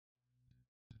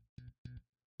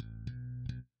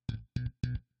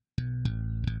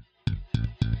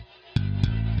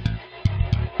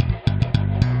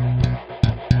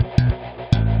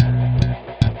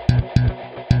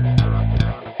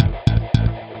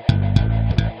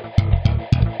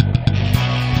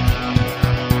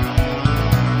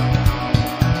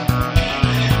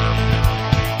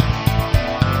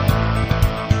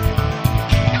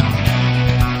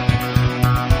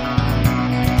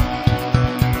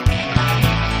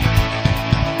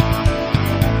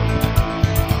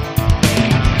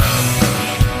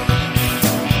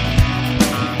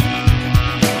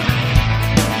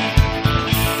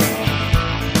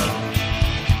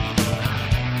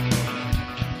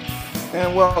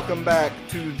And welcome back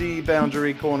to the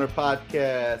Boundary Corner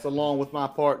podcast, along with my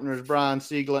partners Brian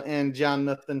Siegler and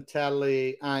Jonathan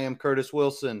Talley. I am Curtis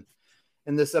Wilson,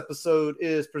 and this episode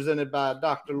is presented by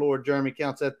Dr. Lord Jeremy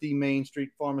Counts at the Main Street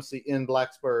Pharmacy in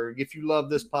Blacksburg. If you love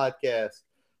this podcast,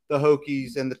 the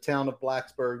Hokies, and the town of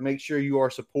Blacksburg, make sure you are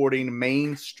supporting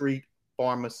Main Street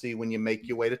Pharmacy when you make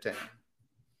your way to town.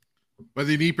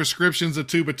 Whether you need prescriptions, a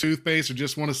tube of toothpaste, or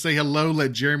just want to say hello,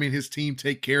 let Jeremy and his team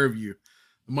take care of you.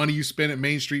 The money you spend at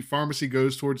Main Street Pharmacy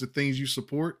goes towards the things you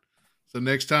support. So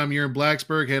next time you're in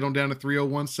Blacksburg, head on down to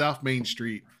 301 South Main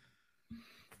Street.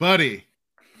 Buddy,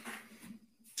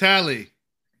 Tally,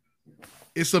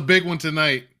 it's a big one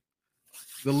tonight.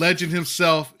 The legend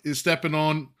himself is stepping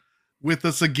on with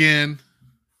us again.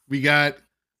 We got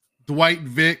Dwight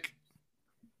Vick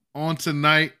on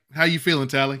tonight. How you feeling,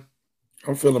 Tally?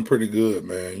 I'm feeling pretty good,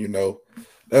 man. You know,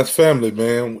 that's family,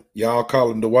 man. Y'all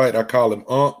call him Dwight. I call him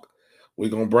Unc. We're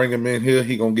going to bring him in here.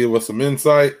 He's going to give us some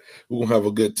insight. We're going to have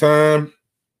a good time.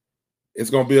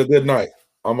 It's going to be a good night.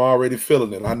 I'm already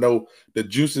feeling it. I know the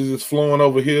juices is flowing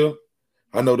over here.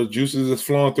 I know the juices is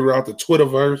flowing throughout the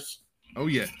Twitterverse. Oh,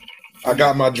 yeah. I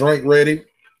got my drink ready.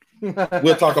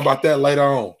 We'll talk about that later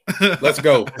on. Let's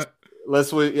go.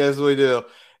 Yes, we do.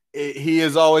 He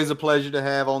is always a pleasure to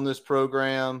have on this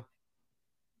program.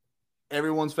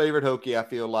 Everyone's favorite Hokie, I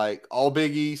feel like. All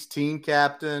Big East, team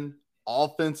captain,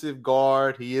 offensive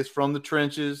guard. He is from the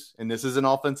trenches, and this is an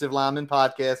offensive lineman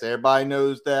podcast. Everybody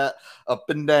knows that, up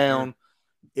and down.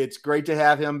 It's great to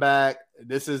have him back.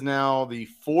 This is now the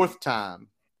fourth time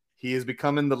he is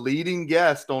becoming the leading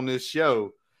guest on this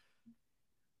show.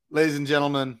 Ladies and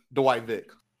gentlemen, Dwight Vick.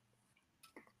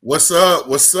 What's up?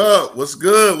 What's up? What's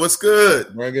good? What's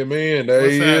good? Bring him in. There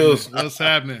he is. What's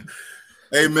happening?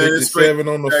 Hey, man. 57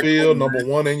 on the field, number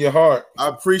one in your heart. I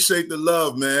appreciate the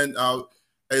love, man.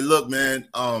 Hey, look, man,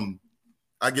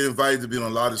 I get invited to be on a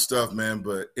lot of stuff, man,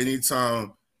 but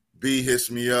anytime B hits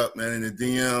me up, man, in the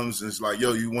DMs, and it's like,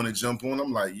 yo, you want to jump on?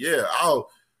 I'm like, yeah, I'll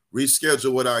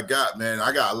reschedule what I got, man.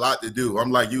 I got a lot to do.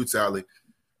 I'm like you, Tally.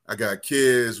 I got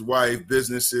kids, wife,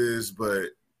 businesses, but,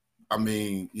 I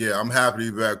mean, yeah, I'm happy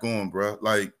to be back on, bro.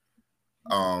 Like,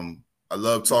 I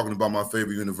love talking about my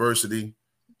favorite university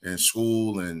and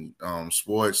school and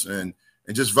sports and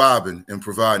just vibing and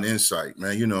providing insight,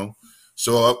 man, you know.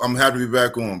 So I'm happy to be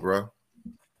back on, bro.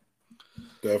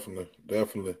 Definitely.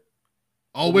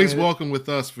 Always welcome with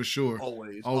us for sure.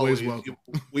 Always welcome.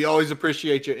 We always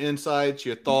appreciate your insights,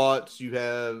 your thoughts. You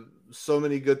have so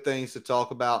many good things to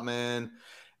talk about, man.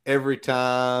 Every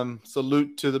time.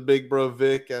 Salute to the big bro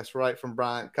Vic. That's right, from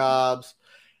Bryant Cobbs.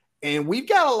 And we've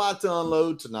got a lot to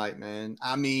unload tonight, man.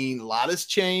 I mean, a lot has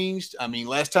changed. I mean,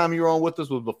 last time you were on with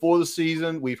us was before the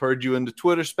season. We've heard you in the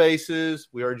Twitter spaces.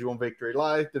 We heard you on Vicktory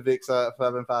Life, the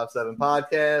Vick757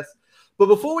 Podcast. But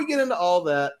before we get into all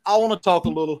that, I want to talk a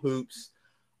little hoops.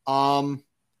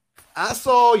 I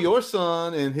saw your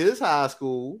son in his high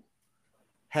school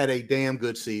had a damn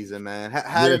good season, man.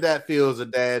 How did that feel as a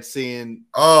dad seeing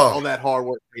all that hard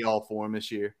work for y'all for him this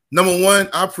year? Number one,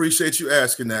 I appreciate you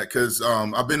asking that because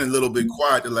I've been a little bit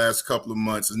quiet the last couple of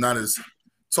months. It's not as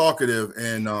talkative,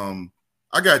 and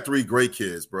I got three great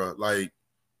kids, bro. Like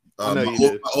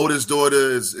my oldest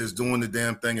daughter is doing the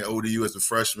damn thing at ODU as a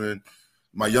freshman.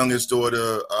 My youngest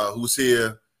daughter, who's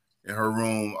here in her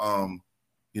room,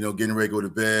 you know, getting ready to go to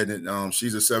bed, and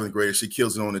she's a seventh grader. She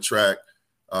kills it on the track.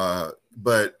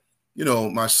 But, you know,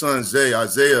 my son,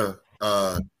 Isaiah,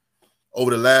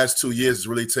 over the last 2 years has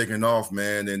really taken off,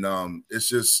 man. And it's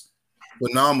just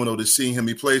phenomenal to see him.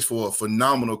 He plays for a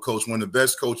phenomenal coach, one of the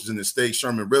best coaches in the state,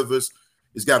 Sherman Rivers.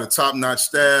 He's got a top-notch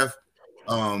staff.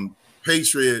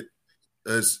 Patriot,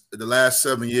 as the last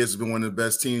 7 years, has been one of the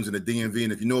best teams in the DMV.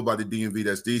 And if you know about the DMV,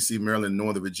 that's D.C., Maryland,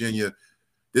 Northern Virginia.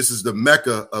 This is the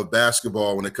mecca of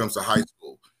basketball when it comes to high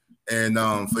school. And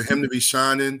for him to be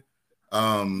shining,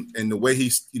 and the way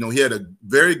he had a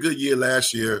very good year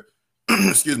last year.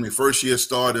 Excuse me, first year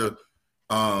starter.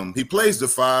 He plays the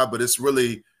five, but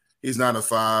he's not a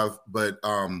five. But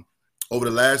over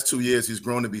the last 2 years, he's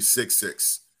grown to be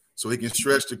 6'6". So he can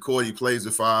stretch the court. He plays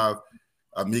the five.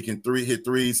 He can hit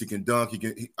threes. He can dunk.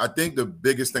 I think the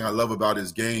biggest thing I love about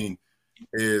his game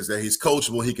is that he's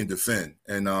coachable. He can defend,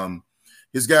 and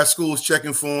he's got schools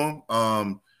checking for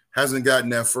him. Hasn't gotten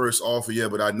that first offer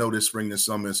yet, but I know this spring and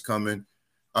summer is coming.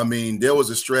 I mean, there was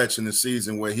a stretch in the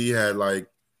season where he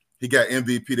got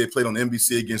MVP. They played on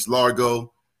NBC against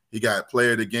Largo. He got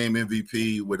player of the game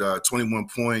MVP with 21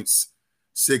 points,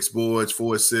 6 boards,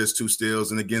 4 assists, 2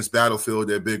 steals. And against Battlefield,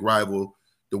 their big rival,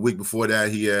 the week before that,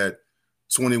 he had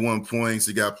 21 points.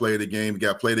 He got player of the game. He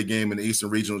got player of the game in the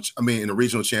in the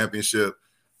regional championship,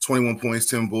 21 points,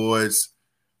 10 boards.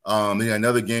 He had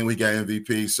another game we got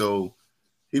MVP. So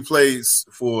he plays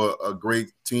for a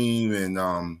great team, and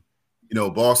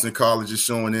Boston College is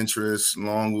showing interest.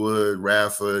 Longwood,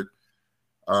 Radford,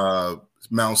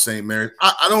 Mount St. Mary.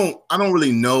 I don't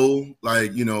really know.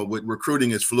 With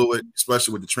recruiting is fluid,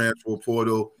 especially with the transfer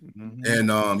portal,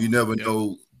 and you never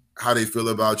know how they feel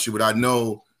about you. But I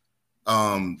know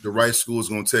the right school is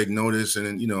going to take notice,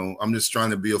 and I'm just trying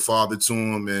to be a father to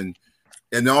him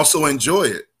and also enjoy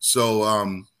it. So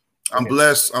I'm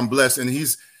blessed. And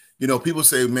he's, people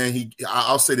say, man,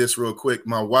 I'll say this real quick.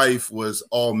 My wife was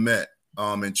all Met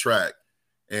in track.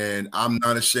 And I'm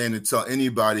not ashamed to tell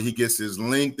anybody he gets his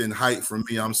length and height from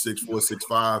me. I'm 6'4",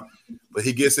 6'5", but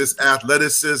he gets his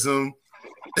athleticism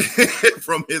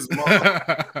from his mom.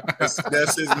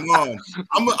 That's his mom.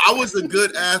 I was a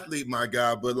good athlete, my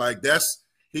guy, but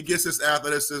he gets his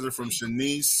athleticism from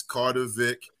Shanice Carter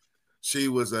Vick. She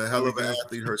was a hell of an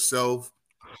athlete herself.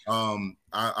 I'm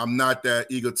not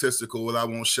that egotistical. I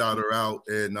won't shout her out,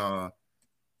 and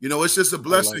it's just a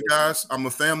blessing, guys. I'm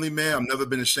a family man. I've never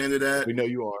been ashamed of that. We know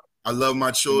you are. I love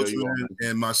my children,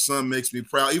 and my son makes me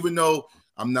proud. Even though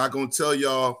I'm not going to tell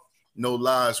y'all no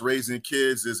lies, raising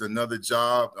kids is another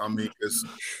job. I mean,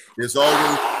 it's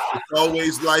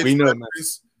always life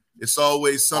lessons. It's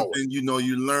always something, you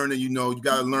learn, and you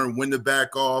got to learn when to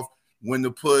back off, when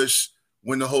to push,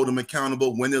 when to hold them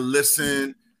accountable, when to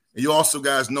listen. And you also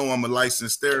guys know I'm a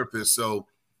licensed therapist, so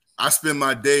I spend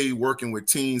my day working with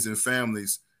teens and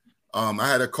families. I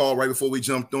had a call right before we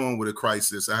jumped on with a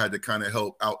crisis. I had to kind of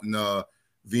help out in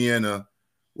Vienna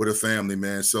with a family,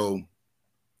 man. So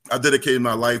I dedicated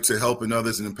my life to helping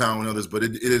others and empowering others, but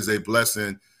it is a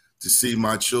blessing to see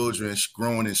my children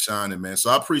growing and shining, man. So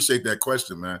I appreciate that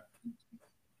question, man.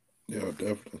 Yeah,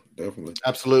 definitely.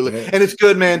 Absolutely. Man. And it's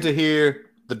good, man, to hear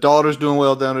the daughter's doing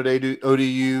well down at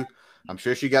ODU. I'm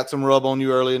sure she got some rub on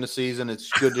you early in the season. It's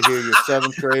good to hear your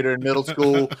 7th grader in middle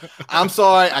school. I'm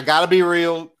sorry. I got to be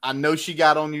real. I know she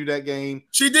got on you that game.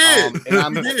 She did. And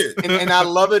I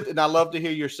love it. And I love to hear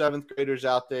your 7th graders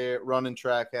out there running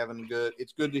track, having good.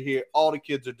 It's good to hear all the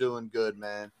kids are doing good,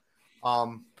 man.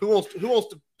 Who wants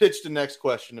to pitch the next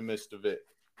question to Mr. Vick?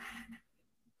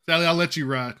 Sally, I'll let you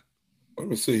ride. Let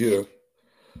me see here.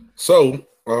 So,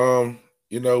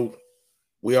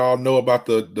 we all know about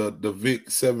the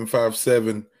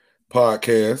Vick757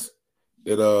 podcast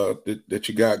that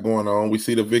you got going on. We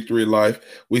see the Vicktory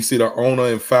Life. We see the owner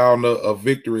and founder of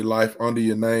Vicktory Life under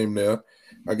your name there.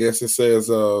 I guess it says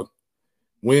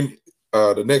when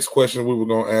the next question we were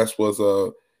going to ask was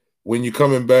when you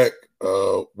coming back,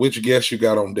 which guests you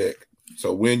got on deck?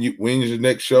 So when's your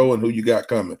next show and who you got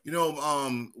coming?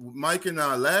 Mike and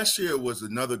I, last year was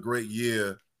another great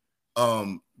year.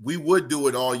 We would do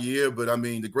it all year, but I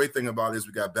mean, the great thing about it is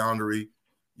we got Boundary,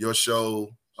 your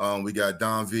show. We got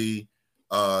Don V.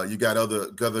 You got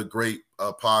other great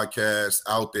podcasts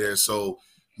out there. So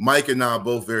Mike and I are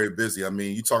both very busy. I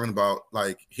mean, you're talking about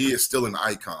he is still an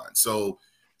icon. So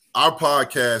our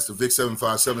podcast, the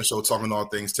Vick757 show, talking all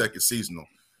things tech, is seasonal.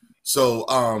 So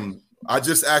I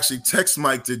just actually text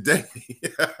Mike today.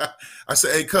 I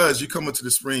said, "Hey, cuz, you coming to the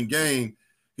spring game?"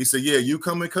 He said, "Yeah, you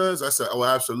coming, cuz?" I said, "Oh,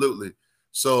 absolutely."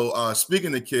 So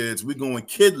speaking of kids, we're going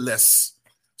kidless.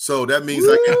 So that means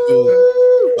I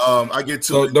get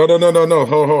to So, no.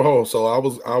 Ho. So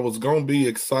I was gonna be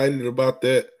excited about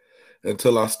that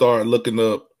until I started looking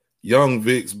up young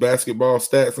Vick's basketball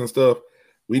stats and stuff.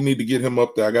 We need to get him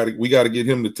up there. We gotta get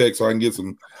him the text so I can get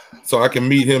some, so I can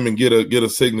meet him and get a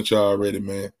signature already,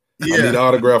 man. Yeah. I need an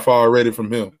autograph already from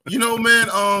him. Man,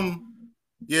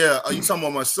 yeah, are you talking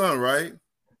about my son, right?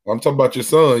 I'm talking about your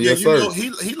son. Yes, sir.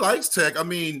 He likes tech. I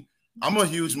mean, I'm a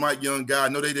huge Mike Young guy. I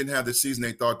know they didn't have the season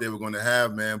they thought they were going to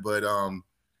have, man. But,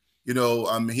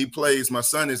 he plays. My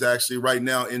son is actually right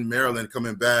now in Maryland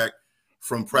coming back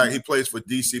from practice. He plays for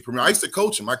DC Premier. I used to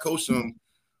coach him. I coached him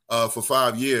for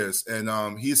 5 years.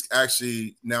 And he's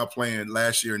actually now playing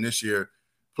last year and this year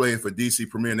playing for DC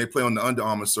Premier. And they play on the Under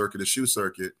Armour circuit, the shoe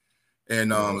circuit.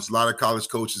 And there's a lot of college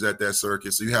coaches at that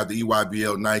circuit. So you have the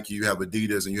EYBL, Nike, you have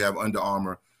Adidas, and you have Under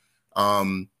Armour.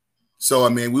 So, I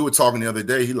mean, we were talking the other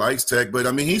day. He likes tech, but,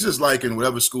 I mean, he's just liking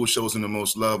whatever school shows him the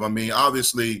most love. I mean,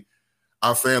 obviously,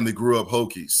 our family grew up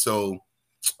Hokies. So,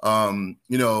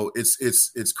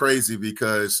 it's crazy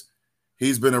because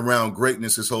he's been around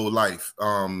greatness his whole life,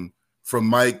 from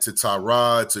Mike to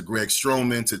Tyrod to Greg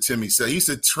Stroman to Timmy Settle. He used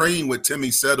to train with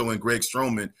Timmy Settle and Greg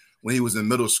Stroman when he was in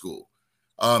middle school.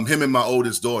 Him and my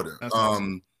oldest daughter.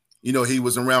 Awesome. He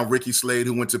was around Ricky Slade,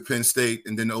 who went to Penn State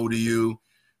and then ODU.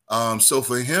 So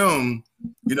for him,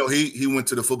 he went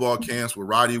to the football camps with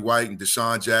Roddy White and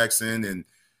Deshaun Jackson and,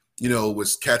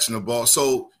 was catching the ball.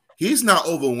 So he's not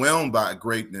overwhelmed by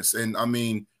greatness. And I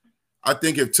mean, I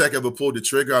think if Tech ever pulled the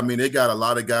trigger, I mean, they got a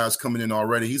lot of guys coming in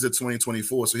already. He's a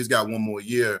 2024, so he's got one more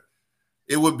year.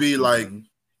 It would be like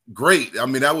great. I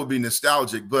mean, that would be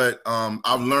nostalgic, but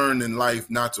I've learned in life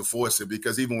not to force it,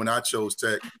 because even when I chose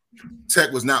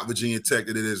Tech was not Virginia Tech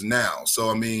that it is now.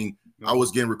 So, I mean, I was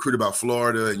getting recruited by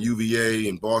Florida and UVA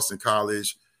and Boston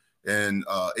College and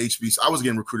HBC. I was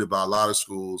getting recruited by a lot of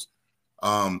schools.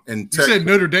 And you Tech, said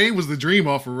Notre Dame was the dream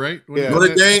offer, right? Yeah.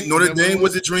 Notre Dame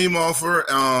was the dream offer.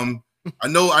 I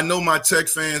know my Tech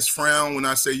fans frown when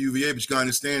I say UVA, but you gotta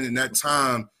understand, in that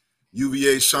time,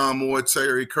 UVA, Sean Moore,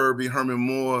 Terry Kirby, Herman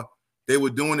Moore, they were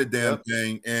doing the damn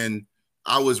thing, and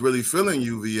I was really feeling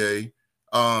UVA.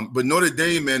 But Notre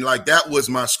Dame, man, like, that was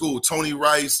my school. Tony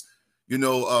Rice,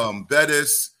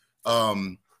 Bettis,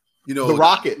 the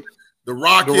Rocket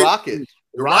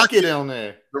down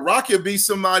there. The Rocket beat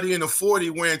somebody in a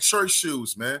 40 wearing church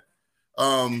shoes, man.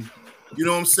 You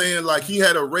know what I'm saying? Like, he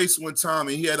had a race one time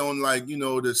and he had on, like,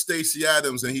 the Stacey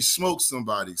Adams, and he smoked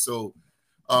somebody. So,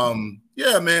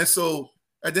 yeah, man. So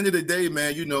at the end of the day,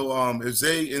 man, if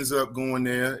Zay ends up going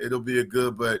there, it'll be a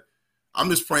good, but I'm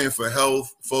just praying for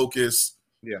health, focus,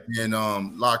 and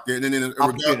locked in. And then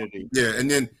opportunity.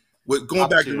 And then going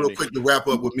back to real quick to wrap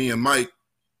up with me and Mike,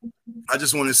 I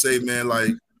just want to say, man,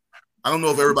 like, I don't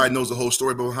know if everybody knows the whole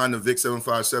story behind the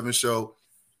Vick757 show.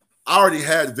 I already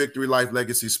had Vicktory Life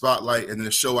Legacy Spotlight, and then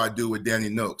the show I do with Danny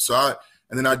Nook.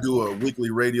 And then I do a weekly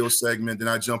radio segment. Then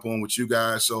I jump on with you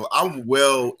guys. So I'm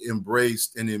well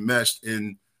embraced and enmeshed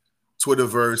in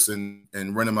Twitterverse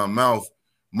and running my mouth.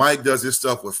 Mike does his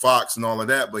stuff with Fox and all of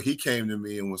that, but he came to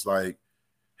me and was like,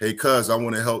 "Hey, cuz, I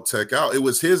want to help Tech out." It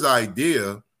was his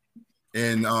idea,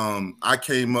 and I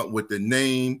came up with the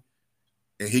name,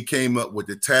 and he came up with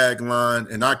the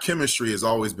tagline, and our chemistry has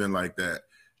always been like that.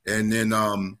 And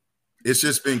then it's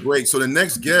just been great. So the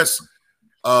next guest,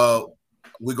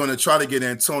 we're going to try to get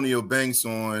Antonio Banks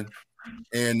on,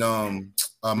 and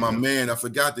my man, I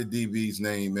forgot the DB's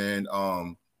name, man.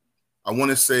 I want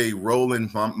to say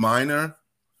Roland Minor.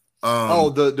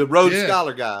 The Rhodes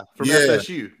Scholar guy from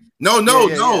FSU. No,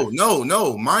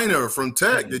 Minor from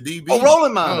Tech, the DB. Oh,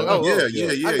 Roland Minor.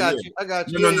 Yeah. I got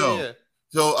you. No. Yeah.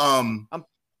 So,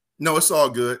 no, it's all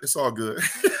good. It's all good.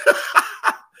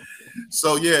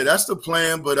 So, yeah, that's the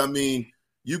plan. But, I mean,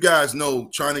 you guys know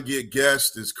trying to get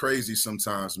guests is crazy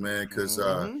sometimes, man, because,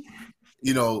 not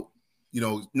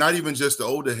even just the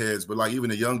older heads, but, like,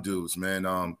 even the young dudes,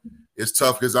 man. It's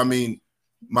tough because, I mean,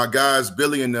 my guys,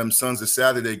 Billy and them, Sons of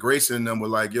Saturday, Grayson and them were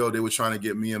like, they were trying to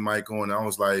get me and Mike on. And I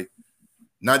was like,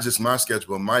 not just my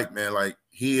schedule, but Mike, man, like,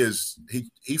 he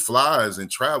flies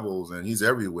and travels and he's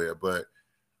everywhere. But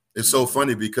it's so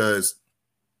funny because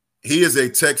he is a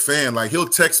Tech fan. Like, he'll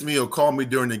text me or call me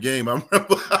during the game. I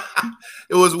remember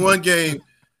it was one game.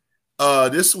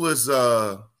 This was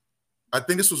I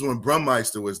think this was when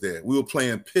Brummeister was there. We were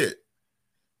playing Pitt.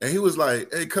 And he was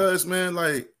like, "Hey, cuz, man,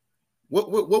 like,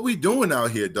 what we doing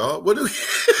out here, dog? What do we?"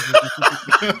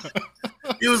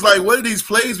 He was like, "What are these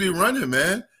plays we running,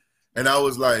 man?" And I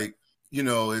was like, he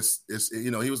was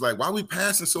like, "Why are we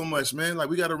passing so much, man? Like,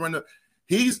 we got to run the."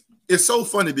 It's so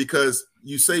funny because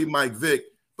you say Mike Vick,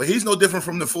 but he's no different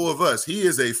from the four of us. He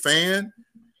is a fan.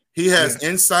 He has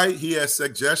insight. He has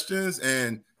suggestions,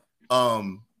 and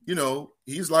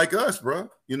he's like us, bro.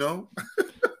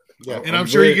 Yeah, and I'm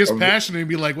sure he gets passionate and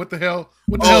be like, "What the hell?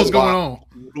 What the hell's going on?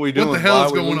 What the hell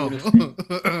is going on?"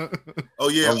 Oh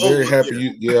yeah, I'm very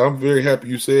happy. I'm very happy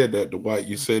you said that, Dwight.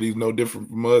 You said he's no different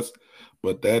from us,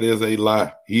 but that is a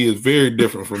lie. He is very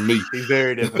different from me. He's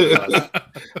very different.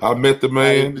 I met the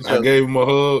man. I gave him a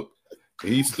hug.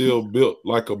 He's still built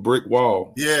like a brick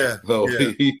wall. Yeah. So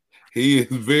he is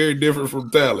very different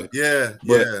from talent. Yeah.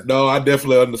 But no, I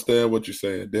definitely understand what you're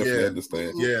saying. Definitely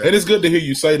understand. Yeah. And it's good to hear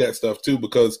you say that stuff too,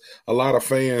 because a lot of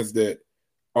fans that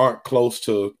aren't close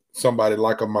to somebody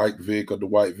like a Mike Vick or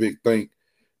Dwight Vick think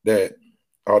that,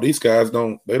 these guys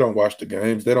don't watch the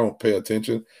games. They don't pay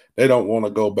attention. They don't want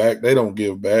to go back. They don't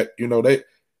give back.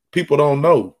 People don't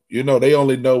know. They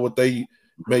only know what they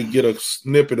may get a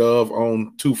snippet of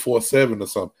on 247 or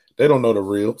something. They don't know the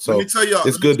real. So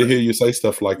it's good to hear you say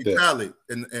stuff like that. Tally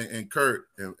and Kurt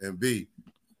and B.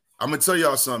 I'm going to tell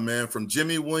y'all something, man. From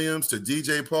Jimmy Williams to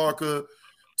DJ Parker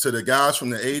to the guys from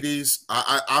the 80s,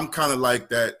 I'm kind of like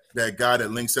that guy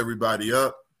that links everybody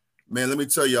up. Man, let me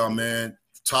tell y'all, man,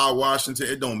 Todd Washington,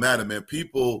 it don't matter, man.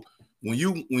 People, when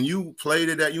you played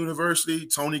at that university,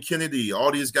 Tony Kennedy,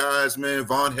 all these guys, man,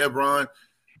 Von Hebron,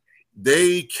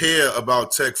 they care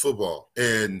about Tech football.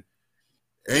 And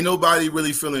ain't nobody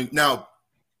really feeling – now,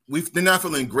 they're not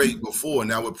feeling great before.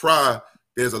 Now, with Pry,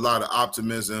 there's a lot of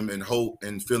optimism and hope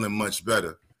and feeling much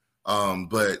better.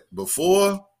 But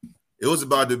before, it was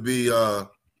about to be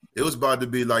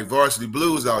like Varsity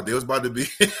Blues out there. It was about to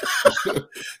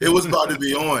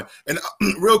be on. And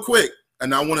real quick,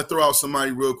 and I want to throw out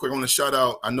somebody real quick. I want to shout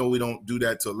out. I know we don't do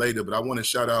that till later, but I want to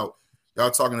shout out.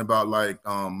 Y'all talking about like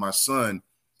my son.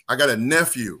 I got a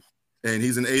nephew, and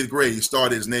he's in 8th grade. He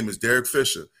started. His name is Derek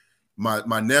Fisher.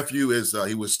 My nephew is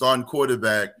he was starting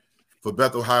quarterback for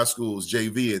Bethel High School's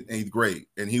JV in 8th grade,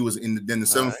 and he was in the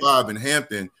 7-5 in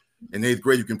Hampton. In 8th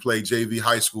grade, you can play JV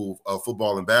high school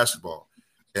football and basketball.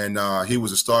 And he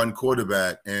was a starting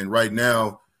quarterback. And right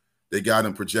now, they got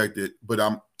him projected, but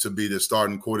I'm to be the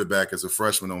starting quarterback as a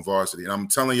freshman on varsity. And I'm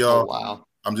telling y'all,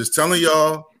 I'm just telling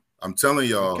y'all,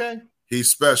 Okay.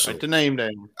 He's special. Write the name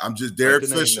down. I'm just Derek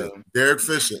Fisher.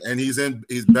 And he's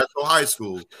Bethel High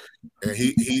School, and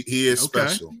he is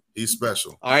special. He's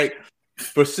special. All right,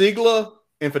 for Sigla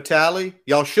and for Tally,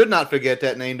 y'all should not forget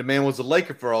that name. The man was a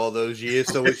Laker for all those years,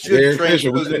 so it should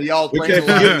transpose into y'all. We can't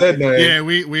forget that name. Yeah,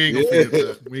 we ain't gonna forget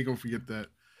that. We ain't gonna forget that.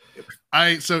 All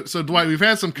right, so Dwight, we've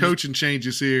had some coaching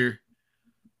changes here.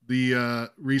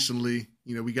 Recently,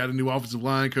 we got a new offensive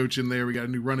line coach in there. We got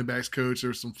a new running backs coach.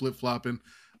 There's some flip flopping.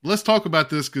 Let's talk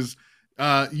about this because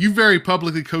you very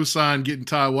publicly co-signed getting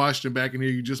Ty Washington back in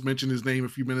here. You just mentioned his name a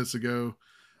few minutes ago.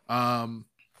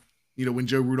 When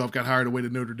Joe Rudolph got hired away to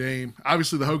Notre Dame.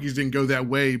 Obviously, the Hokies didn't go that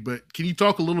way, but can you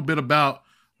talk a little bit about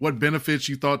what benefits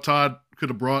you thought Todd could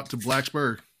have brought to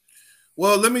Blacksburg?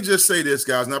 Well, let me just say this,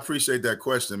 guys, and I appreciate that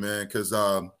question, man, because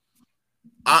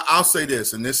I'll say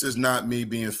this, and this is not me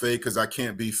being fake because I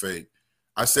can't be fake.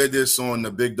 I said this on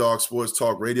the Big Dog Sports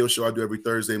Talk radio show I do every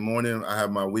Thursday morning. I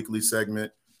have my weekly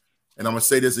segment, and I'm going to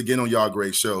say this again on y'all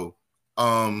great show.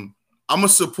 I'm going to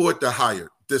support the hire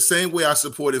the same way I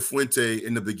supported Fuente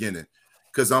in the beginning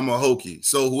because I'm a Hokie.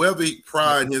 So whoever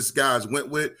Pride and his guys went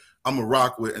with, I'm going to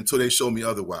rock with until they show me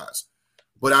otherwise.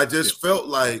 But I just felt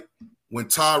like when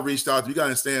Todd reached out, you got to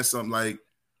understand something like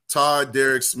Todd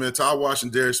Washington,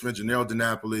 Derek Smith, Janelle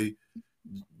DiNapoli,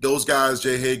 those guys,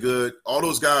 Jay Haygood, all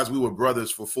those guys, we were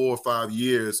brothers for 4 or 5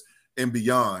 years and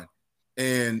beyond.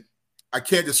 And I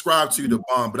can't describe to you the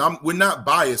bond, but we're not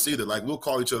biased either. Like we'll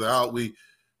call each other out.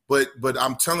 But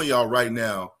I'm telling y'all right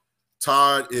now,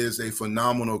 Todd is a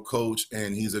phenomenal coach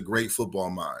and he's a great football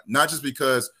mind. Not just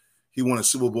because he won a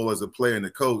Super Bowl as a player and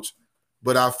a coach,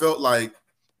 but I felt like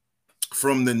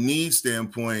from the need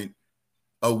standpoint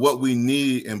of what we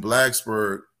need in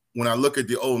Blacksburg, when I look at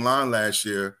the O-line last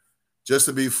year, just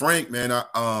to be frank, man,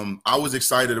 I was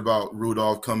excited about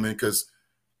Rudolph coming because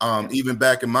even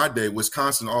back in my day,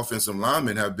 Wisconsin offensive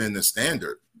linemen have been the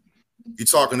standard. You're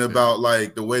talking about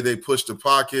like the way they push the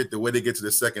pocket, the way they get to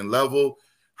the second level,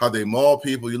 how they maul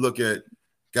people. You look at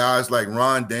guys like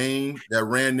Ron Dane that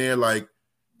ran there like,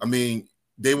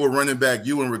 they were running back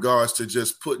you in regards to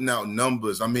just putting out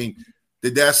numbers.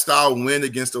 Did that style win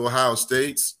against the Ohio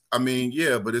States?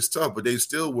 Yeah, but it's tough. But they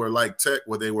still were like Tech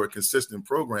where they were a consistent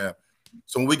program.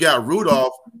 So when we got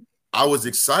Rudolph, I was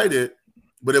excited.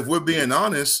 But if we're being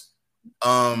honest,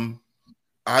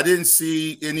 I didn't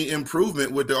see any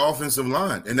improvement with the offensive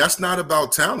line. And that's not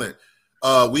about talent.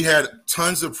 We had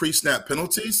tons of pre-snap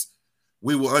penalties.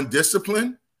 We were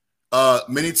undisciplined.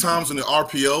 Many times in the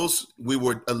RPOs, we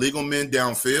were illegal men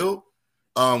downfield.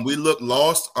 We looked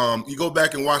lost. You go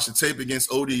back and watch the tape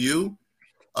against ODU.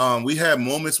 We had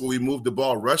moments where we moved the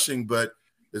ball rushing, but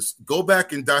go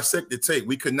back and dissect the tape.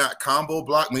 We could not combo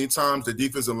block. Many times the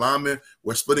defensive linemen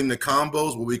were splitting the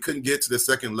combos where we couldn't get to the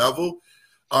second level.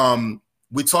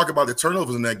 We talk about the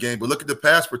turnovers in that game, but look at the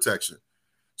pass protection.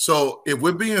 So if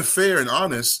we're being fair and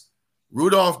honest,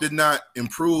 Rudolph did not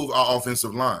improve our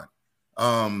offensive line.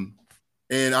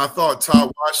 And I thought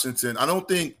Todd Washington, I don't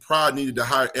think Pride needed to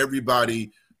hire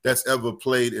everybody that's ever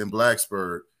played in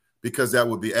Blacksburg because that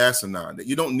would be asinine.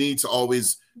 You don't need to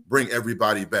always bring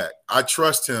everybody back. I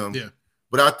trust him,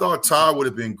 but I thought Todd would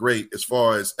have been great as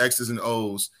far as X's and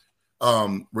O's,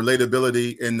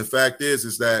 relatability. And the fact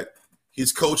is that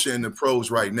he's coaching in the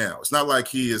pros right now. It's not like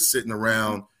he is sitting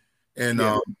around and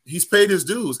he's paid his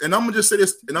dues. And I'm going to just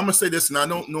say this, and I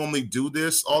don't normally do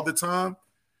this all the time,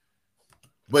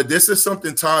 but this is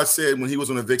something Todd said when he was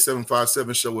on the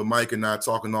Vick757 show with Mike and I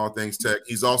talking all things Tech.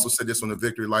 He's also said this on the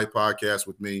Vicktory Life podcast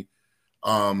with me.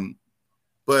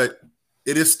 But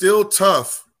it is still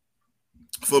tough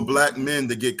for Black men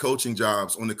to get coaching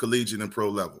jobs on the collegiate and pro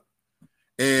level.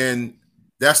 And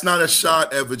that's not a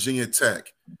shot at Virginia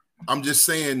Tech. I'm just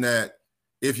saying that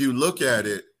if you look at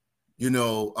it,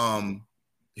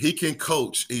 he can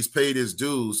coach. He's paid his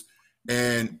dues.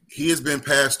 And he has been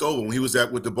passed over. When he was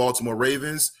with the Baltimore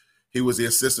Ravens, he was the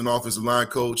assistant offensive line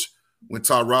coach when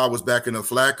Tyrod was back in the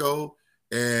Flacco.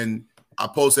 And I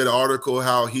posted an article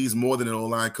how he's more than an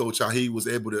O-line coach, how he was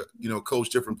able to, coach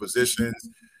different positions.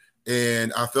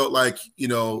 And I felt like,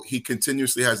 he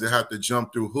continuously has to have to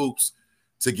jump through hoops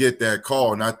to get that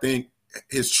call. And I think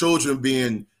his children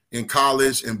being in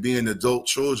college and being adult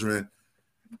children,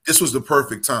 this was the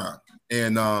perfect time.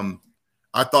 And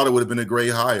I thought it would have been a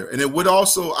great hire. And it would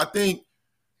also, I think,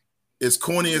 as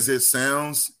corny as it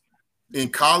sounds, in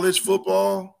college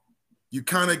football, you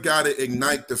kind of got to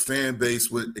ignite the fan base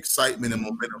with excitement and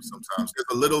momentum sometimes. There's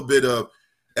a little bit of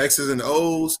X's and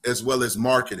O's as well as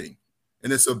marketing.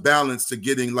 And it's a balance to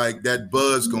getting like that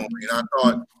buzz going. And I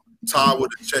thought Todd would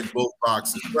have checked both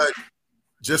boxes. But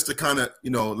just to kind of,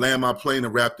 land my plane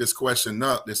and wrap this question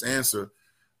up, this answer,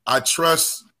 I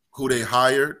trust who they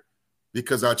hired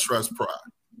because I trust Pride.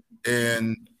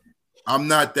 And I'm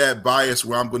not that biased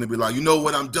where I'm going to be like, you know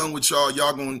what, I'm done with y'all.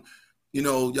 Y'all going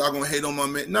to hate on my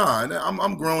man. Nah,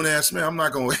 I'm grown ass man. I'm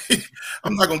not going to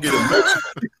get emotional.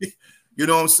 You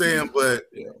know what I'm saying? But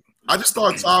I just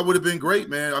thought Todd would have been great,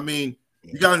 man. I mean,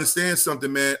 you got to understand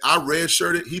something, man. I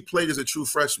redshirted. He played as a true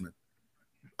freshman.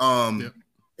 And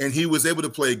he was able to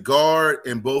play guard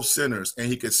and both centers, and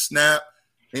he could snap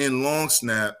and long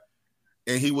snap.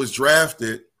 And he was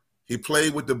drafted. He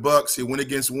played with the Bucks. He went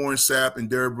against Warren Sapp and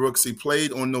Derrick Brooks. He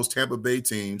played on those Tampa Bay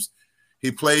teams.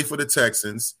 He played for the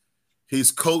Texans.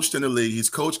 He's coached in the league. He's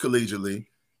coached collegiately.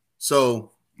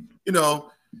 So, it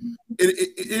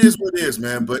is what it is,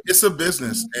 man. But it's a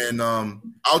business. And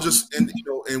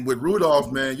and with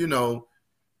Rudolph, man,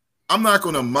 I'm not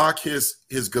going to mock his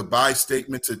goodbye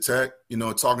statement to Tech,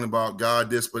 talking about God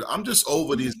this, but I'm just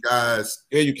over these guys.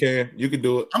 Yeah, you can. You can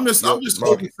do it. I'm just over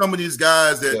some of these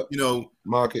guys that,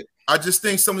 mock it. I just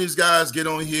think some of these guys get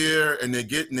on here and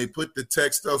they put the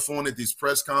Tech stuff on at these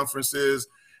press conferences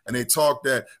and they talk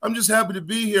that I'm just happy to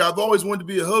be here. I've always wanted to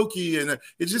be a Hokie and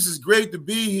it just is great to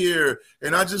be here.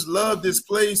 And I just love this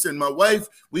place. And my wife,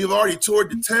 we've already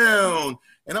toured the town.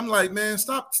 And I'm like, man,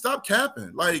 stop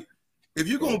capping. Like, if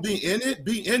you're going to be in it,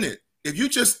 be in it. If you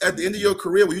just at the end of your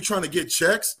career where you're trying to get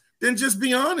checks, then just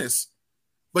be honest.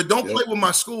 But don't play with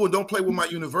my school and don't play with my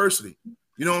university.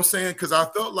 You know what I'm saying? Because I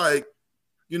felt like,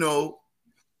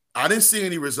 I didn't see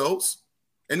any results.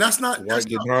 And that's not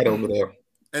getting hot over there.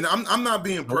 And I'm not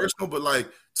being personal, but like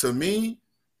to me,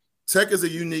 Tech is a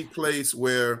unique place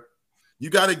where you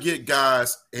got to get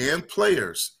guys and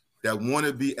players that want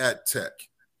to be at Tech.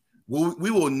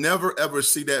 We will never, ever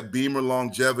see that Beamer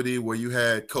longevity where you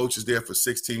had coaches there for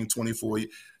 16, 24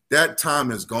 years. That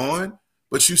time is gone,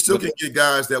 but you still can get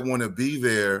guys that want to be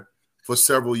there for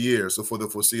several years or for the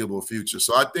foreseeable future.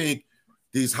 So I think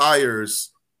these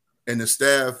hires and the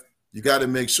staff, you got to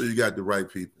make sure you got the right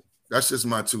people. That's just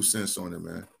my 2 cents on it,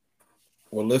 man.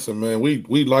 Well, listen, man,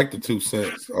 we like the 2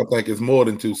 cents. I think it's more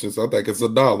than 2 cents. I think it's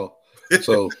 $1.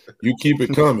 So you keep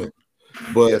it coming.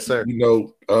 But, yes, sir.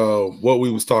 What we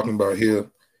was talking about here,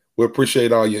 we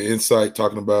appreciate all your insight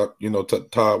talking about,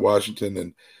 Todd Washington,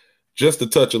 and just to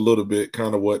touch a little bit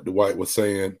kind of what Dwight was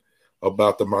saying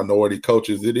about the minority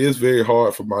coaches. It is very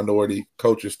hard for minority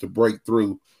coaches to break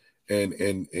through and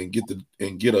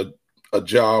get a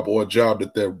job or a job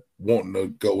that they're wanting to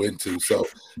go into. So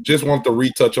just want to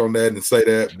retouch on that and say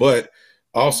that, but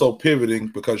also pivoting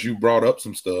because you brought up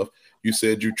some stuff. You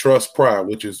said you trust Pride,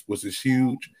 which is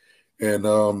huge.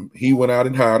 And he went out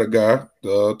and hired a guy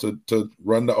to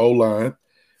run the O-line.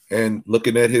 And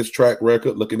looking at his track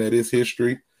record, looking at his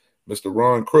history, Mr.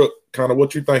 Ron Crook, kind of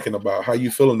what you thinking about? How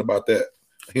you feeling about that?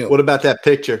 What about that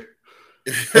picture?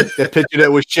 That picture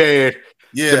that was shared.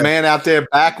 Yeah. The man out there,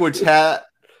 backwards hat,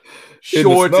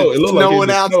 shorts, and snowing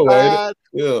outside.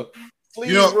 Yeah.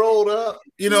 Sleeves rolled up.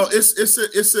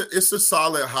 It's a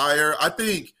solid hire. I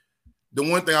think the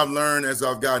one thing I've learned as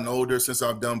I've gotten older since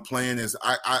I've done playing is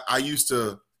I used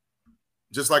to,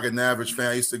 just like an average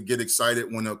fan, I used to get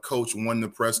excited when a coach won the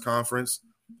press conference,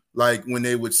 like when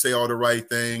they would say all the right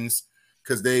things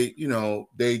because they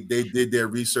did their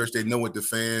research. They know what the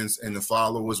fans and the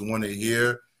followers want to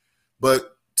hear.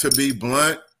 But to be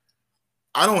blunt,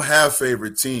 I don't have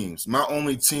favorite teams. My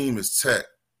only team is Tech,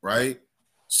 right?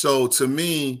 So to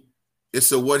me,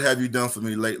 it's a what have you done for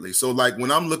me lately? So like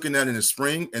when I'm looking at it in the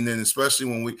spring and then especially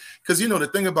when because the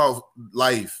thing about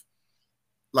life,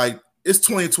 like it's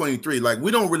 2023. Like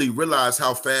we don't really realize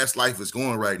how fast life is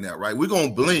going right now, right? We're going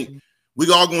to blink.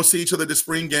 We all going to see each other at the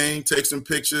spring game, take some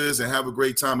pictures and have a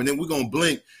great time. And then we're going to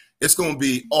blink. It's going to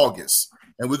be August.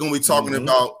 And we're going to be talking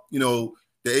about,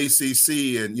 the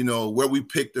ACC and, where we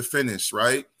picked to finish,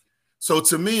 right? So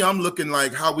to me, I'm looking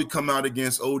like how we come out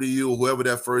against ODU or whoever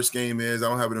that first game is. I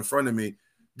don't have it in front of me.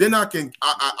 Then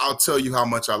I'll tell you how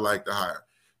much I like the hire.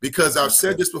 Because I've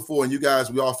said this before, and you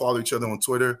guys, we all follow each other on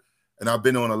Twitter. and I've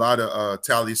been on a lot of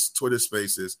Tally's Twitter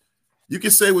spaces. You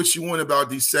can say what you want about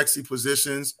these sexy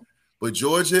positions, but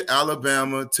Georgia,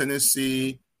 Alabama,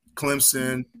 Tennessee,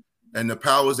 Clemson, and the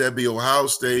powers that be, Ohio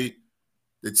State,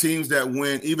 the teams that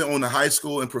win, even on the high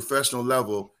school and professional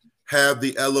level, have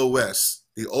the LOS,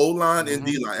 the O-line and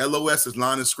D-line. LOS is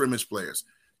line of scrimmage players.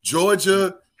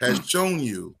 Georgia has shown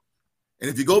you, and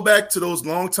if you go back to those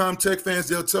longtime Tech fans,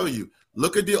 they'll tell you,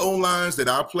 look at the O-lines that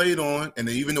I played on, and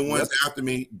even the ones after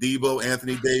me, Debo,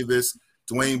 Anthony Davis,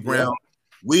 Dwayne Brown.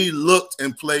 We looked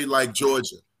and played like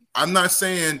Georgia. I'm not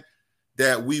saying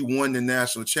that we won the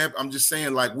national champ. I'm just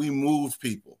saying, like, we moved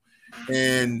people.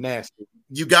 And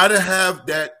you got to have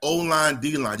that O-line,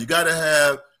 D-line. You got to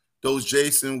have those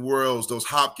Jason Worlds, those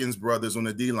Hopkins brothers on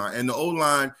the D-line. And the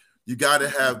O-line, you got to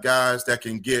have guys that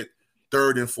can get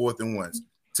 3rd and 4th and 1s.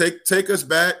 Take us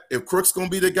back. If Crook's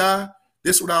going to be the guy,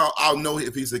 this is what I'll know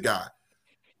if he's the guy.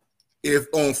 If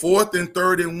on 4th and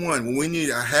 3rd and 1, when we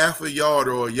need a half a yard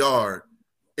or a yard,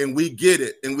 and we get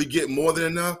it, and we get more than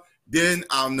enough, then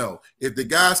I'll know. If the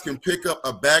guys can pick up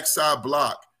a backside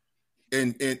block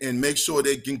and make sure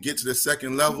they can get to the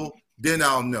second level, then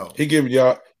I'll know. He giving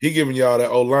y'all that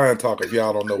old line talk if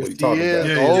y'all don't know what he's talking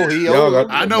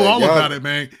about. I know all about it,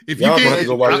 man. If you can't,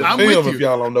 I'm with you. If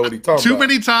y'all don't know what he's talking about. Too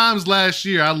many times last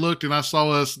year, I looked and I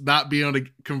saw us not be able to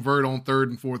convert on 3rd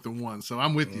and 4th and 1. So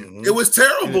I'm with you. It was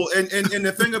terrible, and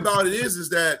the thing about it is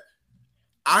that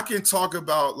I can talk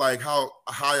about like how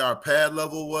high our pad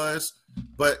level was,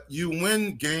 but you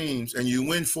win games and you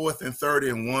win 4th and 3rd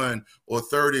and 1 or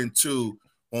 3rd and 2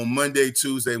 on Monday,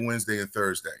 Tuesday, Wednesday, and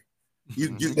Thursday.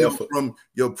 You from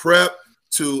your prep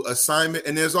to assignment,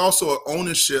 and there's also an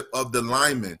ownership of the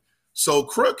lineman. So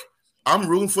Crook, I'm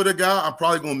rooting for the guy. I'm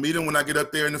probably gonna meet him when I get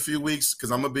up there in a few weeks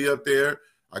because I'm gonna be up there.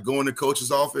 I go in the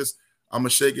coach's office. I'm gonna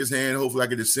shake his hand. Hopefully, I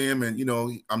get to see him,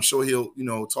 and I'm sure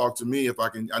he'll talk to me if I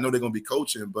can. I know they're gonna be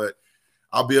coaching, but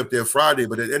I'll be up there Friday.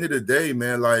 But at the end of the day,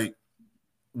 man, like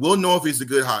we'll know if he's a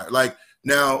good hire. Like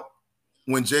now,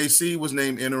 when JC was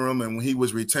named interim and when he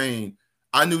was retained,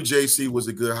 I knew JC was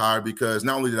a good hire because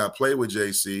not only did I play with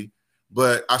JC,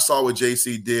 but I saw what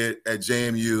JC did at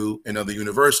JMU and other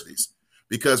universities.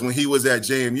 Because when he was at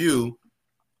JMU,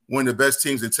 one of the best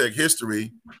teams in Tech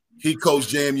history, he coached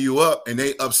JMU up and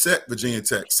they upset Virginia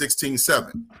Tech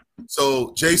 16-7.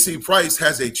 So JC Price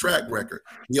has a track record.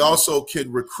 He also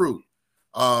could recruit.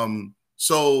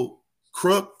 So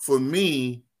Crook, for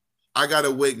me, I got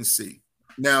to wait and see.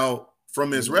 Now,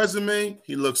 from his resume,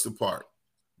 he looks the part.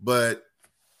 But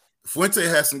Fuente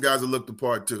has some guys that look the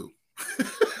part too.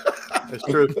 That's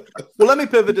true. Well, let me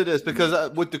pivot to this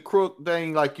because with the Crook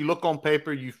thing, like you look on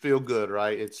paper, you feel good,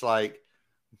 right? It's like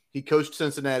he coached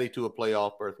Cincinnati to a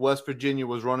playoff berth. West Virginia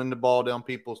was running the ball down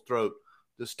people's throat.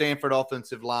 The Stanford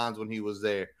offensive lines when he was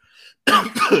there.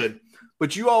 Good.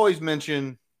 But you always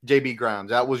mention J.B. Grimes.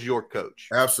 That was your coach.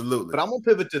 Absolutely. But I'm going to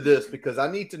pivot to this because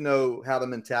I need to know how the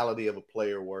mentality of a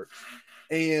player works.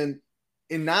 And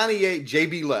in 98,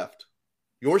 J.B. left.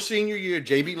 Your senior year,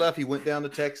 J.B. left. He went down to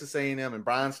Texas A&M, and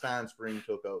Brian Steinspring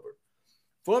took over.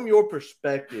 From your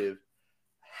perspective,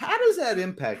 how does that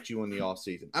impact you in the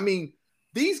offseason? I mean,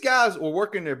 these guys were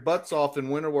working their butts off in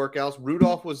winter workouts.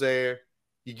 Rudolph was there.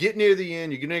 You get near the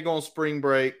end. You're going to go on spring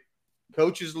break.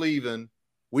 Coach is leaving.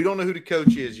 We don't know who the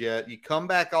coach is yet. You come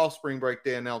back off spring break,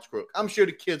 they announce Crook. I'm sure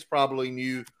the kids probably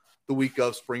knew the week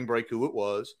of spring break who it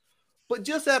was. But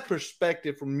just that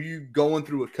perspective from you going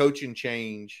through a coaching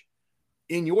change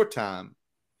in your time,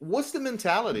 what's the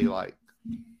mentality like?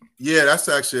 Yeah, that's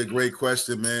actually a great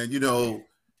question, man.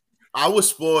 I was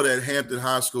spoiled at Hampton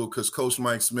High School because Coach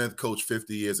Mike Smith coached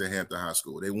 50 years at Hampton High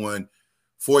School. They won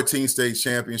 14 state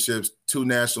championships, 2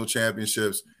 national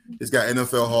championships. It's got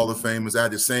NFL Hall of Famers. I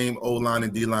had the same O-line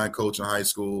and D-line coach in high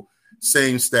school,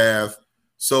 same staff.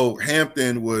 So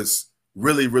Hampton was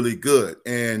really, really good.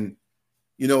 And,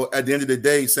 at the end of the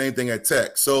day, same thing at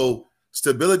Tech. So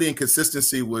stability and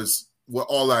consistency was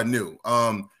all I knew.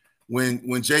 When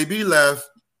JB left,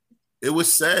 it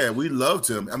was sad. We loved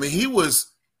him. I mean, he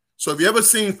was – so have you ever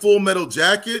seen Full Metal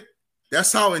Jacket?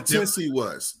 That's how intense he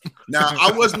was. Now,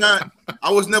 I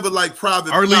was never like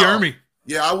Private Arlie Powell. Army.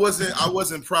 Yeah, I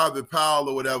wasn't Private Powell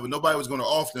or whatever. Nobody was going to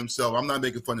off themselves. I'm not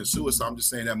making fun of suicide. I'm just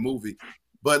saying that movie.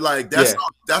 But like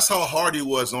that's how hard he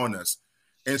was on us.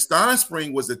 And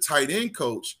Steinspring was a tight end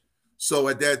coach. So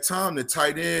at that time, the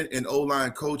tight end and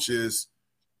O-line coaches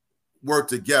worked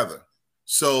together.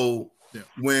 So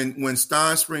when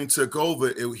Steinspring took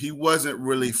over, he wasn't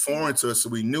really foreign to us, so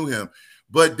we knew him.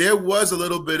 But there was a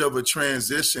little bit of a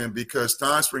transition because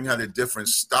Steinspring had a different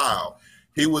style.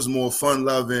 He was more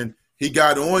fun-loving. He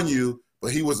got on you,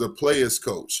 but he was a player's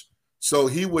coach. So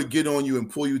he would get on you and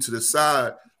pull you to the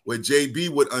side where JB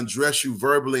would undress you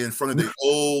verbally in front of the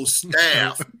whole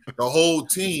staff, the whole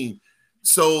team.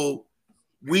 So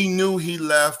we knew he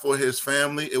left for his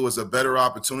family. It was a better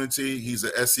opportunity. He's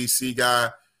an SEC guy,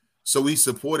 so we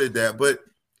supported that. But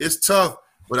it's tough.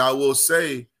 But I will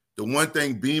say the one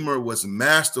thing Beamer was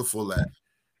masterful at,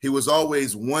 he was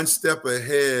always one step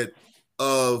ahead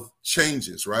of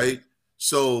changes, right?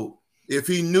 So if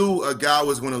he knew a guy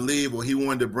was going to leave or he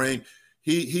wanted to bring,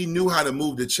 he knew how to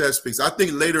move the chess piece. I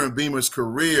think later in Beamer's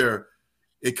career,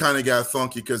 it kind of got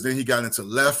funky because then he got into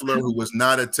Leffler, who was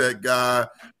not a tech guy,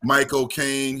 Mike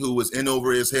O'Kane, who was in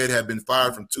over his head, had been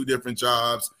fired from 2 different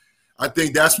jobs. I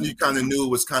think that's when you kind of knew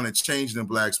it was kind of changing in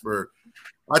Blacksburg.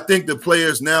 I think the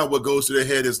players now, what goes to their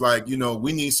head is like, you know,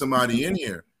 we need somebody in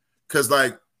here because,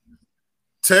 like,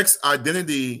 Tech's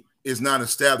identity is not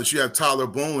established. You have Tyler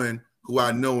Bowen, who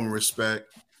I know and respect,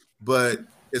 but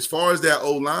as far as that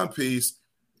O-line piece,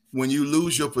 when you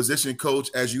lose your position coach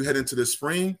as you head into the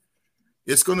spring,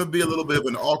 it's going to be a little bit of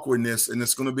an awkwardness and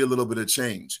it's going to be a little bit of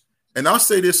change. And I'll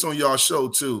say this on y'all show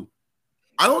too.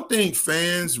 I don't think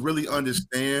fans really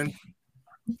understand.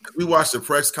 We watch the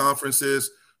press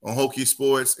conferences on Hokie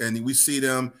Sports and we see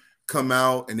them come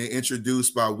out and they're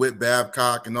introduced by Whit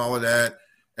Babcock and all of that.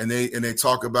 And they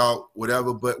talk about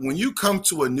whatever. But when you come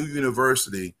to a new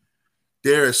university,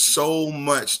 there is so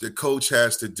much the coach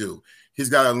has to do. He's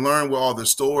got to learn where all the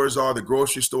stores are, the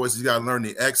grocery stores. He's got to learn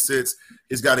the exits.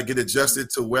 He's got to get adjusted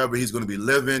to wherever he's going to be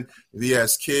living. If he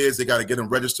has kids, they got to get him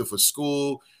registered for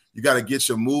school. You got to get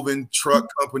your moving truck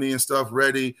company and stuff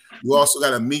ready. You also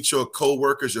got to meet your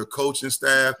coworkers, your coaching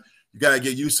staff. You got to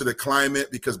get used to the climate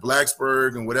because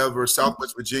Blacksburg and whatever,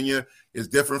 Southwest Virginia is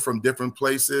different from different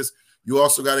places. You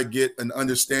also got to get an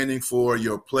understanding for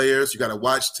your players. You got to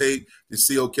watch tape to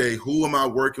see, okay, who am I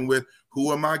working with?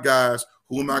 Who are my guys?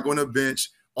 Who am I going to bench?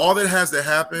 All that has to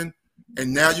happen.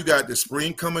 And now you got the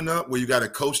spring coming up where you got to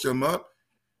coach them up.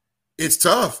 It's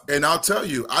tough. And I'll tell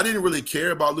you, I didn't really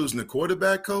care about losing the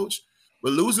quarterback coach,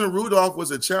 but losing Rudolph was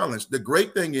a challenge. The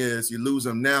great thing is you lose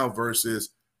him now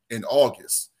versus in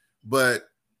August. But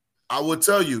I will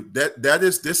tell you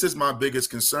this is my biggest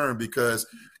concern because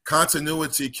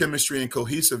continuity, chemistry, and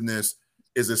cohesiveness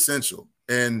is essential.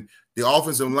 And the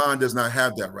offensive line does not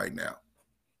have that right now.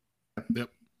 Yep.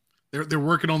 They're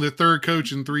working on their 3rd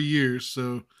coach in 3 years.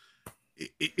 So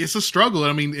it's a struggle.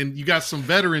 I mean, and you got some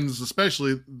veterans,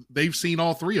 especially, they've seen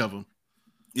all 3 of them.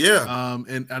 Yeah.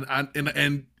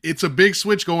 And it's a big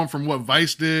switch going from what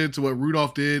Vice did to what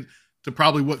Rudolph did to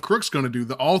probably what Crook's going to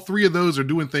do. All 3 of those are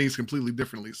doing things completely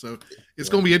differently. So it's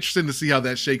going to be interesting to see how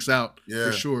that shakes out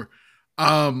for sure.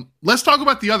 Let's talk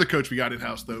about the other coach we got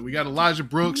in-house, though. We got Elijah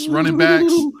Brooks, running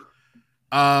backs.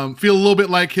 Feel a little bit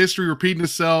like history repeating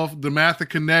itself. The Matha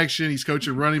connection. He's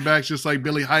coaching running backs just like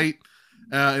Billy Height.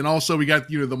 And also we got,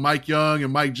 the Mike Young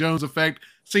and Mike Jones effect.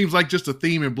 Seems like just a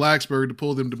theme in Blacksburg to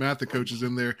pull them DeMatha coaches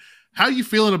in there. How are you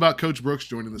feeling about Coach Brooks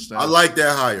joining the staff? I like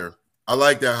that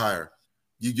hire.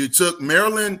 You took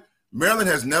Maryland. Maryland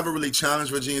has never really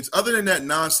challenged Virginia. Other than that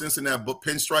nonsense in that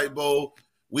Pinstripe Bowl,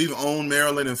 we've owned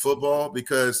Maryland in football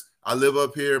because I live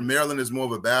up here. Maryland is more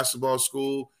of a basketball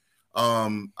school.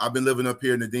 I've been living up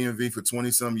here in the DMV for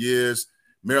 20-some years.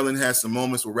 Maryland has some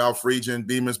moments with Ralph Friedgen,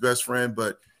 Beamer's best friend,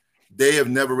 but they have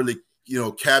never really,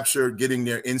 captured getting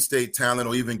their in-state talent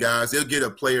or even guys. They'll get a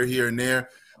player here and there.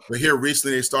 But here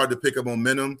recently they started to pick up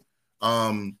momentum.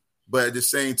 But at the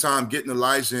same time, getting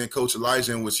Elijah and Coach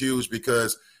Elijah in was huge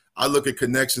because I look at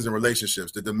connections and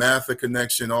relationships. The DeMatha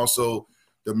connection, also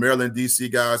the Maryland, D.C.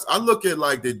 guys. I look at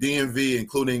like the DMV,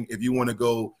 including if you want to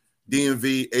go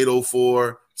DMV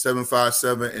 804,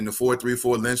 757, and the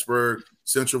 434 Lynchburg,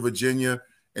 Central Virginia,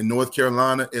 and North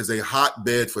Carolina is a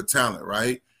hotbed for talent,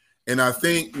 right? And I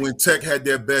think when Tech had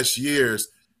their best years,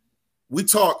 we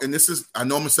talk, and I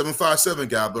know I'm a 757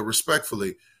 guy, but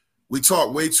respectfully, we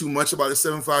talk way too much about the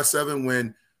 757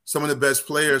 when some of the best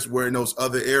players were in those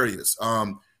other areas.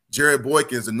 Jared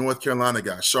Boykin is a North Carolina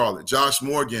guy, Charlotte. Josh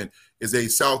Morgan is a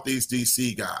Southeast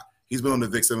D.C. guy. He's been on the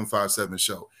Vick757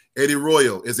 show. Eddie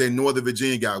Royal is a Northern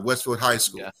Virginia guy, Westfield High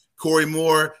School. Yeah. Corey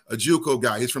Moore, a JUCO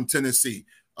guy. He's from Tennessee.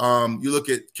 You look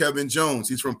at Kevin Jones.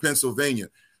 He's from Pennsylvania.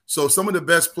 So some of the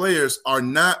best players are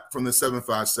not from the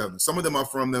 757. Some of them are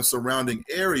from the surrounding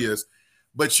areas,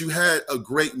 but you had a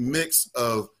great mix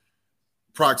of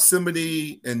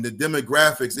proximity and the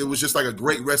demographics. It was just like a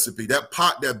great recipe. That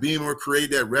pot that Beamer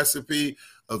created, that recipe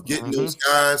of getting those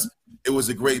guys, it was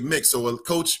a great mix. So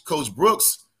Coach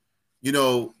Brooks,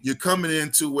 you're coming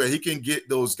into where he can get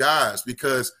those guys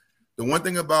because the one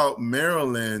thing about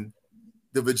Maryland,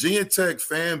 the Virginia Tech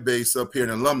fan base up here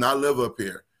and alumni, I live up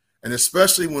here. And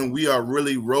especially when we are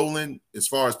really rolling as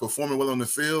far as performing well on the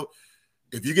field,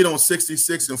 if you get on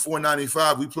 66 and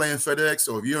 495, we play in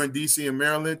FedEx, or if you're in DC and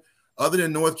Maryland, other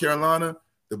than North Carolina,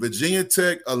 the Virginia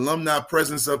Tech alumni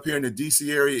presence up here in the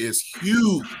DC area is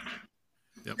huge.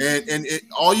 Yep. And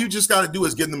all you just got to do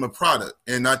is give them a product.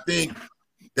 And I think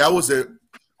that was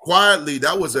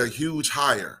a huge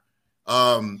hire.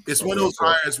 It's one of those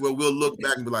hires where we'll look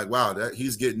back and be like, wow,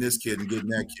 he's getting this kid and getting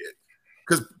that kid.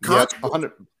 Because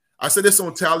I said this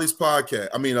on Tally's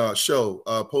podcast, show,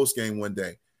 post game one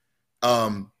day.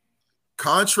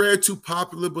 Contrary to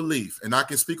popular belief, and I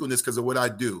can speak on this because of what I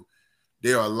do,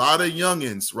 there are a lot of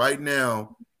youngins right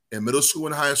now in middle school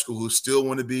and high school who still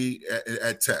want to be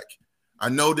at Tech. I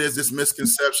know there's this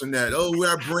misconception that,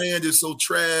 our brand is so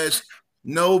trash.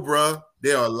 No, bruh.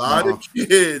 There are a lot of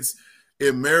kids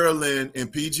in Maryland, in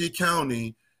PG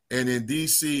County, and in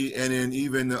DC, and in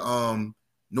even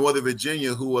Northern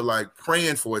Virginia who are like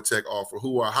praying for a Tech offer,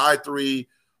 who are high 3,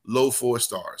 low 4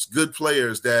 stars. Good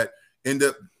players that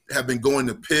have been going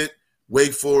to Pitt,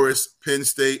 Wake Forest, Penn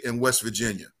State, and West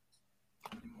Virginia.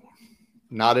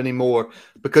 Not anymore,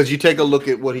 because you take a look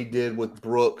at what he did with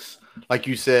Brooks. Like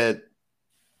you said,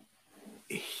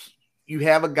 you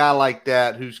have a guy like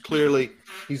that who's clearly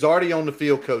 – he's already on the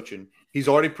field coaching. He's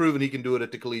already proven he can do it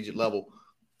at the collegiate level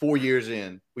 4 years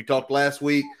in. We talked last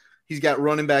week. He's got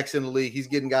running backs in the league. He's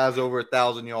getting guys over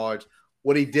 1,000 yards.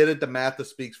 What he did at the Mathis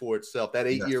speaks for itself. That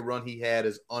 8-year run he had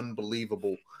is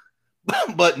unbelievable.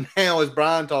 But now, as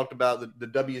Brian talked about, the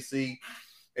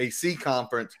WCAC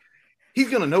conference, he's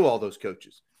going to know all those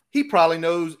coaches. He probably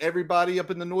knows everybody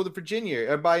up in the Northern Virginia area,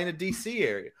 everybody in the D.C.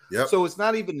 area. Yep. So it's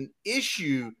not even an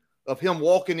issue of him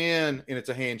walking in and it's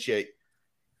a handshake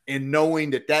and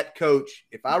knowing that coach,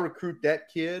 if I recruit that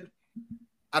kid,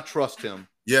 I trust him.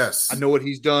 Yes. I know what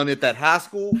he's done at that high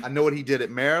school. I know what he did at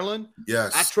Maryland.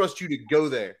 Yes. I trust you to go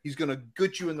there. He's going to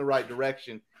get you in the right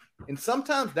direction. And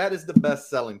sometimes that is the best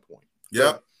selling point.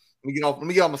 Yep. So, let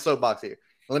me get off my soapbox here.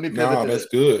 Let me pivot to that's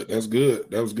good. That's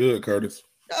good. That was good, Curtis.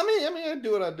 I mean, I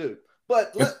do what I do.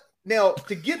 But now,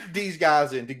 to get these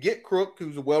guys in, to get Crook,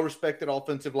 who's a well-respected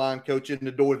offensive line coach, in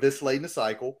the door this late in the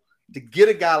cycle, to get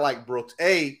a guy like Brooks,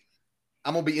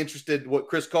 I'm going to be interested in what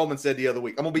Chris Coleman said the other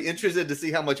week. I'm going to be interested to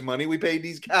see how much money we paid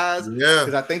these guys. Yeah.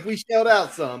 Because I think we shelled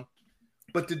out some.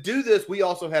 But to do this, we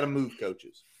also had to move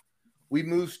coaches. We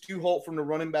moved Stu Holt from the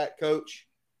running back coach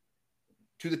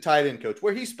to the tight end coach,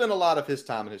 where he spent a lot of his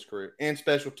time in his career, and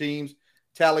special teams.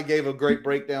 Tally gave a great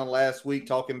breakdown last week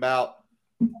talking about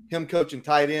him coaching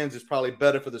tight ends is probably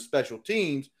better for the special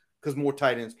teams because more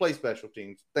tight ends play special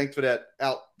teams. Thanks for that.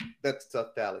 That's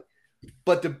tough, Tally.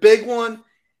 But the big one,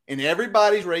 and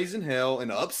everybody's raising hell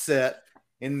and upset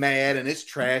and mad and it's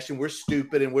trash and we're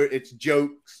stupid and it's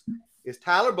jokes, is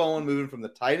Tyler Bowen moving from the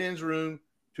tight ends room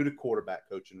to the quarterback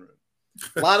coaching room.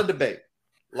 A lot of debate.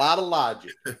 A lot of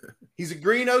logic. He's a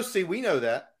green OC. We know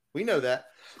that.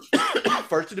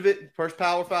 First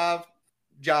Power 5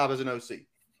 job as an OC.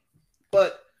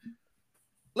 But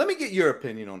let me get your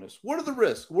opinion on this. What are the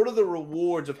risks? What are the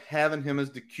rewards of having him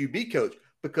as the QB coach?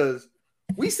 Because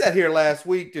we sat here last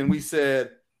week and we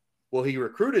said, well, he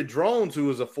recruited Drones, who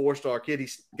was a 4-star kid. He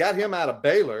got him out of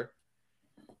Baylor,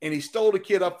 and he stole a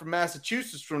kid up from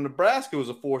Massachusetts from Nebraska, who was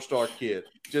a 4-star kid.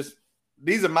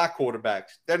 These are my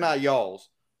quarterbacks. They're not y'all's.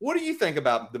 What do you think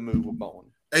about the move with Bowen?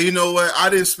 Hey, you know what? I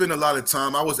didn't spend a lot of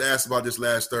time. I was asked about this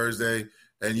last Thursday,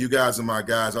 and you guys are my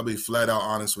guys. I'll be flat out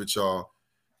honest with y'all.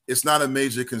 It's not a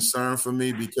major concern for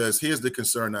me because here's the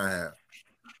concern I have.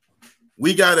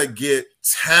 We got to get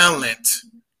talent,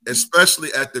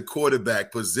 especially at the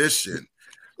quarterback position.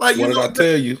 Like, what did I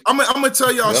tell you? I'm going to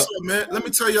tell y'all something, man. Let me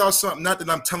tell y'all something. Not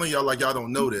that I'm telling y'all like y'all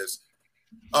don't know this.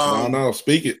 No,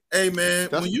 speak it. Hey, man,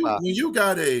 when you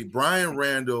got a Brian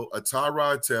Randall, a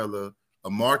Tyrod Taylor, a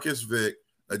Marcus Vick,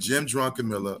 a Jim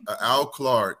Druckenmiller, a Al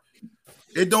Clark,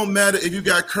 it don't matter if you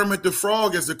got Kermit the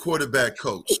Frog as the quarterback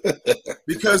coach.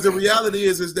 Because the reality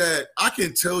is that I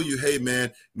can tell you, hey,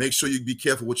 man, make sure you be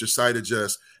careful with your sight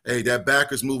adjust. Hey, that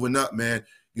back is moving up, man.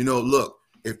 You know, look,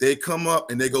 if they come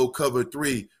up and they go cover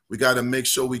 3, we got to make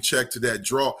sure we check to that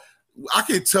draw. I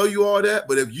can tell you all that,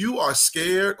 but if you are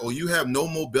scared or you have no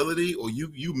mobility or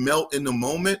you melt in the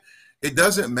moment, it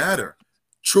doesn't matter.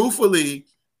 Truthfully,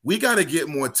 we got to get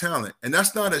more talent. And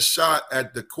that's not a shot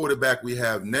at the quarterback we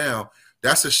have now.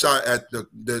 That's a shot at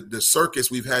the circus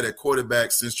we've had at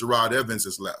quarterback since Gerard Evans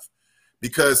has left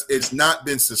because it's not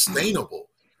been sustainable.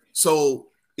 So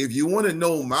if you want to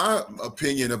know my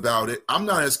opinion about it, I'm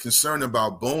not as concerned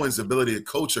about Bowen's ability to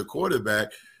coach a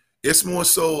quarterback. It's more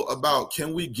so about,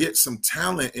 can we get some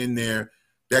talent in there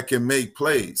that can make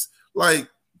plays? Like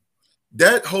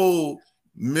that whole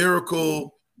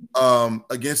miracle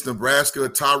against Nebraska,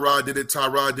 Tyrod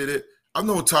did it. I've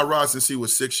known Tyrod since he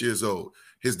was 6 years old.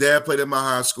 His dad played at my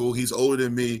high school. He's older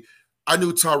than me. I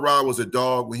knew Tyrod was a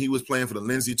dog when he was playing for the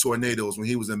Lindsay Tornadoes when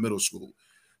he was in middle school.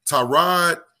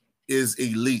 Tyrod is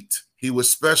elite. He was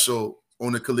special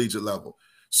on the collegiate level.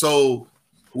 So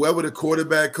whoever the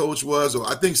quarterback coach was, or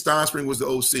I think Steinspring was the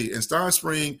OC. And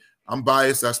Steinspring, I'm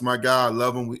biased. That's my guy. I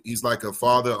love him. He's like a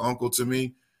father, uncle to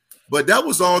me. But that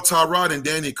was all Tyrod and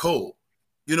Danny Cole.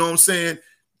 You know what I'm saying?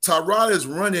 Tyrod is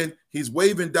running. He's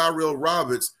waving Darrell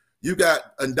Roberts. You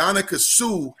got Andonica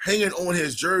Sue hanging on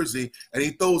his jersey, and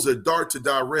he throws a dart to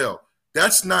Darrell.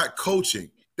 That's not coaching.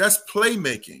 That's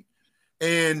playmaking.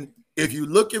 And if you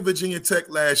look at Virginia Tech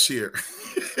last year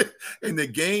in the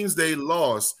games they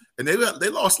lost, and they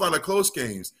lost a lot of close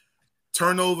games,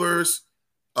 turnovers,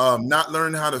 not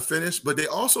learning how to finish, but they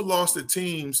also lost the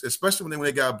teams, especially when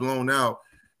they got blown out.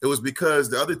 It was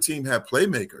because the other team had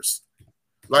playmakers.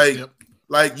 Like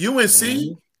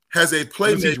UNC has a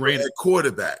playmaker at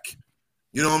quarterback.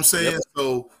 You know what I'm saying? Yep.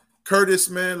 So Curtis,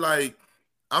 man, like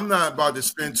I'm not about to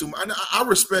spend too much. I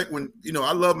respect when,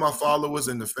 I love my followers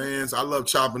and the fans. I love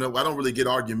chopping up. I don't really get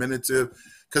argumentative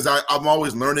because I'm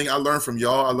always learning. I learn from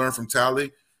y'all. I learn from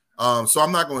Tally. So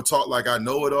I'm not going to talk like I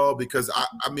know it all because,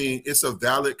 I mean, it's a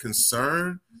valid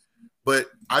concern. But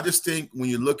I just think when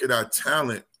you look at our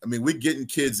talent, I mean, we're getting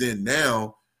kids in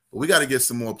now, but we got to get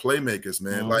some more playmakers,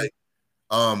 man. Like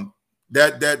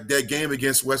that game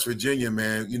against West Virginia,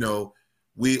 man,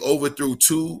 we overthrew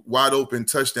 2 wide open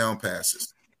touchdown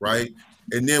passes, right?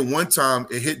 And then one time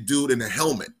it hit dude in the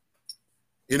helmet.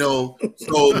 So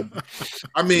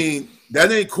I mean,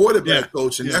 that ain't quarterback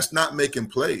coaching. That's not making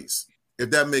plays. If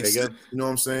that makes sense, you know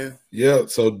what I'm saying? Yeah.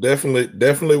 So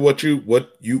definitely what you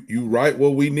right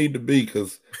where we need to be,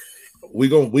 because we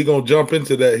gonna jump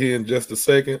into that here in just a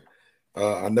second.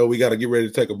 I know we got to get ready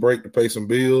to take a break to pay some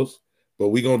bills, but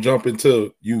we gonna jump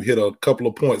into you hit a couple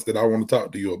of points that I want to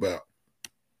talk to you about.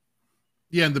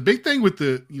 Yeah, and the big thing with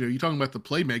the, you're talking about the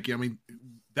playmaking. I mean,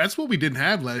 that's what we didn't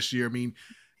have last year. I mean,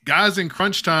 guys in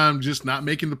crunch time just not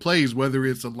making the plays, whether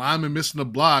it's a lineman missing a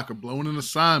block or blowing an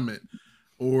assignment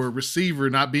or a receiver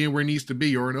not being where he needs to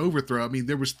be or an overthrow. I mean,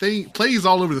 there was plays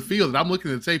all over the field. And I'm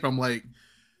looking at the tape. I'm like,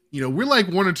 we're like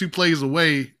 1 or 2 plays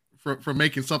away from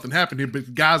making something happen here,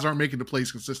 but guys aren't making the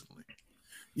plays consistently.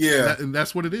 Yeah. And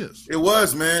that's what it is. It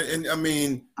was, man. And I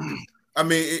mean,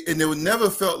 and it never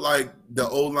felt like the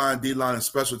O-line, D-line, and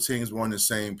special teams were on the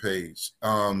same page.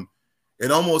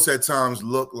 It almost at times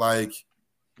looked like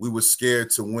we were scared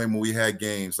to win when we had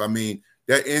games. I mean,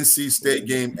 that NC State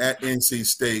game at NC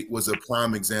State was a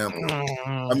prime example.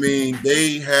 I mean,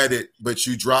 they had it, but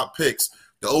you dropped picks.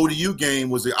 The ODU game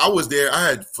I was there.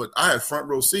 I had front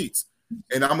row seats.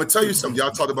 And I'm going to tell you something.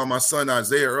 Y'all talked about my son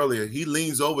Isaiah earlier. He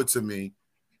leans over to me.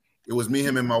 It was me,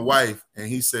 him, and my wife. And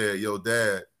he said, "Yo,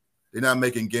 Dad, they're not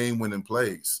making game-winning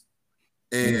plays."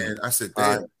 And I said,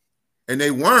 "Damn." And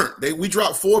they weren't. We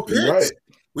dropped 4 picks. Right.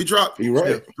 We dropped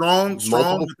strong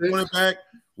cornerback.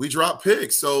 We dropped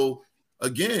picks. So,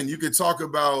 again, you could talk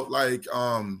about, like,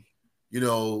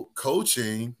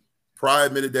 coaching. Pryor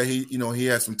admitted that he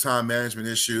had some time management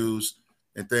issues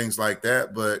and things like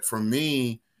that. But for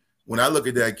me, when I look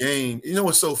at that game,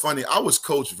 what's so funny? I was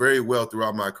coached very well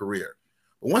throughout my career.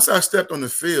 But once I stepped on the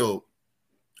field,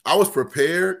 I was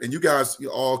prepared, and you guys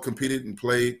all competed and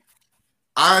played.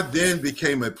 I then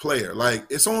became a player. Like,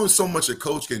 it's only so much a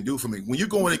coach can do for me. When you're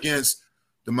going against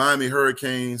the Miami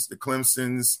Hurricanes, the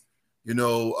Clemsons,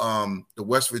 the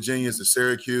West Virginias, the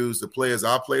Syracuse, the players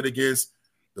I played against,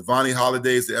 the Vonnie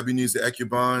Holidays, the Ebenezer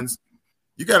Ekubans,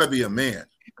 you got to be a man.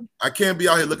 I can't be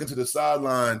out here looking to the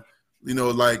sideline,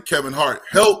 like Kevin Hart,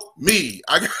 help me.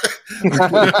 I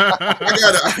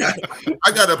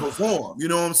gotta perform. You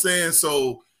know what I'm saying?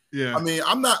 So, yeah. I mean,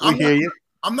 I'm not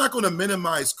going to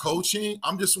minimize coaching.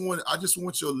 I just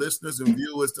want your listeners and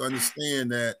viewers to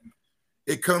understand that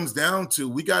it comes down to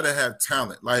we got to have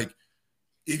talent. Like,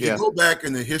 if you go back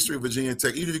in the history of Virginia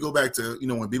Tech, even if you go back to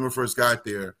when Beamer first got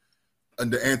there,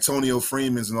 and the Antonio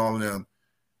Freemans and all of them,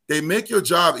 they make your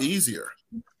job easier.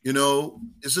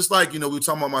 It's just like, we were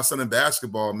talking about my son in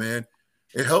basketball, man.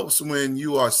 It helps when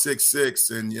you are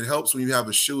 6'6", and it helps when you have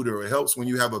a shooter. It helps when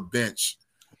you have a bench,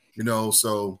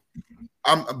 So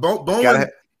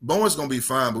Bowen's going to be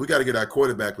fine, but we got to get our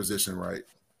quarterback position right.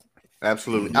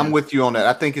 Absolutely. I'm with you on that.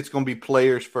 I think it's going to be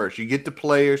players first. You get the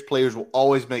players. Players will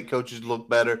always make coaches look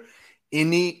better.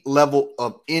 Any level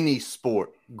of any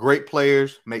sport, great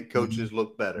players make coaches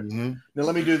look better. Now,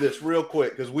 let me do this real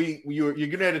quick because you're going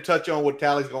to have to touch on what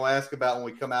Tally's going to ask about when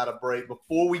we come out of break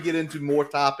before we get into more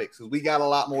topics, because we got a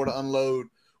lot more to unload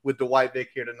with Dwight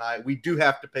Vick here tonight. We do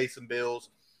have to pay some bills,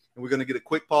 and we're going to get a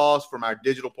quick pause from our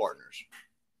digital partners.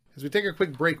 As we take a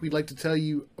quick break, we'd like to tell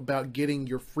you about getting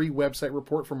your free website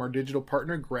report from our digital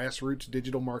partner, Grassroots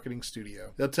Digital Marketing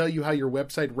Studio. They'll tell you how your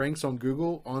website ranks on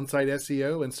Google, on-site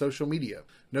SEO, and social media.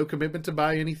 No commitment to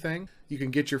buy anything. You can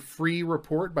get your free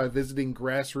report by visiting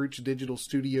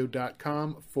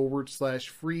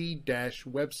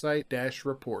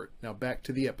grassrootsdigitalstudio.com/free-website-report. Now back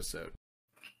to the episode.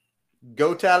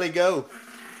 Go Tally go.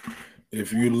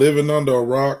 If you're living under a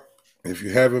rock, if you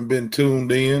haven't been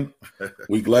tuned in,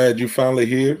 we're glad you're finally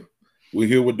here. We're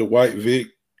here with Dwight Vick.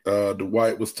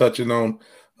 Dwight was touching on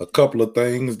a couple of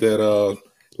things that,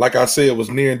 like I said, was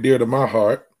near and dear to my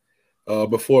heart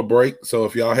before break. So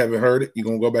if y'all haven't heard it, you're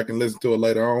going to go back and listen to it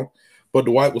later on. But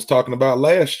Dwight was talking about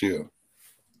last year,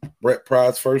 Brett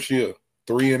Pryde's first year,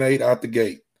 3-8 out the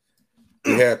gate.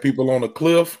 We had people on a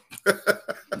cliff.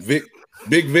 Big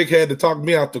Vic had to talk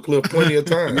me out the cliff plenty of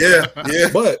times. Yeah.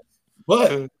 But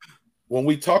when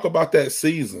we talk about that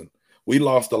season, we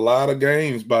lost a lot of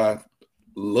games by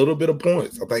a little bit of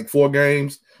points. I think 4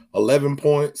 games, 11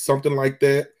 points, something like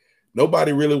that.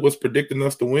 Nobody really was predicting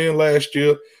us to win last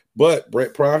year, but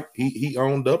Brett Pryde, he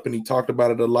owned up and he talked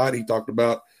about it a lot. He talked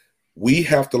about we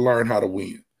have to learn how to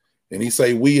win. And he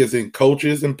say we as in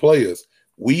coaches and players,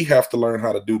 we have to learn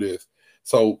how to do this.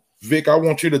 So, Vic, I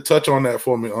want you to touch on that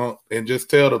for me, and just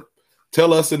tell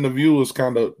us and the viewers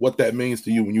kind of what that means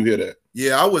to you when you hear that.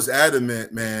 Yeah, I was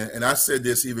adamant, man, and I said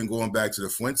this even going back to the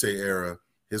Fuente era,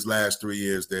 his last 3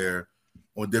 years there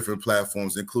on different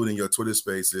platforms, including your Twitter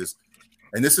Spaces.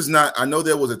 And this is not – I know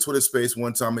there was a Twitter Space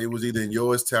one time. It was either in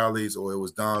yours, Tally's, or it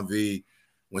was Don V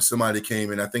when somebody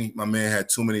came in. I think my man had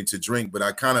too many to drink, but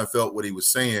I kind of felt what he was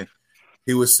saying.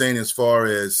 He was saying as far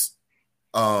as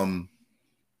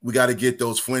we got to get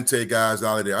those Fuente guys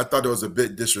out of there. I thought it was a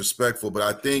bit disrespectful, but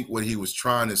I think what he was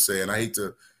trying to say, and I hate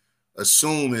to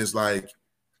assume, is like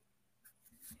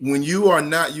when you are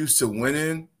not used to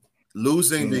winning,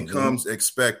 losing becomes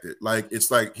expected. Like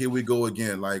it's like, here we go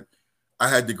again. Like I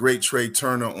had the great Trey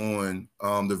Turner on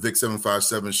the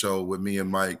Vick757 show with me and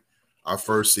Mike our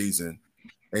first season.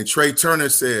 And Trey Turner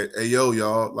said, hey,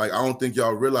 y'all, like, I don't think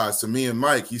y'all realize, to me and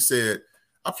Mike, he said,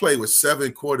 I played with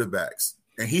 7 quarterbacks.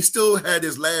 And he still had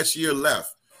his last year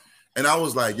left. And I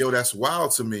was like, that's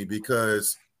wild to me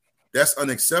because that's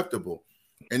unacceptable.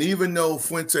 And even though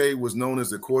Fuente was known as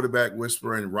the quarterback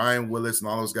whisperer and Ryan Willis and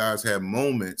all those guys had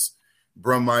moments,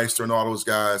 Brumeister and all those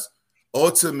guys,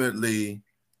 ultimately,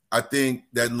 I think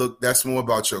that's more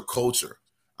about your culture.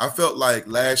 I felt like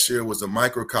last year was a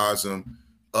microcosm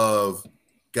of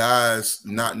guys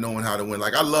not knowing how to win.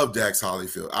 Like I love Dax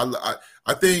Hollifield.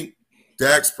 I think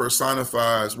Dax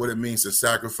personifies what it means to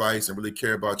sacrifice and really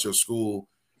care about your school.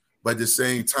 But at the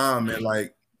same time, man,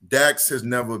 like Dax has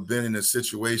never been in a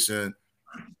situation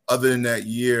other than that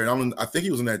year. And I think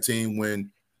he was on that team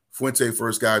when Fuente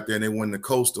first got there and they won the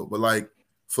Coastal. But like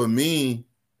for me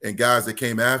and guys that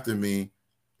came after me,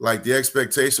 like the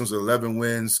expectations of 11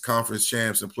 wins, conference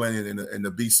champs, and playing in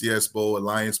the BCS Bowl,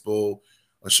 Alliance Bowl,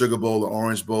 a Sugar Bowl, an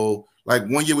Orange Bowl. Like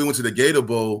one year we went to the Gator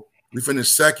Bowl, we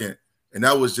finished second, and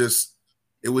that was just –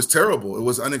 it was terrible. It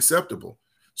was unacceptable.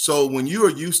 So when you are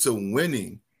used to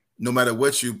winning, no matter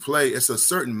what you play, it's a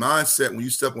certain mindset when you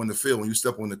step on the field, when you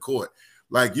step on the court.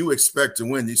 Like you expect to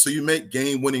win. So you make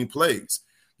game-winning plays.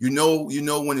 You know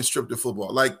when to strip the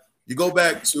football. Like you go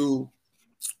back to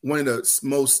one of the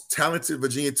most talented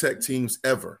Virginia Tech teams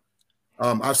ever.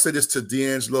 I've said this to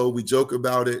D'Angelo. We joke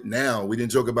about it now. We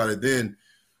didn't joke about it then.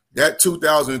 That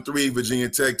 2003 Virginia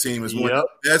Tech team is one of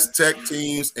the best Tech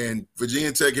teams in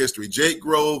Virginia Tech history. Jake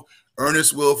Grove,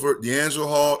 Ernest Wilford, D'Angelo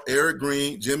Hall, Eric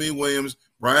Green, Jimmy Williams,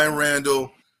 Brian Randall.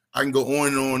 I can go on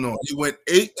and on and on. They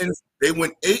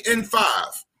went 8-5.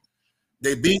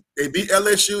 They beat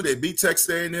LSU. They beat Texas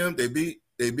A&M. They beat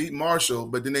Marshall,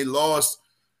 but then they lost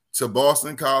to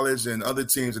Boston College and other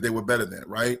teams that they were better than,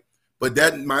 right? But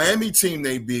that Miami team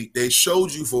they beat, they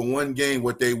showed you for one game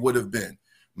what they would have been.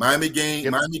 Miami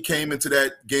came into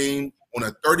that game on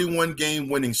a 31-game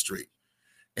winning streak.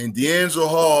 And D'Angelo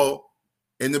Hall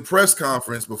in the press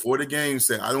conference before the game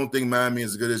said, I don't think Miami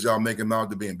is as good as y'all make him out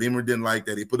to be. And Beamer didn't like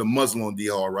that. He put a muzzle on D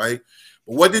Hall, right?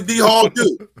 But what did D Hall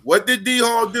do?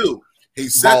 He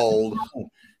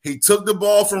He took the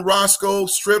ball from Roscoe,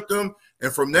 stripped him,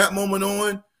 and from that moment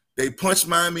on, they punched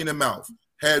Miami in the mouth.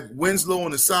 Had Winslow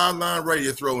on the sideline ready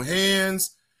to throw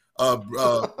hands.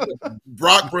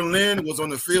 Brock Berlin was on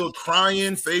the field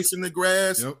crying, facing the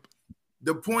grass. Yep.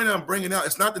 The point I'm bringing out,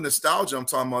 it's not the nostalgia I'm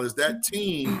talking about, is that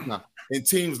team and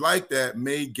teams like that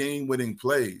made game-winning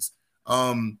plays.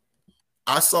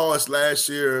 I saw us last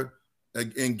year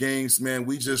in games, man,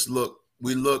 we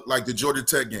looked like the Georgia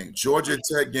Tech game.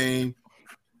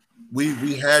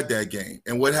 We had that game.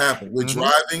 And what happened? We're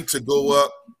driving to go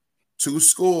up 2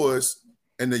 scores,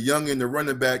 and the youngin, the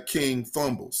running back king,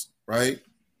 fumbles, right?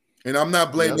 And I'm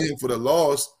not blaming him for the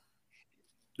loss.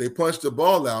 They punched the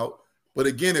ball out. But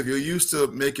again, if you're used to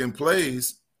making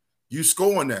plays, you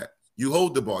score on that. You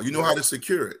hold the ball. You know how to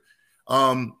secure it.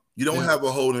 You don't have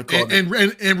a holding call.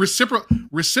 And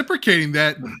reciprocating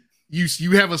that,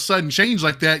 you have a sudden change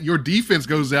like that, your defense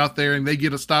goes out there and they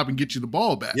get a stop and get you the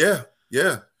ball back. Yeah.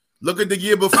 Look at the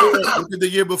year before. Look at the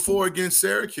year before against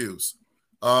Syracuse.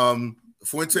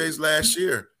 Fuentes last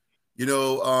year.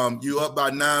 You up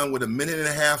by 9 with a minute and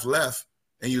a half left,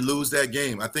 and you lose that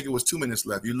game. I think it was 2 minutes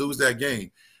left. You lose that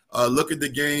game. Look at the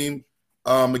game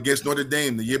against Notre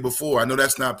Dame the year before. I know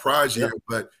that's not prize year,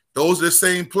 but those are the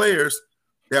same players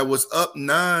that was up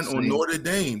 9 on Notre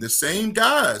Dame. The same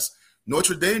guys.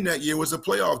 Notre Dame that year was a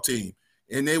playoff team,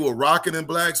 and they were rocking in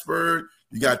Blacksburg.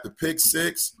 You got the pick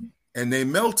 6, and they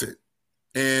melted.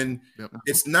 And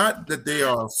it's not that they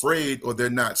are afraid or they're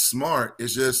not smart.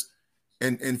 It's just,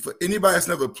 and for anybody that's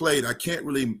never played, I can't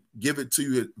really give it to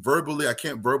you verbally. I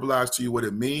can't verbalize to you what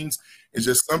it means. It's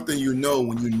just something you know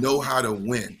when you know how to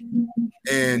win.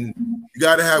 And you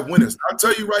got to have winners. I'll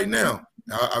tell you right now,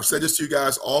 I've said this to you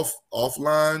guys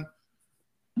offline.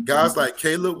 Guys like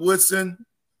Caleb Woodson,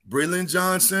 Breland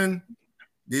Johnson,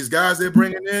 these guys they're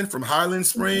bringing in from Highland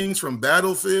Springs, from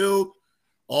Battlefield,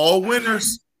 all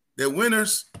winners. They're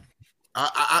winners.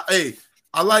 I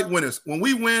like winners. When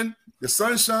we win, the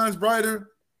sun shines brighter.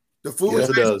 The food is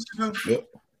better.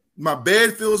 My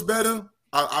bed feels better.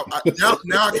 Now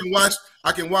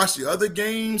I can watch the other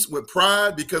games with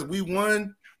pride because we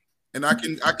won, and I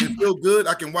can feel good.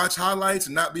 I can watch highlights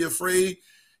and not be afraid.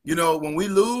 When we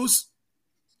lose,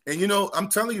 and I'm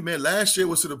telling you, man, last year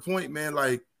was to the point, man.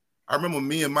 Like I remember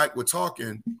me and Mike were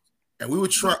talking, and we were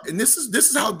trying. And this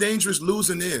is how dangerous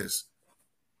losing is.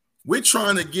 We're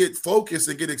trying to get focused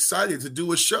and get excited to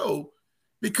do a show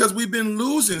because we've been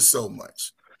losing so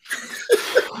much.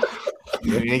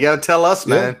 You got to tell us,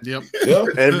 man. Yep.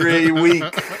 Every week.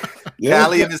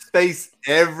 Cali in his face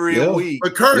every week.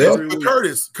 But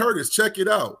Curtis, check it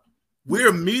out.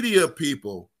 We're media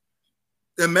people.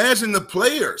 Imagine the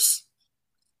players.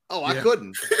 Oh, I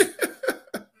couldn't.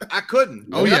 I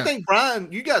couldn't. I think,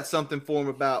 Brian, you got something for him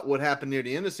about what happened near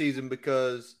the end of the season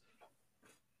because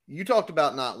you talked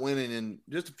about not winning, and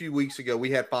just a few weeks ago, we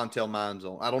had Fontel Mines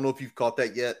on. I don't know if you've caught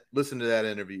that yet. Listen to that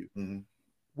interview. Mm-hmm.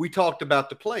 We talked about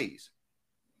the plays.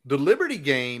 The Liberty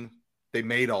game, they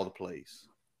made all the plays,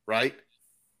 right?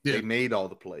 Yeah. They made all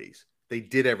the plays. They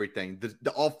did everything.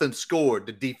 The offense scored.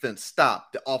 The defense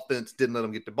stopped. The offense didn't let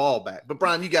them get the ball back. But,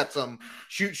 Brian, you got some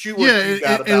shoot what you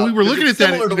got about. And we were looking at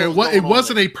that. It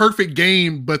wasn't a perfect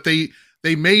game, but they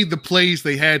made the plays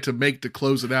they had to make to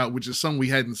close it out, which is something we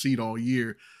hadn't seen all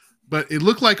year. But it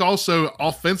looked like also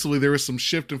offensively there was some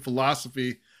shift in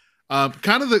philosophy.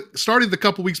 Started the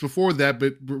couple weeks before that,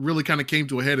 but really kind of came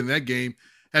to a head in that game.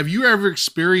 Have you ever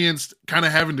experienced kind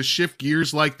of having to shift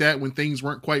gears like that when things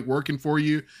weren't quite working for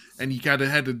you and you kind of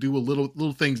had to do a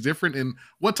little things different? And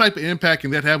what type of impact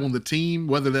can that have on the team,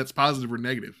 whether that's positive or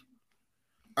negative?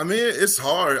 I mean, it's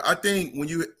hard. I think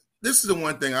this is the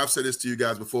one thing I've said this to you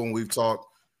guys before when we've talked,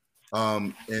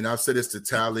 and I've said this to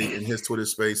Tally in his Twitter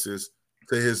spaces,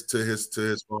 to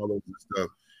his followers and stuff.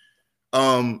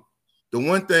 The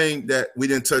one thing that we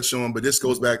didn't touch on, but this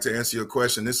goes back to answer your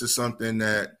question. This is something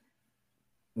that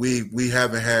we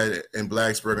haven't had in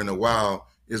Blacksburg in a while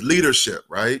is leadership,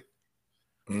 right?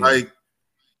 Mm. Like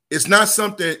it's not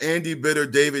something Andy Bitter,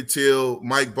 David Till,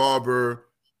 Mike Barber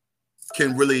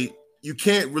you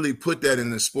can't really put that in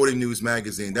the Sporting News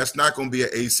magazine. That's not going to be an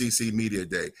ACC media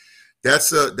day.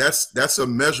 That's a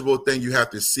measurable thing you have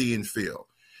to see and feel.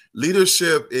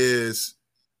 Leadership is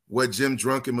what Jim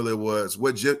Druckenmiller was,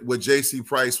 what J.C.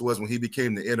 Price was when he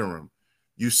became the interim.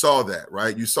 You saw that,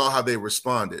 right? You saw how they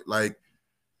responded. Like,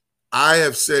 I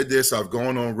have said this, I've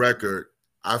gone on record.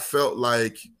 I felt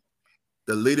like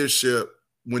the leadership,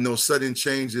 when those sudden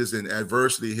changes and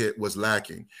adversity hit, was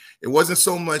lacking. It wasn't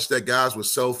so much that guys were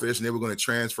selfish and they were going to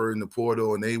transfer in the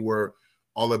portal and they were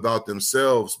all about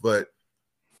themselves, but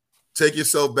take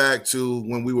yourself back to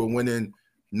when we were winning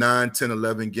 9, 10,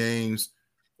 11 games,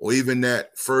 or even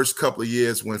that first couple of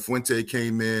years when Fuente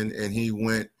came in and he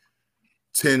went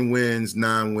 10 wins,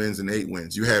 9 wins, and 8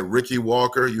 wins. You had Ricky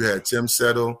Walker, you had Tim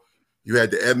Settle, you had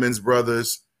the Edmonds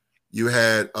brothers, you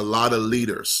had a lot of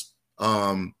leaders.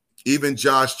 Even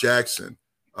Josh Jackson,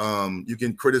 you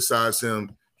can criticize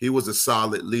him. He was a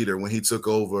solid leader when he took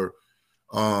over.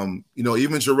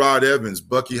 Even Gerard Evans,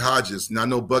 Bucky Hodges. Now, I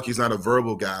know Bucky's not a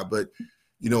verbal guy, but,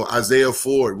 Isaiah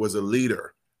Ford was a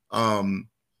leader.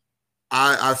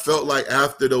 I felt like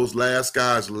after those last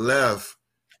guys left,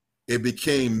 it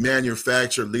became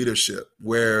manufactured leadership,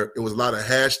 where it was a lot of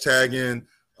hashtagging,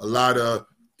 a lot of,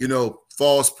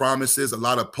 false promises, a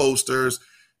lot of posters.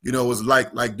 It was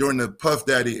like during the Puff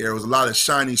Daddy era, it was a lot of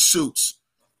shiny suits,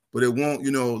 but it won't,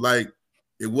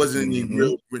 it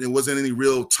wasn't any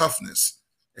real toughness.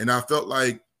 And I felt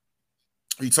like,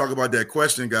 you talk about that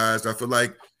question, guys, I feel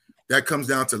like that comes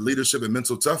down to leadership and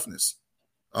mental toughness.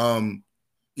 I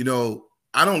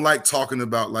don't like talking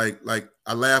about like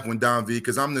I laugh when Don V,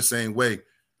 because I'm the same way.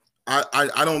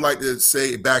 I don't like to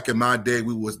say back in my day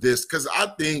we was this, because I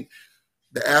think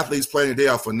the athletes playing today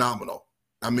are phenomenal.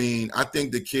 I mean, I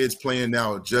think the kids playing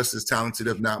now are just as talented,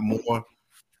 if not more.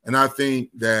 And I think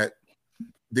that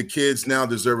the kids now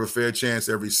deserve a fair chance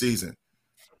every season.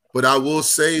 But I will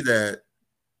say that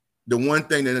the one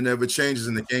thing that never changes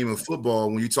in the game of football,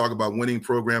 when you talk about winning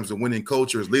programs and winning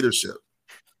culture, is leadership.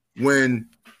 When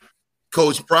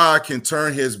Coach Pride can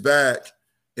turn his back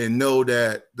and know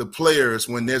that the players,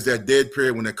 when there's that dead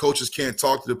period, when the coaches can't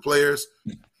talk to the players,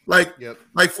 like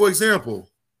for example,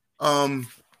 I'm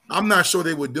not sure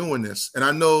they were doing this. And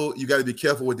I know you got to be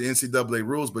careful with the NCAA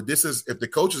rules, but this is, if the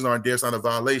coaches aren't there, it's not a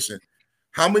violation.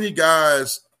 How many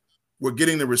guys were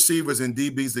getting the receivers and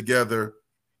DBs together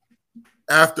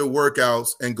after workouts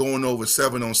and going over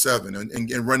 7-on-7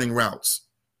 and running routes?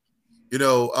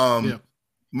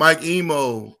 Mike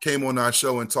Emo came on our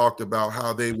show and talked about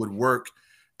how they would work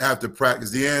after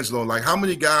practice. D'Angelo, like how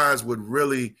many guys would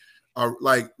really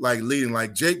like leading?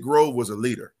 Like Jake Grove was a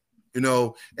leader,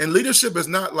 and leadership is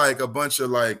not like a bunch of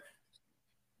like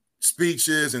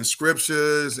speeches and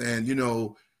scriptures, and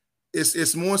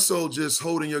it's more so just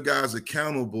holding your guys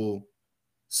accountable,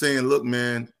 saying, look,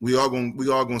 man, we all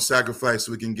gonna sacrifice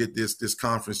so we can get this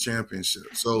conference championship.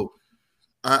 So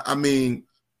I mean,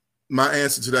 my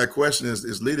answer to that question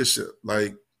is leadership.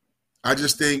 Like, I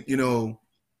just think,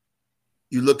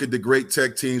 you look at the great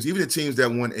Tech teams, even the teams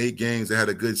that won 8 games, that had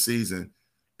a good season,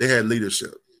 they had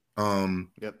leadership. And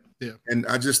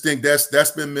I just think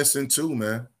that's been missing too,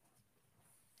 man.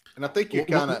 And I think you're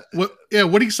kind of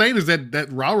what he's saying is that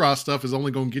rah-rah stuff is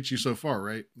only going to get you so far,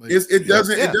 right? Like, it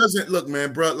doesn't look,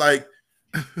 man, bro. Like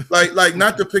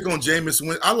not to pick on Jameis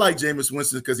Winston. I like Jameis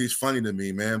Winston because he's funny to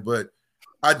me, man. But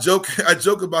I joke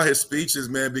about his speeches,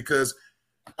 man, because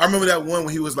I remember that one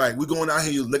when he was like, "We're going out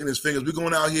here," he was licking his fingers. "We're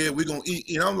going out here. We're gonna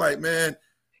eat." I'm like, man,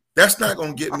 that's not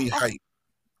gonna get me hype.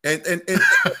 And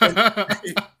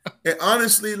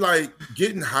honestly, like,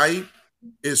 getting hype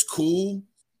is cool.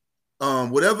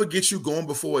 Whatever gets you going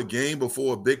before a game,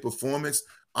 before a big performance.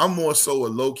 I'm more so a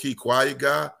low-key quiet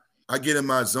guy. I get in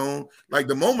my zone. Like,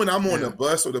 the moment I'm on the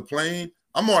bus or the plane,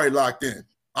 I'm already locked in.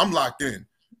 I'm locked in.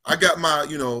 I got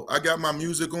my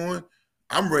music on.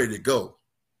 I'm ready to go.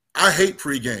 I hate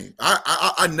pregame.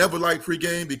 I never like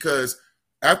pregame, because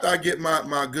after I get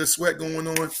my good sweat going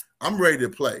on, I'm ready to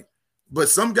play. But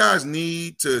some guys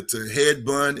need to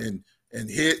headbutt and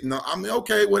hit. No, I mean,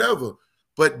 okay, whatever.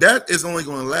 But that is only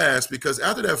going to last, because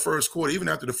after that first quarter, even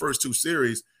after the first 2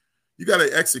 series, you got to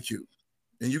execute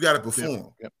and you got to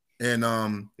perform. And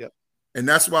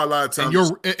that's why a lot of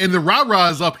times and the rah-rah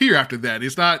is up here after that.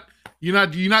 It's not. You're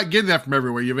not getting that from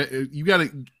everywhere. You got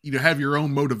to have your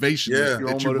own motivation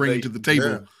that you're bringing to the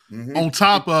table, on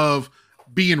top of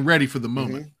being ready for the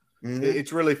moment.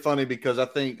 It's really funny, because I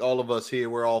think all of us here,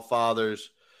 we're all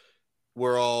fathers.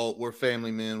 We're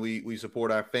family men. We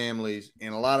support our families.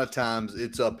 And a lot of times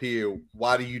it's up here.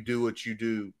 Why do you do what you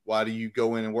do? Why do you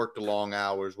go in and work the long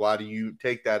hours? Why do you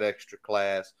take that extra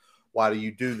class? Why do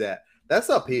you do that? That's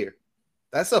up here.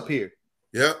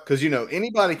 Yeah, because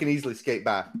anybody can easily skate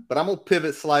by. But I'm gonna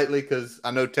pivot slightly, because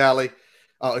I know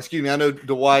I know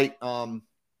Dwight.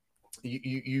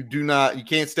 You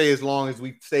can't stay as long as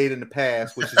we've stayed in the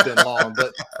past, which has been long.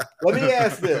 But let me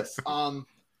ask this.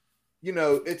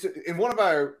 It's in one of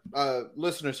our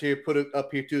listeners here put it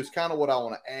up here too. It's kind of what I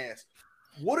want to ask.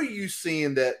 What are you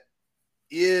seeing that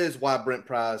is why Brent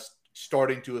Pry's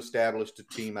starting to establish the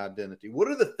team identity? What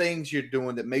are the things you're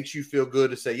doing that makes you feel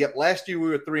good to say, yep, last year we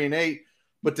were 3-8.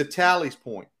 But to Tally's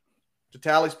point at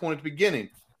the beginning,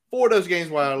 4 of those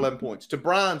games were 11 points. To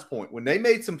Brian's point, when they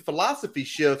made some philosophy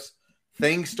shifts,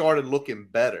 things started looking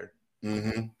better.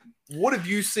 What have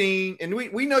you seen? And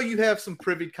we know you have some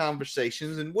privy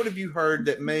conversations. And what have you heard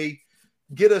that may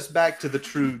get us back to the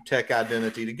true Tech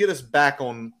identity, to get us back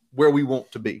on where we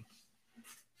want to be?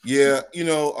 Yeah,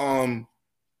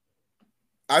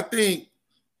 I think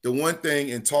the one thing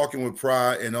in talking with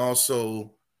Pry, and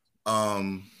also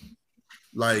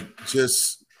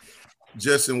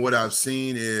just in what I've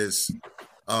seen, is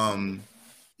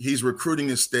he's recruiting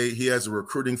his state. He has a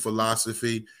recruiting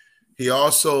philosophy. He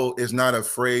also is not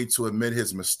afraid to admit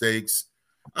his mistakes.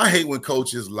 I hate when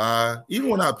coaches lie. Even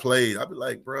when I played, I'd be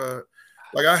like, bro,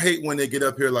 like I hate when they get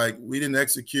up here like we didn't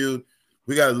execute.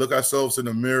 We got to look ourselves in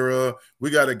the mirror. We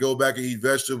got to go back and eat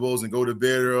vegetables and go to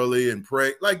bed early and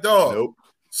pray. Like, dog,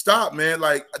 stop, man.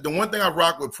 Like, the one thing I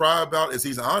rock with Pride about is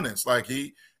he's honest. Like,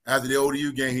 after the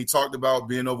ODU game, he talked about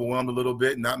being overwhelmed a little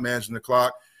bit, not managing the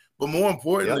clock. But more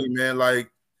importantly, man, like,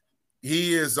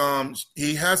 he has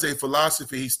a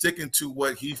philosophy. He's sticking to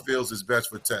what he feels is best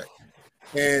for Tech.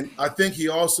 And I think he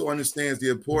also understands the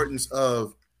importance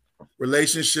of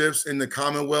relationships in the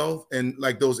Commonwealth and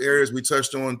like those areas we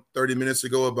touched on 30 minutes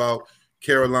ago about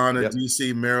Carolina,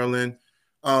 DC, Maryland.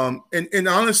 And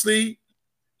honestly,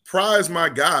 Pry is my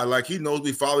guy. Like, he knows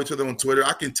we follow each other on Twitter.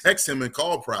 I can text him and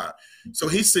call Pry. So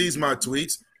he sees my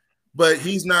tweets, but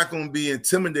he's not going to be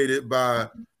intimidated by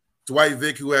Dwight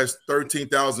Vick, who has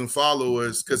 13,000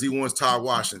 followers because he wants Todd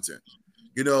Washington.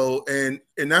 You know, and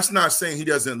that's not saying he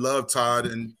doesn't love Todd,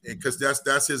 and because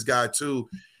that's his guy too.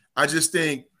 I just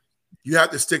think you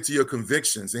have to stick to your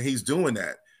convictions, and he's doing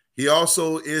that. He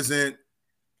also isn't.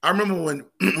 I remember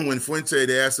when Fuente,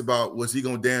 they asked about was he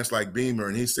going to dance like Beamer,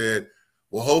 and he said,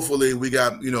 "Well, hopefully we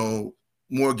got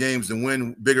more games and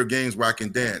win bigger games where I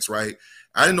can dance." Right?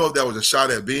 I didn't know if that was a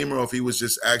shot at Beamer or if he was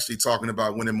just actually talking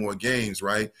about winning more games.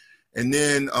 Right? And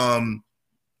then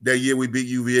that year we beat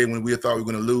UVA when we thought we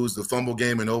were going to lose the fumble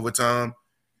game in overtime.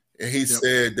 And he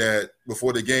said that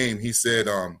before the game, he said,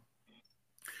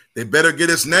 they better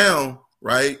get us now,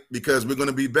 right? Because we're going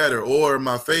to be better. Or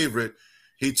my favorite,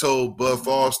 he told Bud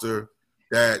Foster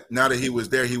that now that he was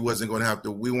there, we won't have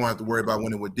to worry about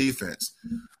winning with defense.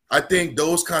 I think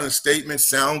those kind of statements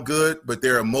sound good, but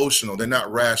they're emotional. They're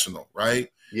not rational, right?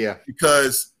 Yeah.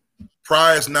 Because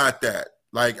Pry is not that.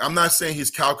 Like, I'm not saying he's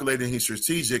calculating, he's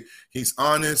strategic. He's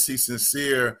honest, he's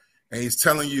sincere, and he's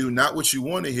telling you not what you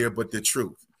want to hear, but the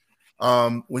truth.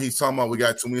 When he's talking about we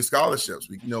got too many scholarships,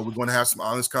 we're going to have some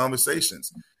honest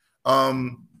conversations.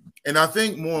 And I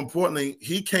think more importantly,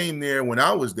 he came there when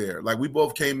I was there. Like, we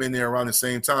both came in there around the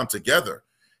same time together,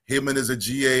 him and as a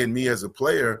GA and me as a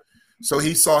player. So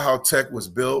he saw how Tech was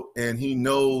built, and he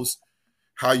knows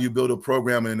how you build a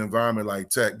program in an environment like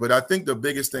Tech. But I think the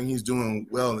biggest thing he's doing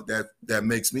well that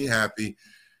makes me happy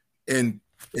and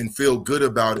feel good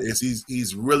about it is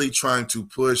he's really trying to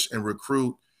push and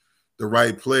recruit the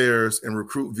right players and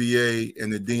recruit VA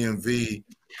and the DMV.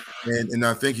 And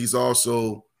I think he's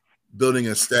also building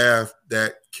a staff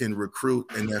that can recruit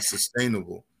and that's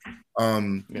sustainable.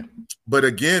 But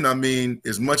again, I mean,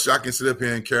 as much as I can sit up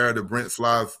here and carry the Brent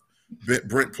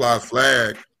Ply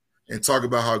flag and talk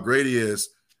about how great he is,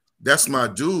 that's my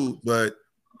dude, but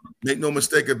make no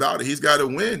mistake about it, he's got to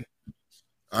win.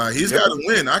 He's got to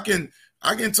win. I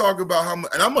can talk about how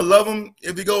much, and I'm gonna love him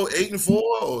if he go 8-4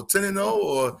 or 10-0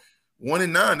 or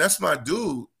 1-9. That's my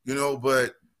dude,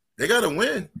 but they got to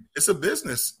win. It's a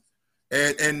business.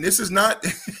 And this is not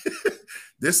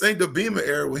this ain't the Beamer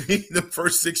era when the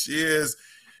first 6 years,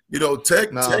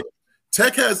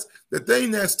 Tech has the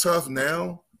thing that's tough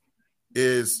now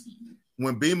is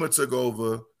when Beamer took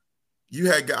over,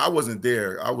 I wasn't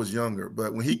there, I was younger,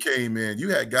 but when he came in, you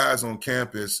had guys on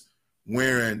campus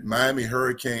wearing Miami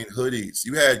Hurricane hoodies.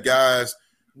 You had guys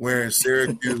wearing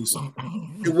Syracuse.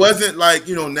 It wasn't like,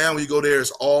 now when you go there,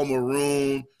 it's all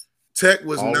maroon. Tech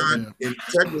was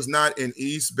not in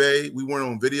East Bay. We weren't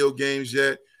on video games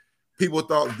yet. People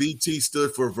thought VT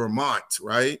stood for Vermont,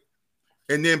 right?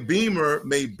 And then Beamer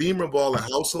made Beamer Ball a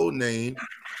household name.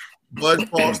 Bud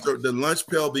Foster, the lunch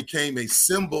pail became a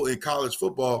symbol in college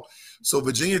football. So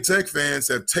Virginia Tech fans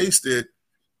have tasted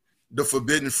the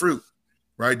forbidden fruit,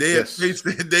 right? They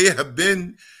have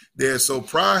been there. So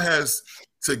Pry has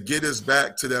to get us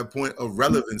back to that point of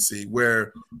relevancy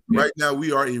where right now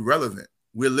we are irrelevant.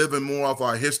 We're living more off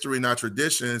our history and our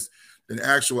traditions than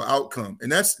actual outcome. And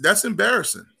that's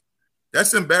embarrassing.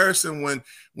 That's embarrassing when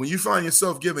you find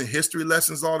yourself giving history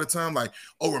lessons all the time, like,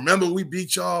 oh, remember we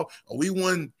beat y'all, or we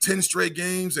won 10 straight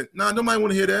games. And nobody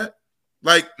want to hear that.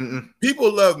 Like,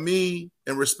 people love me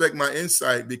and respect my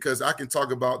insight because I can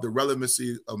talk about the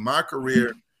relevancy of my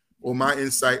career or my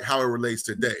insight, how it relates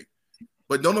today.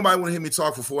 But don't nobody want to hear me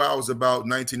talk for 4 hours about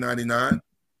 1999,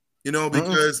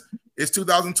 because it's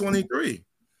 2023.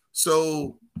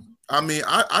 So, I mean,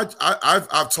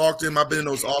 I've talked to him. I've been in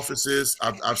those offices.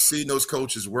 I've seen those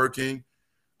coaches working.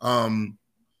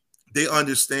 They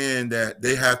understand that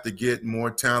they have to get more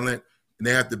talent and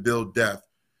they have to build depth.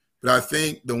 But I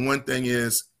think the one thing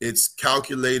is it's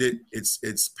calculated.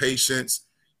 It's patience.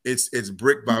 It's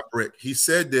brick by brick. He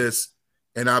said this,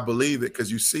 and I believe it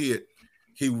because you see it.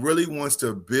 He really wants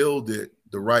to build it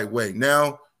the right way.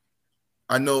 Now,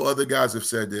 I know other guys have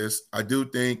said this. I do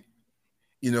think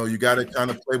you got to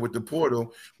kind of play with the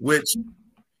portal, which,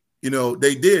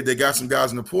 they did. They got some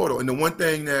guys in the portal. And the one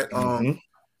thing that,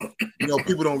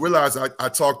 people don't realize, I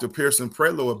talked to Pearson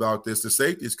Prelo about this, the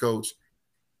safeties coach.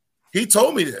 He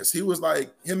told me this. He was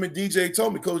like, him and DJ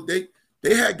told me, Coach,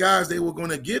 they had guys they were going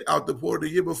to get out the portal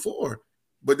the year before,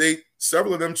 but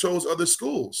several of them chose other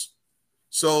schools.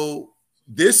 So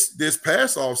this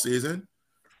past offseason,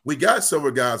 we got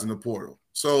several guys in the portal.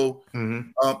 So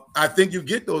I think you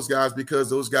get those guys because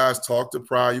those guys talk to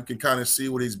Pryor. You can kind of see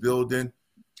what he's building.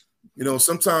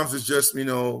 Sometimes it's just,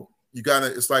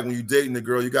 it's like when you're dating a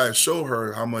girl, you got to show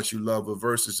her how much you love her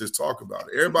versus just talk about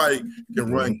it. Everybody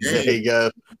can run games. There you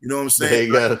go. You know what I'm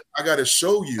saying? There you go. I got to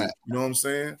show you. You know what I'm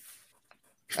saying?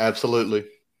 Absolutely.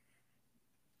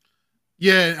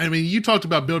 Yeah, I mean, you talked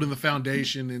about building the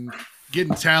foundation and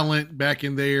getting talent back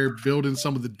in there, building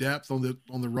some of the depth on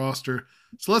the roster.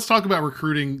 So let's talk about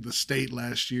recruiting the state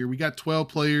last year. We got 12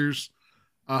 players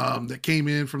that came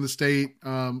in from the state,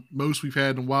 most we've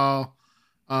had in a while,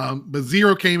 but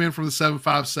 0 came in from the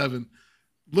 757.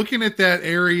 Looking at that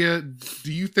area,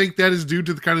 do you think that is due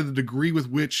to the kind of the degree with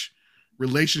which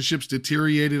relationships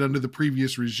deteriorated under the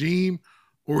previous regime,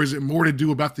 or is it more to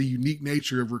do about the unique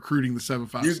nature of recruiting the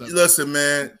 757? Listen,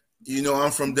 man,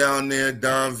 I'm from down there,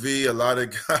 Don V, a lot of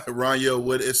guys, Ronyo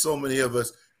Wood. It's so many of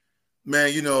us.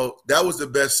 Man, that was the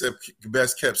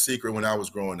best kept secret when I was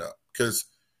growing up because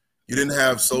you didn't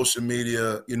have social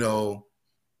media,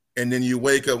 and then you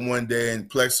wake up one day and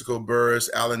Plexico Burris,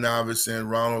 Allen Iverson,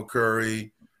 Ronald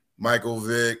Curry, Michael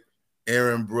Vick,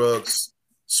 Aaron Brooks,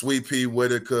 Sweet Pea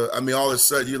Whitaker. I mean, all of a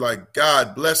sudden you're like,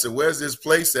 God bless it. Where's this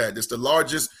place at? It's the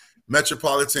largest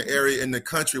metropolitan area in the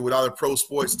country without a pro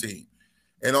sports team.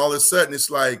 And all of a sudden it's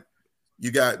like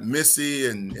you got Missy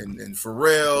and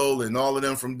Pharrell and all of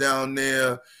them from down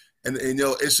there. And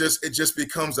it just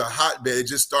becomes a hotbed. It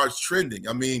just starts trending.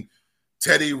 I mean,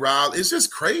 Teddy Riley, it's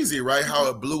just crazy, right? How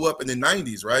it blew up in the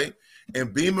 90s, right?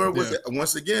 And Beamer was,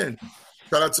 once again,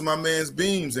 shout out to my man's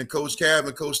Beams and Coach Cav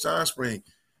and Coach Timespring.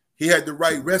 He had the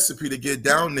right recipe to get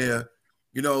down there.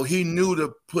 He knew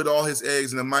to put all his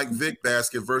eggs in the Mike Vick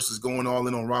basket versus going all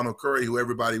in on Ronald Curry, who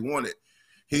everybody wanted.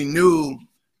 He knew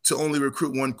to only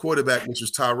recruit one quarterback, which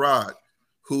was Tyrod,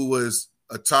 who was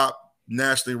a top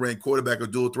nationally ranked quarterback, a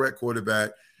dual threat quarterback.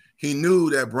 He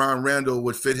knew that Brian Randall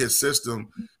would fit his system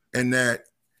and that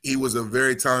he was a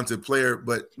very talented player,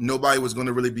 but nobody was going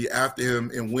to really be after him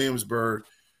in Williamsburg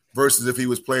versus if he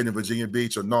was playing in Virginia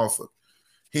Beach or Norfolk.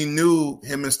 He knew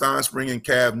him and Steinspring and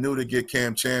Cab knew to get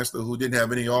Cam Chancellor, who didn't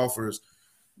have any offers,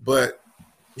 but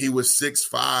he was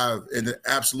 6'5" and an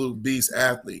absolute beast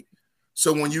athlete.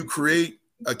 So when you create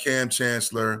a Cam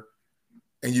Chancellor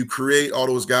and you create all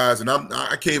those guys, and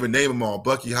I can't even name them all,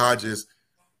 Bucky Hodges,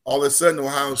 all of a sudden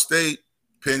Ohio State,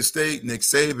 Penn State, Nick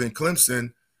Saban,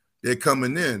 Clemson, they're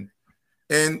coming in.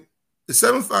 And the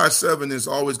 757 is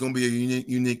always going to be a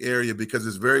unique area because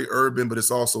it's very urban, but it's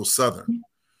also southern.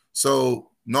 So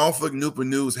Norfolk, Newport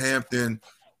News, Hampton,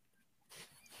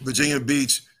 Virginia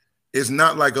Beach is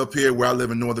not like up here where I live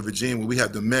in Northern Virginia, where we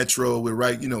have the metro. We're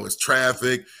right, it's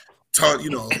traffic, it's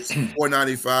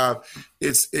 495.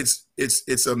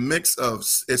 It's a mix of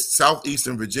it's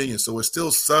southeastern Virginia, so it's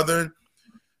still southern,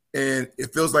 and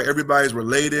it feels like everybody's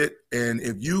related. And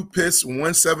if you piss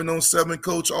one 707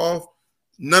 coach off,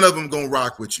 none of them gonna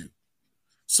rock with you.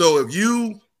 So if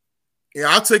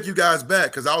I'll take you guys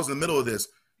back because I was in the middle of this.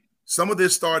 Some of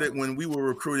this started when we were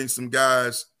recruiting some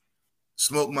guys,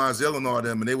 Smoke Mizell and all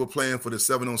them, and they were playing for the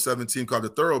 707 team called the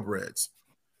Thoroughbreds.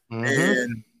 Mm-hmm.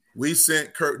 And we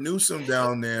sent Kurt Newsom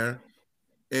down there,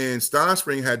 and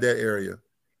Steinspring had that area.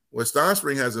 Well,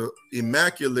 Steinspring has an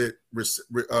immaculate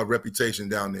reputation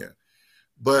down there.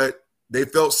 But they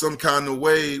felt some kind of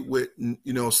way with,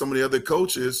 some of the other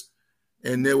coaches,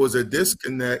 and there was a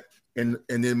disconnect, and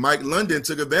then Mike London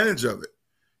took advantage of it.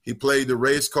 He played the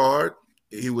race card.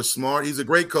 He was smart. He's a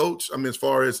great coach, as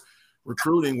far as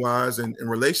recruiting-wise and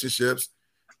relationships.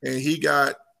 And he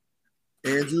got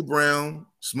Andrew Brown,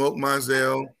 Smoke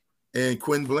Mizell, and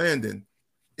Quinn Blandon.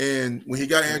 And when he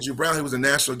got Andrew Brown, he was a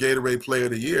National Gatorade Player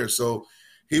of the Year. So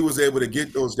he was able to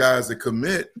get those guys to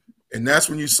commit. And that's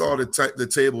when you saw the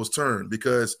tables turn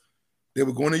because they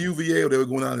were going to UVA or they were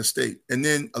going out of state. And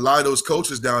then a lot of those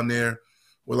coaches down there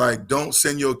were like, don't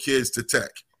send your kids to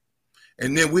Tech.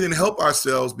 And then we didn't help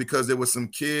ourselves because there were some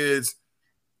kids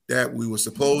that we were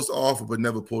supposed to offer but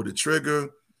never pulled the trigger.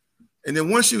 And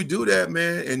then once you do that,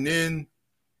 man, and then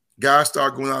guys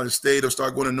start going out of state or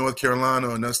start going to North Carolina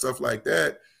and stuff like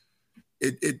that,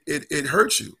 it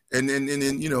hurts you. And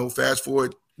then fast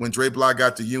forward when Dre Block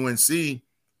got to UNC,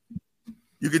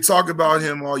 You can talk about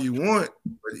him all you want,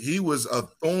 but he was a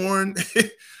thorn.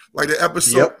 Like the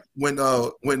episode when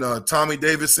Tommy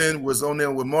Davidson was on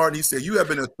there with Martin, he said, "You have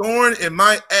been a thorn in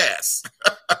my ass."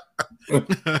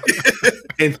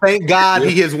 And thank God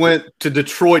he has went to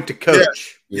Detroit to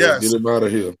coach. Yes. Get him out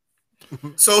of here.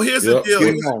 So here's the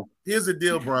deal. Here's the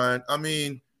deal, Brian. I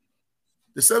mean,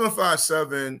 the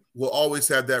 757 will always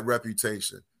have that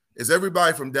reputation. Is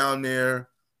everybody from down there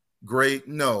great?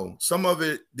 No. Some of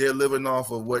it, they're living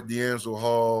off of what D'Angelo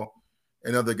Hall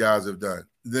and other guys have done.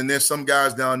 Then there's some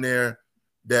guys down there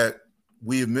that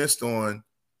we've missed on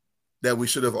that we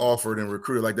should have offered and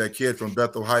recruited, like that kid from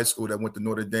Bethel High School that went to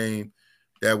Notre Dame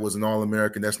that was an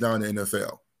All-American that's now in the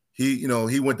NFL.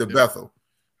 He went to Bethel.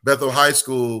 Bethel High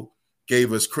School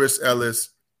gave us Chris Ellis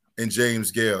and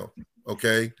James Gale,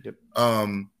 okay? Yep.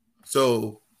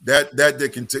 So that they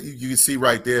continue. You can see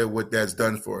right there what that's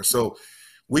done for us. So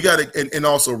we got to, and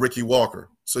also Ricky Walker.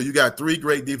 So you got 3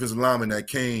 great defensive linemen that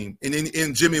came, and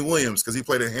in Jimmy Williams, because he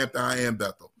played at Hampton High and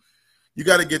Bethel. You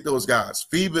got to get those guys.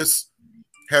 Phoebus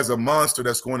has a monster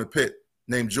that's going to Pitt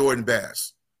named Jordan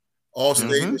Bass,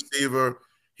 all-state receiver.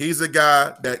 He's a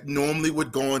guy that normally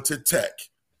would go into Tech.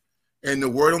 And the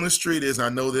word on the street is, I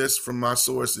know this from my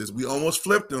sources, we almost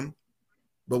flipped him,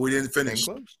 but we didn't finish.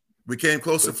 We came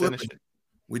close to flipping.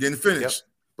 We didn't finish. Yep.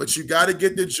 But you got to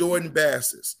get the Jordan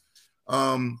Basses.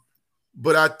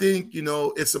 But I think,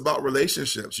 it's about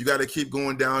relationships. You got to keep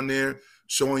going down there,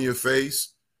 showing your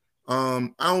face. I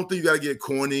don't think you got to get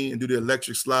corny and do the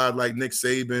electric slide like Nick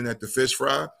Saban at the fish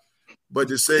fry. But at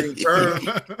the same time,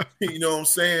 you know what I'm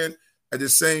saying? At the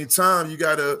same time, you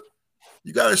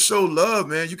gotta show love,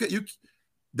 man.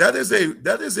 That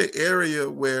is an area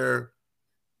where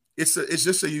it's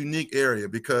just a unique area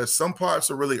because some parts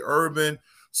are really urban,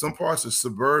 some parts are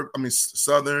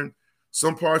southern,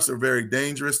 some parts are very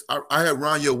dangerous. I had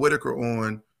Ronyo Whitaker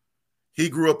on. He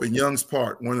grew up in Youngs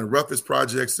Park, one of the roughest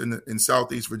projects in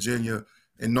Southeast Virginia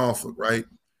in Norfolk, right?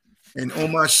 And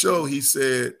on my show, he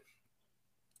said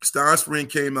Stein Spring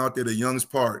came out there to Youngs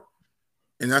Park,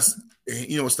 and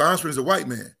Stein Spring's a white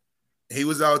man. He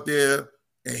was out there,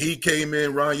 and he came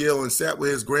in, Ronyo, and sat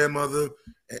with his grandmother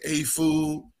and ate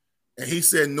food. And he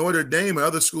said Notre Dame and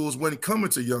other schools weren't coming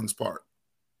to Youngs Park,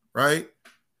 right?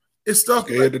 It's stuff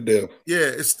like that. Yeah,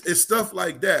 it's stuff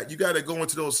like that. You got to go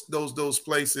into those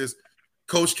places.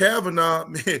 Coach Kavanaugh,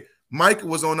 man, Mike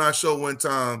was on our show one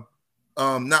time,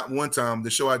 not one time, the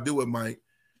show I do with Mike,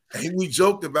 and we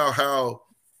joked about how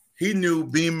he knew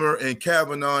Beamer and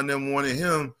Kavanaugh and them wanted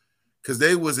him because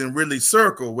they was in Ridley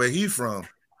Circle where he from,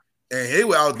 and they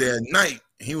were out there at night.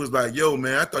 He was like, "Yo,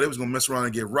 man, I thought they was gonna mess around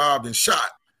and get robbed and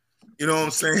shot." You know what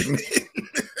I'm saying?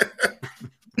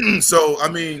 So, I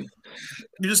mean,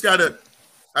 you just gotta.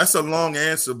 That's a long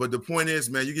answer, but the point is,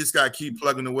 man, you just gotta keep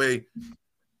plugging away.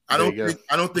 I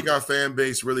don't think our fan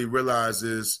base really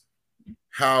realizes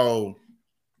how,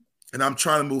 and I'm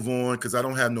trying to move on because I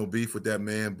don't have no beef with that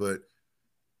man, but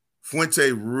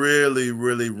Fuente really,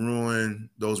 really ruined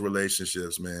those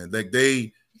relationships, man. Like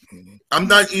I'm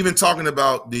not even talking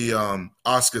about the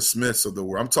Oscar Smiths of the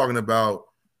world. I'm talking about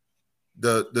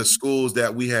the schools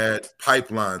that we had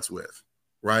pipelines with,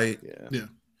 right? Yeah.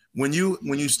 When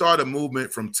you start a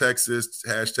movement from Texas #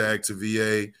 to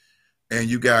VA, and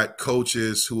you got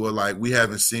coaches who are like, we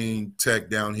haven't seen Tech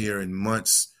down here in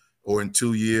months or in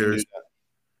 2 years.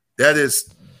 That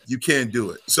is, you can't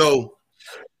do it. So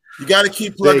you got to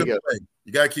keep plugging away.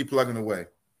 You got to keep plugging away.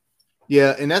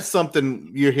 Yeah, and that's something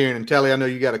you're hearing. And Telly, I know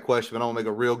you got a question, but I want to make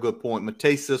a real good point.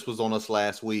 Matesis was on us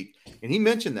last week, and he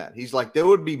mentioned that. He's like, there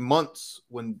would be months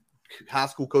when high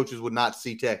school coaches would not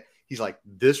see Tech. He's like,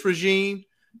 this regime,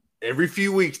 every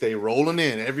few weeks they rolling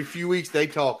in. Every few weeks they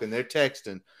talking. They're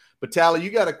texting. But Tally, you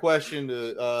got a question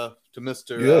to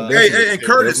Mr. Hey,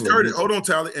 Curtis, hold on,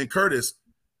 Tally. And Curtis,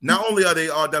 not only are they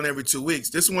all done every 2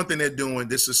 weeks, this is one thing they're doing.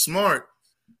 This is smart.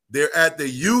 They're at the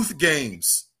youth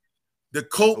games, the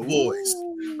Colt boys.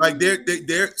 Like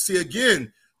they're see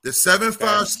again, the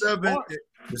 757,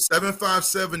 the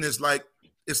 757 is like,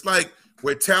 it's like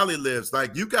where Tally lives.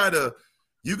 Like you gotta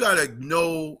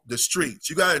know the streets.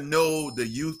 You gotta know the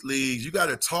youth leagues. You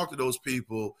gotta talk to those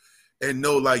people. And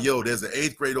know, like, yo, there's an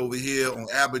 8th grade over here on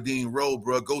Aberdeen Road,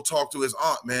 bro. Go talk to his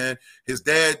aunt, man. His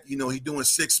dad, he doing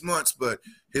 6 months, but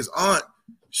his aunt,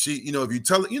 she, if you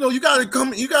tell her, you gotta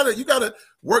come, you gotta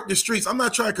work the streets. I'm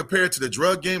not trying to compare it to the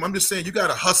drug game. I'm just saying you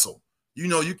gotta hustle. You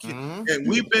can. And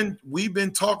we've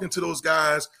been talking to those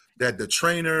guys that the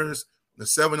trainers, the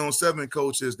 7-on-7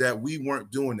 coaches that we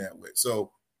weren't doing that with. So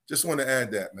just want to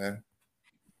add that, man.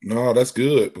 No, that's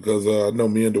good because I know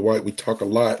me and Dwight, we talk a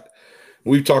lot.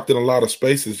 We've talked in a lot of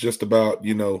spaces just about,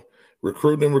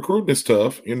 recruiting is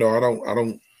tough. You know, I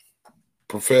don't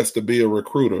profess to be a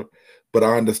recruiter, but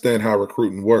I understand how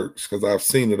recruiting works because I've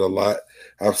seen it a lot.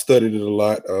 I've studied it a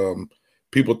lot.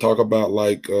 People talk about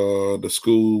like the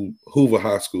school, Hoover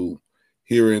High School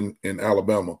here in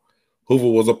Alabama. Hoover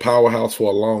was a powerhouse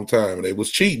for a long time, and they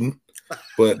was cheating,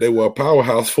 but they were a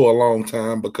powerhouse for a long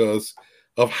time because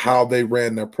of how they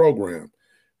ran their program.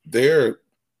 Their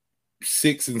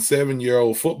 6 and 7 year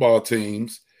old football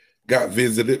teams got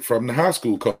visited from the high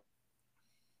school coach.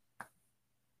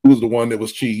 He was the one that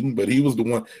was cheating, but he was the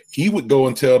one. He would go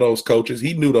and tell those coaches.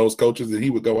 He knew those coaches, and he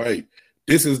would go, "Hey,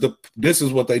 this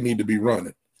is what they need to be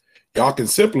running. Y'all can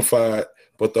simplify it,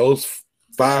 but those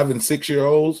 5 and 6 year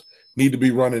olds need to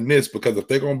be running this because if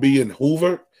they're going to be in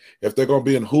Hoover, if they're going to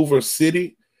be in Hoover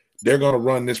City, they're going to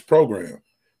run this program."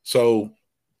 So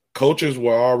coaches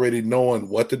were already knowing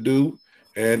what to do.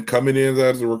 And coming in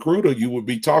as a recruiter, you would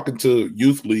be talking to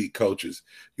youth league coaches.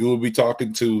 You would be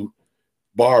talking to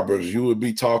barbers. You would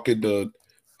be talking to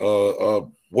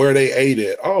where they ate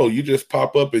at. Oh, you just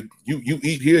pop up and you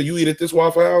eat here. You eat at this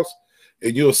Waffle House,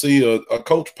 and you'll see a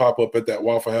coach pop up at that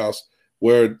Waffle House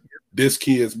where this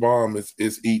kid's mom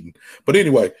is eating. But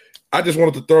anyway, I just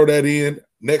wanted to throw that in.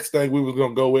 Next thing we was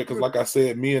going to go with, because like I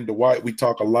said, me and Dwight, we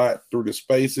talk a lot through the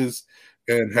spaces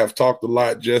and have talked a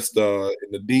lot just in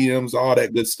the DMs, all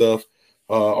that good stuff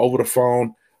over the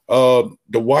phone.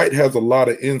 Dwight has a lot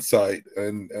of insight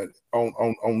and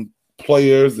on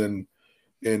players and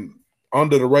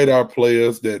under the radar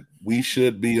players that we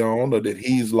should be on or that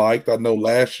he's liked. I know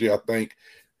last year, I think,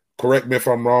 correct me if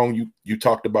I'm wrong, you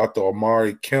talked about the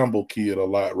Amari Campbell kid a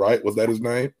lot, right? Was that his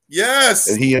name? Yes.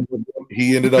 And he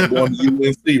ended up going to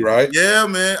UNC, right? Yeah,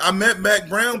 man. I met Mac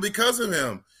Brown because of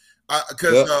him.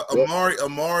 Because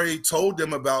Amari told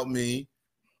them about me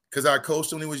because I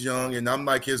coached him when he was young, and I'm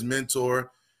like his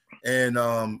mentor. And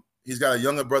he's got a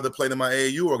younger brother playing in my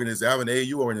AAU organization. I have an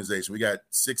AAU organization. We got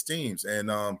 6 teams.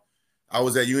 And I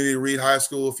was at Unity Reed High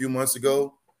School a few months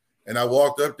ago, and I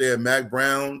walked up there, Mac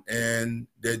Brown and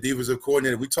their defensive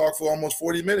coordinator. We talked for almost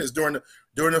 40 minutes during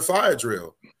the fire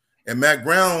drill. And Mac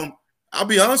Brown, I'll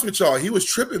be honest with y'all, he was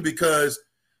tripping because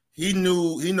he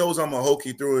knows I'm a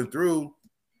Hokie through and through,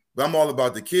 but I'm all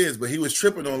about the kids. But he was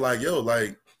tripping on like, yo,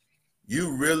 like,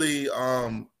 you really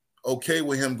okay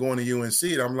with him going to UNC?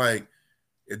 And I'm like,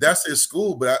 if that's his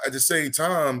school, but at the same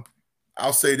time,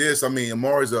 I'll say this. I mean,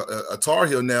 Amari's a Tar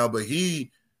Heel now, but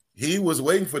he was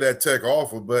waiting for that Tech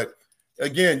offer. But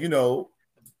again, you know,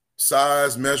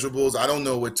 size, measurables, I don't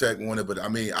know what Tech wanted, but I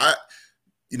mean,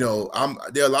 there are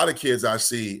a lot of kids I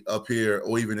see up here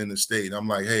or even in the state. I'm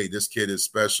like, hey, this kid is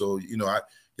special. You know,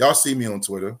 y'all see me on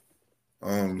Twitter.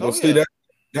 See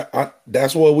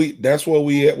that's where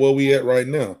we at right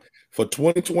now for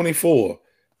 2024.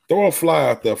 Throw a fly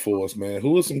out there for us, man.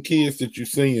 Who are some kids that you're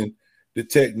seeing the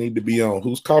Tech need to be on?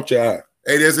 Who's caught your eye?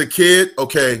 Hey, there's a kid.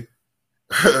 Okay,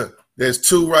 there's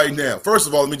 2 right now. First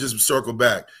of all, let me just circle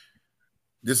back.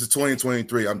 This is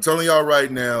 2023. I'm telling y'all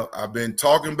right now, I've been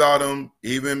talking about him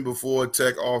even before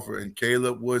Tech offer. And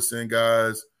Caleb Woodson,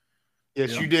 guys.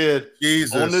 Yes, you did.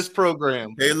 Jesus. On this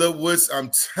program. Caleb Woodson,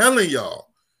 I'm telling y'all,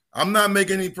 I'm not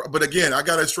making any but again, I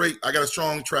got a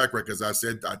strong track record. As I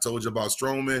said, I told you about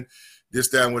Stroman, this,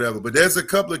 that, and whatever. But there's a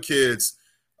couple of kids.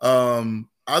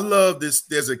 I love this.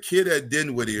 There's a kid at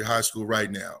Dinwiddie High School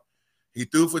right now. He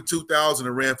threw for 2,000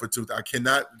 and ran for 2,000. I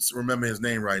cannot remember his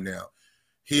name right now.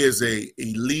 He is a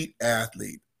elite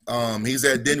athlete. He's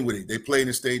at Dinwiddie. They play in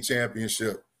the state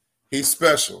championship. He's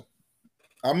special.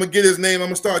 I'm going to get his name. I'm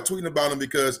going to start tweeting about him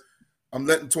because I'm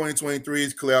letting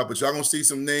 2023s clear out. But y'all going to see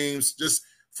some names just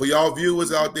for y'all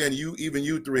viewers out there, and you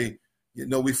 3, you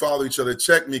know, we follow each other.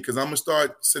 Check me because I'm going to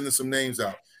start sending some names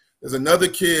out. There's another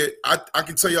kid. I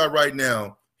can tell y'all right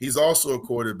now, he's also a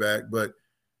quarterback, but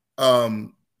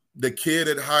the kid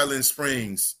at Highland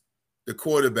Springs, the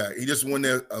quarterback, he just won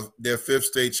their 5th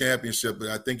state championship, but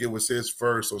I think it was his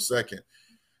first or second.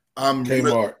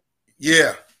 Kmart.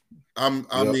 Yeah.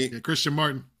 Christian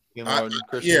Martin.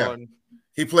 Christian Martin.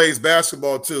 He plays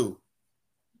basketball too.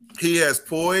 He has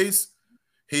poise.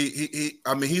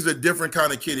 He's a different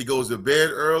kind of kid. He goes to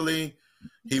bed early.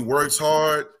 He works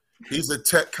hard. He's a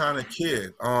Tech kind of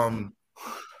kid.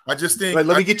 I just think.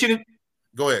 Let me get you to.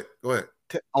 Go ahead.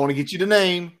 I want to get you the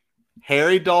name.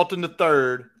 Harry Dalton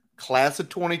III, class of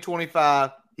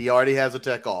 2025. He already has a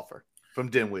Tech offer from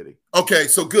Dinwiddie. Okay,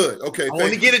 so good. Okay, I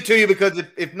want to get it to you because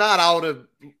if not, I would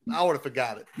have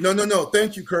forgot it. No.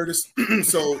 Thank you, Curtis.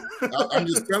 So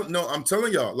I'm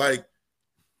telling y'all, like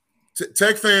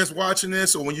Tech fans watching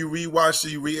this, or when you rewatch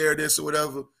it, you re-air this or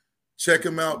whatever, check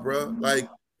him out, bro. Like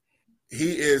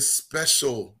he is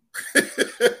special.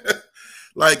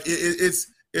 Like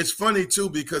it's funny too,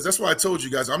 because that's why I told you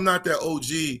guys, I'm not that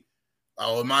OG.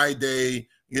 Oh, in my day,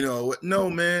 no,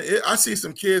 man. I see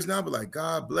some kids now, but like,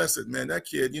 God bless it, man. That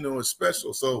kid, is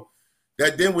special. So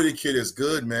that Dinwiddie kid is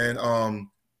good, man.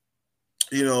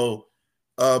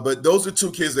 But those are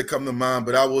two kids that come to mind.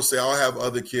 But I will say I'll have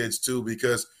other kids too,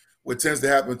 because what tends to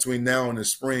happen between now and the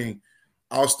spring,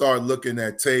 I'll start looking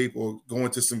at tape or going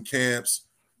to some camps,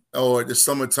 or the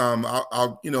summertime.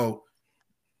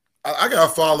 I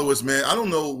got followers, man. I don't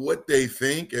know what they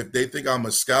think, if they think I'm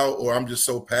a scout or I'm just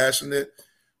so passionate,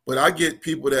 but I get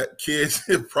kids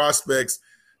and prospects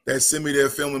that send me their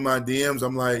film in my DMs.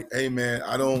 I'm like, hey man,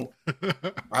 I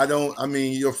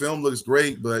mean, your film looks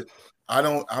great, but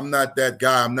I'm not that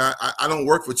guy. I don't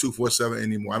work for 247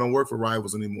 anymore. I don't work for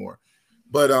Rivals anymore.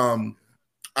 But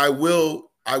I will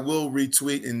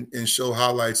retweet and show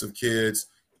highlights of kids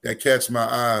that catch my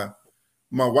eye.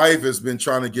 My wife has been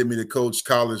trying to get me to coach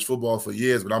college football for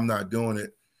years, but I'm not doing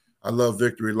it. I love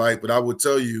Vicktory Life, but I will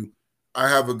tell you, I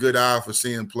have a good eye for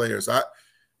seeing players. I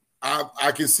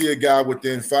can see a guy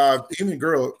within 5, even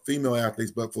female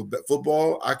athletes, but for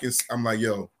football, I'm like,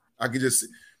 yo, I can just.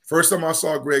 First time I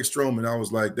saw Greg Stroman, I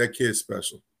was like, that kid's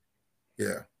special.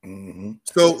 Yeah. Mm-hmm.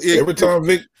 So every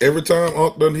time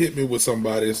Unc done hit me with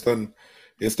somebody, it's done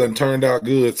turned out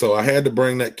good. So I had to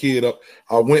bring that kid up.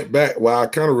 I went back. Well, I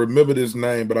kind of remembered his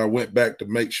name, but I went back to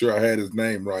make sure I had his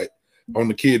name right on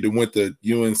the kid that went to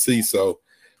UNC. So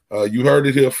you heard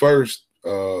it here first.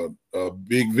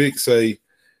 Big Vic say,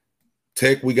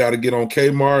 Tech, we got to get on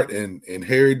Kmart and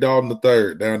Harry Dalton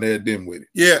III down there at Dinwiddie.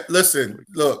 Yeah, listen,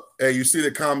 look, hey, you see the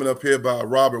comment up here by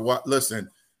Robert Watt. Listen,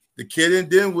 the kid in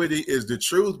Dinwiddie is the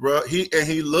truth, bro. He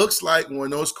looks like one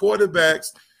of those quarterbacks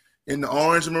in the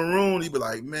orange and maroon. He be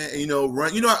like, man,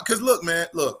 run, because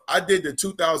look, I did the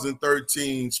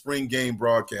 2013 spring game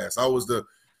broadcast. I was the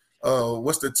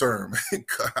what's the term?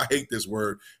 I hate this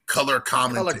word. Color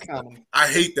commentator. I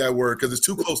hate that word because it's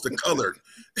too close to colored.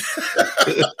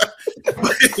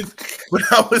 but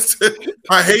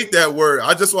I hate that word.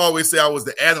 I just always say I was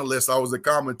the analyst. I was the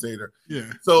commentator.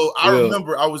 Yeah. So I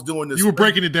remember I was doing this. You were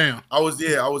breaking it down. I was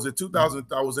in 2000.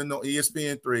 I was in the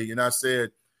ESPN3, and I said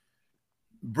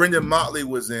Brendan Motley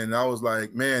was in. And I was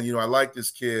like, man, I like this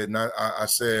kid, and I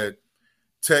said,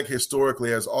 Tech historically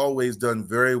has always done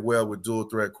very well with dual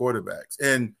threat quarterbacks.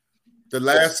 And the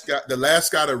last guy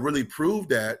that really proved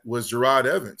that was Gerard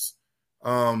Evans.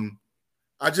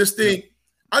 I just think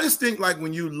like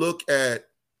when you look at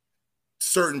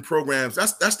certain programs,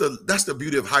 that's the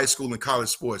beauty of high school and college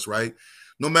sports, right?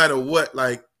 No matter what,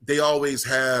 like they always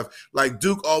have, like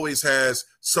Duke always has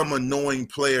some annoying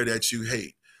player that you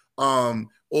hate.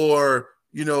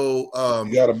 You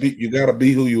gotta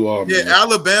be who you are. Yeah, man.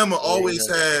 Alabama always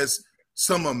has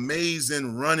some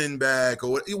amazing running back,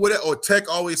 or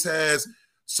Tech always has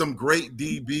some great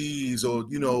DBs, or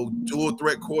dual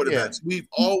threat quarterbacks. Yeah. We've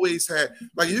always had,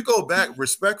 like, you go back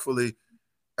respectfully.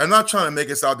 I'm not trying to make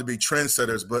us out to be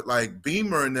trendsetters, but like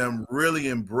Beamer and them really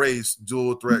embraced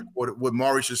dual threat with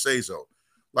Maurice Schaezo.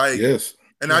 Like, yes.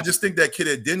 And I just think that kid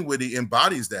at Dinwiddie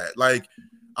embodies that. Like,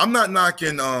 I'm not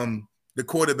knocking the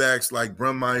quarterbacks like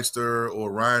Brummeister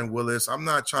or Ryan Willis. I'm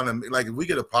not trying to, like, if we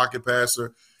get a pocket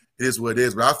passer, it is what it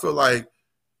is. But I feel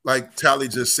like Tally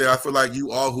just said, I feel like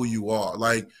you are who you are.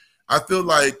 Like, I feel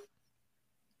like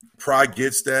Pry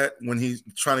gets that when he's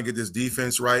trying to get this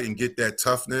defense right and get that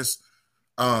toughness.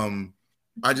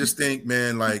 I just think,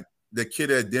 man, like the kid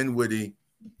at Dinwiddie,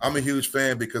 I'm a huge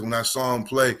fan because when I saw him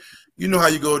play, you know how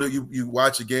you go to you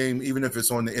watch a game, even if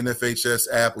it's on the NFHS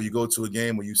app, or you go to a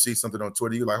game or you see something on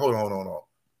Twitter, you're like, hold on.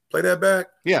 Play that back?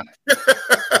 Yeah.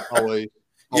 always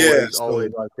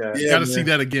like that. Yeah, gotta see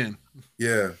that again.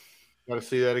 Yeah. Gotta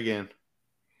see that again.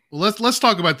 Well, let's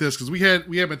talk about this because we had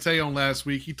Mateo on last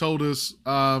week. He told us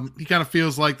he kind of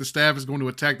feels like the staff is going to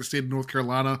attack the state of North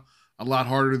Carolina a lot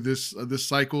harder this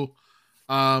cycle.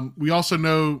 We also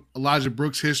know Elijah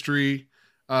Brooks' history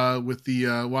with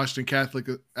the Washington Catholic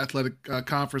Athletic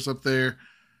Conference up there.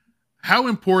 How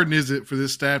important is it for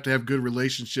this staff to have good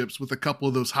relationships with a couple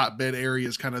of those hotbed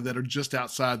areas kind of that are just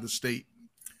outside the state?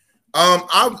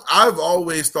 I've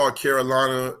always thought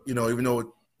Carolina, even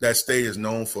though that state is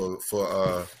known for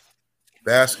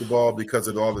basketball because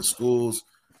of all the schools,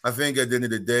 I think at the end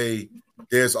of the day,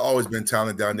 there's always been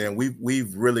talent down there, and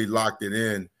we've really locked it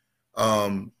in.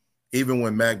 Even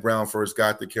when Mac Brown first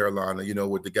got to Carolina,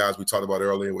 with the guys we talked about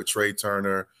earlier, with Trey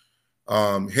Turner,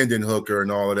 Hendon Hooker,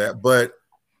 and all of that. But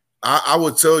I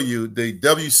will tell you, the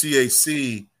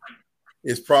WCAC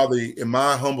is probably, in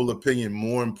my humble opinion,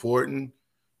 more important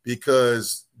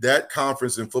because that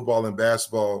conference in football and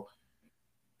basketball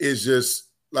is just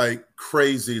like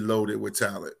crazy loaded with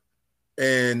talent.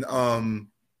 And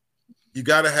you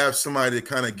got to have somebody to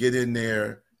kind of get in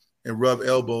there and rub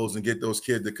elbows and get those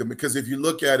kids to come. Because if you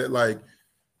look at it like,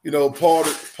 Paul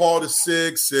the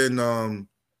Sixth and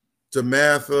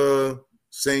DeMatha,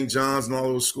 St. John's and all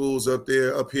those schools up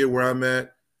here where I'm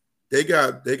at, they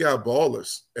got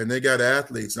ballers and they got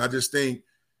athletes. And I just think,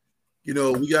 we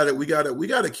got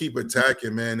to keep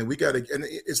attacking, man. And and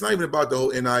it's not even about the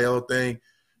whole NIL thing.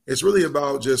 It's really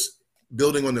about just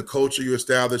building on the culture you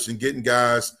establish and getting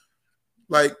guys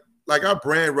like our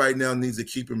brand right now needs to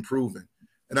keep improving.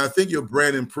 And I think your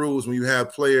brand improves when you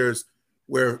have players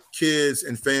where kids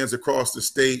and fans across the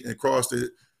state and across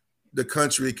the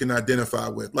country can identify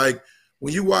with. Like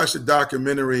when you watch the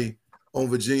documentary on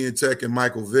Virginia Tech and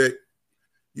Michael Vick,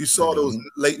 you saw those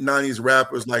late 90s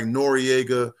rappers like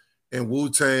Noriega and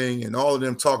Wu-Tang and all of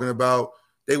them talking about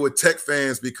they were Tech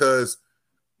fans because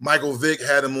Michael Vick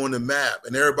had them on the map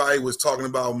and everybody was talking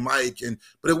about Mike.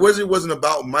 But it wasn't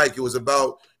about Mike. It was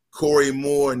about Corey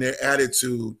Moore and their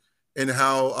attitude and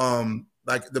how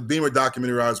like the Beamer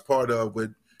documentary I was part of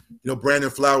with, Brandon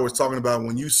Flowers talking about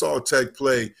when you saw Tech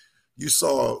play, you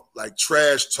saw like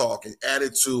trash talk and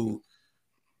attitude.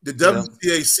 The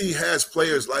WCAC has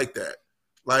players like that.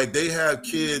 Like they have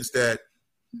kids that,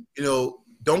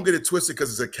 don't get it twisted because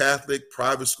it's a Catholic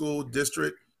private school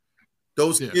district.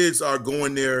 Those kids are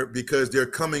going there because they're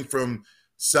coming from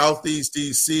Southeast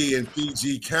DC and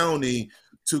PG County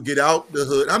to get out the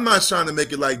hood. I'm not trying to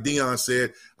make it like Dion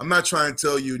said. I'm not trying to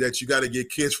tell you that you got to get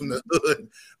kids from the hood.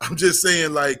 I'm just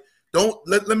saying, like,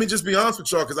 let me just be honest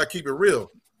with y'all because I keep it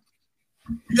real.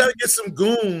 You got to get some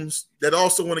goons that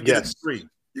also want to get in the street.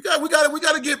 We got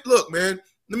to get. Look, man.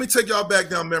 Let me take y'all back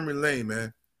down memory lane,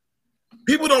 man.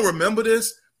 People don't remember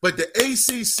this, but the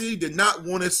ACC did not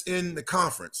want us in the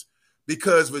conference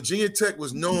because Virginia Tech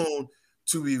was known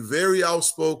to be very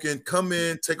outspoken, come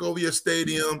in, take over your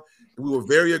stadium. We were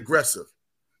very aggressive.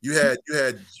 You had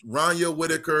Ranya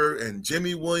Whitaker and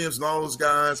Jimmy Williams and all those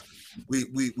guys. We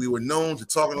were known to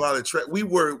talking a lot of trash. We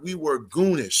were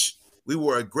goonish. We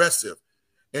were aggressive.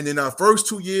 And in our first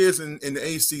 2 years in the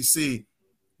ACC,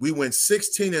 we went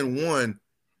 16-1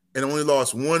 and only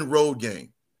lost one road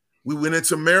game. We went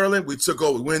into Maryland, we took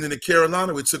over. We went into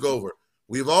Carolina, we took over.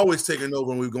 We've always taken over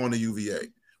when we've gone to UVA.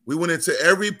 We went into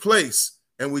every place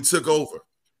and we took over.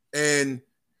 And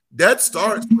that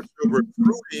starts with your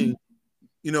recruiting,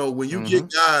 when you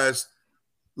get guys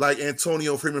like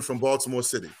Antonio Freeman from Baltimore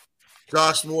City,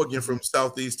 Josh Morgan from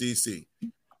Southeast DC,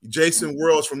 Jason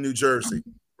Worlds from New Jersey,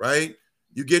 right?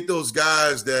 You get those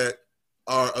guys that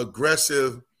are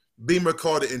aggressive. Beamer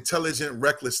called it intelligent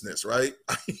recklessness, right?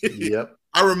 Yep.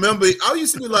 I remember I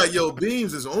used to be like, yo,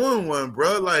 Beams is on one,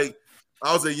 bro. Like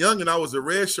I was a young and I was a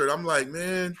red shirt. I'm like,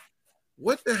 man,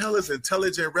 what the hell is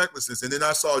intelligent recklessness? And then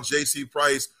I saw J.C.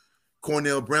 Price,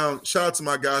 Cornell Brown. Shout out to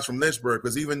my guys from Lynchburg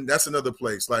because even that's another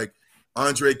place. Like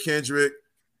Andre Kendrick,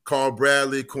 Carl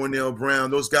Bradley, Cornell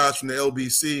Brown, those guys from the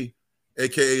LBC,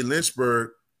 a.k.a.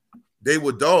 Lynchburg, they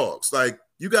were dogs. Like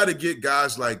you got to get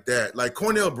guys like that. Like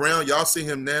Cornell Brown, y'all see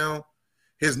him now.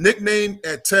 His nickname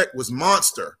at Tech was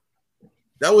Monster.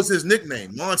 That was his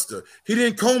nickname, Monster. He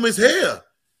didn't comb his hair.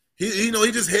 He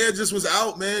just hair just was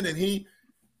out, man, and he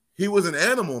was an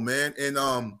animal, man. And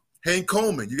Hank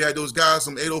Coleman, you had those guys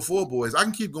from 804 boys. I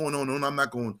can keep going on. I'm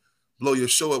not going to blow your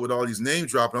show up with all these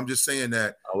names dropping. I'm just saying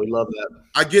that. Oh, we love that.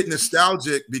 I get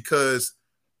nostalgic because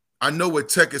I know what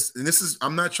Tech is, and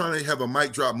I'm not trying to have a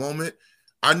mic drop moment.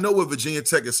 I know what Virginia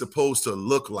Tech is supposed to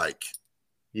look like.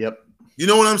 Yep. You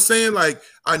know what I'm saying? Like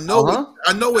I know what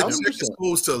 100%. Tech is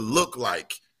supposed to look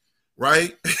like,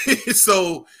 right?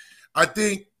 So I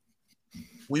think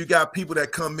when you got people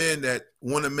that come in that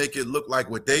want to make it look like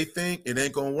what they think, it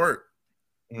ain't gonna work.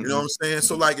 You know what I'm saying?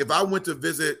 So like if I went to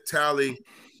visit Tally,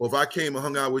 or if I came and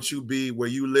hung out with you, B, where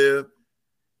you live,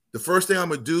 the first thing I'm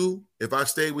gonna do if I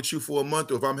stay with you for a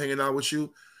month or if I'm hanging out with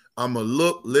you, I'm gonna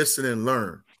look, listen, and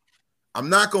learn. I'm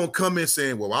not gonna come in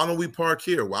saying, well, why don't we park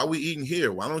here? Why are we eating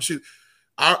here? Why don't you?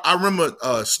 I remember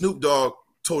Snoop Dogg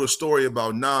told a story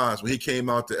about Nas when he came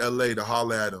out to LA to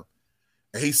holler at him.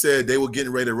 And he said they were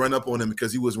getting ready to run up on him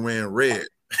because he was wearing red.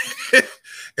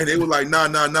 And they were like, nah,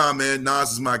 man,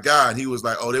 Nas is my guy. And he was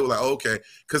like, oh, they were like, okay.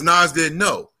 Because Nas didn't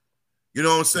know. You know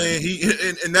what I'm saying?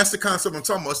 And that's the concept I'm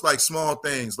talking about. It's like small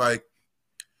things. Like,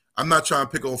 I'm not trying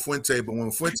to pick on Fuente, but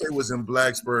when Fuente was in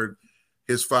Blacksburg,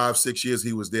 his 5-6 years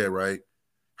he was there, right?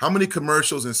 How many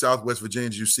commercials in Southwest Virginia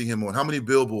did you see him on? How many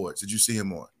billboards did you see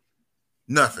him on?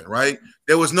 Nothing, right?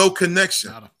 There was no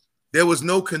connection. There was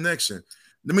no connection.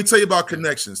 Let me tell you about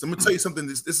connections. Let me tell you something.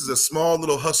 This is a small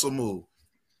little hustle move.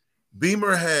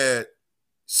 Beamer had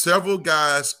several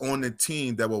guys on the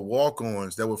team that were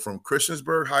walk-ons that were from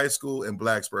Christiansburg High School and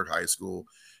Blacksburg High School.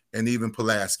 and even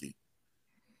Pulaski.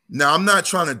 Now, I'm not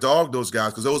trying to dog those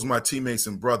guys because those are my teammates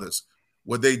and brothers.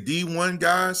 Were they D1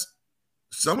 guys?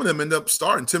 Some of them end up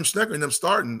starting. Tim Schnecker ended up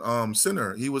starting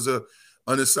center. He was a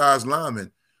undersized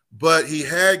lineman. But he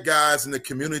had guys in the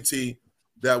community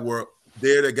that were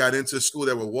there that got into school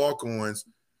that were walk-ons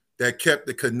that kept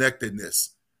the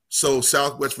connectedness. So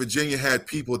Southwest Virginia had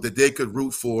people that they could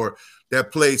root for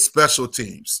that played special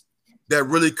teams that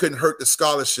really couldn't hurt the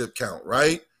scholarship count,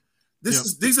 right?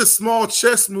 These are small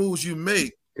chess moves you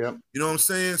make. Yep. You know what I'm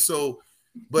saying? So,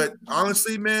 but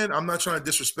honestly, man, I'm not trying to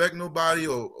disrespect nobody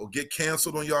or get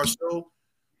canceled on y'all show.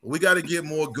 We got to get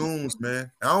more goons,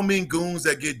 man. I don't mean goons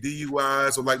that get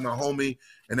DUIs or like my homie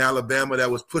in Alabama that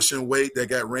was pushing weight that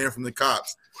got ran from the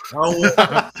cops. I don't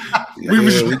want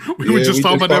we were just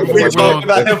talking about that We were talking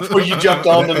about that before you jumped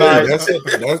on tonight.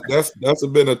 That's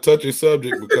been a touchy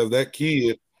subject because that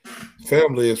kid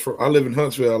family is from. I live in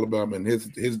Huntsville, Alabama, and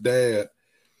his dad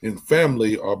and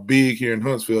family are big here in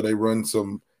Huntsville. They run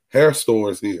some hair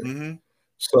stores here. Mm-hmm.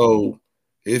 So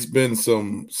it's been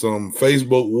some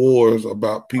Facebook wars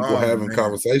about people having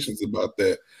conversations about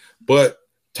that. But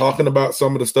talking about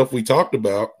some of the stuff we talked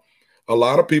about, a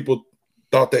lot of people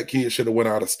thought that kid should have went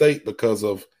out of state because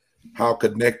of how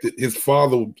connected his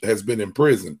father has been in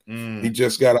prison. He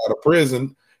just got out of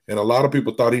prison, and a lot of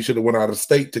people thought he should have went out of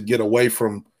state to get away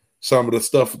from some of the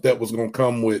stuff that was going to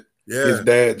come with his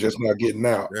dad just not getting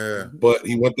out. Yeah. But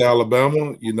he went to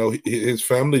Alabama. You know, his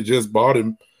family just bought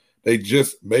him. They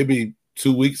just maybe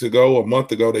 2 weeks ago, a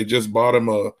month ago, they just bought him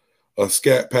a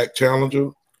Scat Pack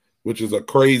Challenger, which is a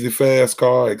crazy fast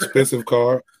car, expensive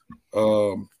car.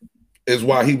 Is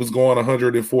why he was going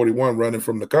 141 running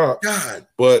from the cops. God.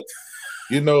 But,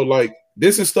 you know, like,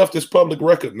 this is stuff that's public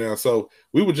record now. So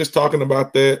we were just talking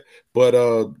about that. But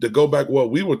to go back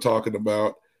what we were talking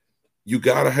about, you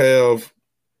gotta have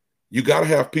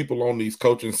people on these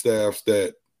coaching staffs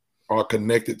that are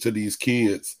connected to these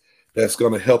kids that's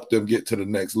going to help them get to the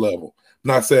next level. I'm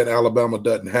not saying Alabama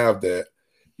doesn't have that.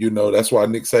 You know, that's why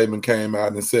Nick Saban came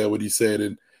out and said what he said.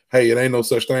 And, hey, it ain't no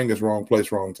such thing as wrong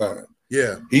place, wrong time.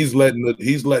 Yeah. He's letting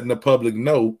the public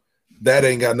know that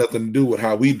ain't got nothing to do with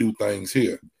how we do things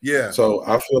here. Yeah. So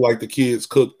I feel like the kids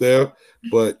cook there.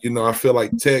 But, you know, I feel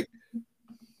like Tech,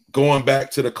 going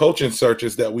back to the coaching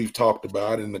searches that we've talked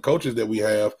about and the coaches that we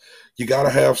have, you got to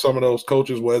have some of those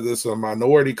coaches, whether it's a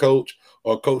minority coach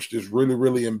or a coach that's really,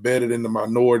 really embedded in the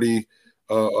minority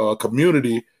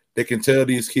community, that can tell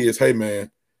these kids, hey, man,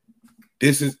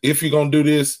 this is, if you're going to do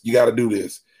this, you got to do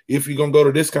this. If you're going to go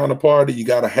to this kind of party, you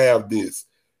got to have this.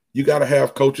 You got to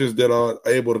have coaches that are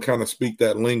able to kind of speak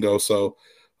that lingo. So,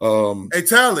 hey,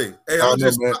 Tally, hey, I'll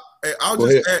just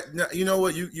add, you know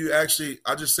what, you actually,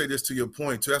 I'll just say this to your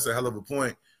point too. That's a hell of a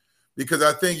point, because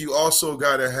I think you also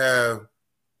got to have, and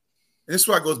this is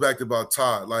why it goes back to about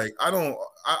Todd. Like,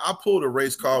 I pull the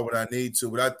race card when I need to,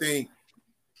 but I think,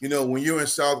 you know, when you're in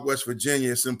Southwest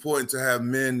Virginia, it's important to have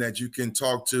men that you can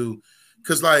talk to,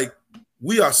 because, like,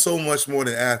 we are so much more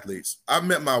than athletes. I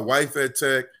met my wife at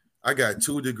Tech. I got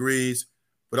 2 degrees,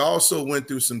 but I also went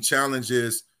through some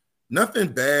challenges. Nothing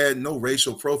bad, no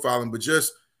racial profiling, but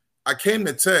just I came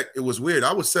to Tech. It was weird.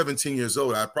 I was 17 years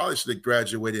old. I probably should have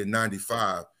graduated in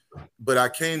 95, but I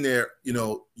came there, you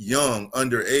know, young,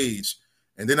 underage,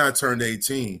 and then I turned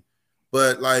 18.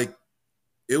 But, like,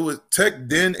 it was Tech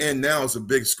then and now is a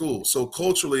big school. So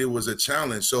culturally, it was a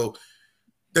challenge. So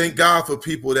thank God for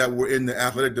people that were in the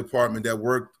athletic department that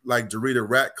worked, like Dorita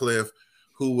Ratcliffe,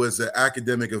 who was an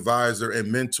academic advisor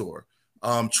and mentor.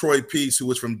 Troy Peace, who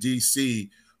was from D.C.,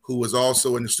 who was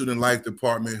also in the student life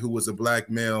department, who was a black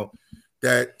male,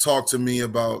 that talked to me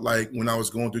about, like, when I was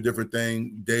going through different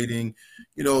things, dating.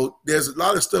 You know, there's a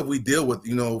lot of stuff we deal with,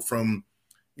 you know, from,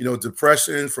 you know,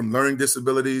 depression, from learning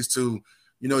disabilities to,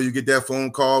 you know, you get that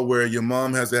phone call where your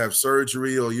mom has to have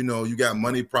surgery, or, you know, you got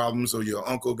money problems, or your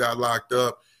uncle got locked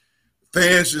up.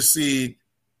 Fans just see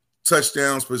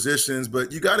touchdowns, positions,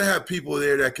 but you got to have people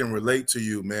there that can relate to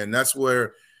you, man. That's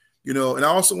where, you know, and I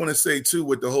also want to say, too,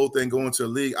 with the whole thing going to the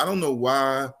league, I don't know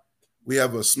why we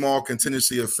have a small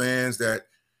contingency of fans that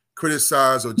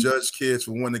criticize or judge kids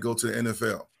for wanting to go to the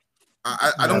NFL.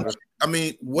 I don't, I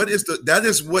mean, that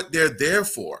is what they're there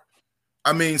for.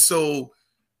 I mean, so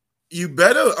you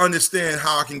better understand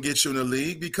how I can get you in the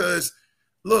league, because,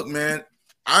 look, man,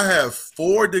 I have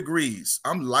 4 degrees.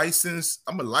 I'm licensed.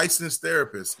 I'm a licensed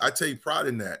therapist. I take pride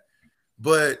in that.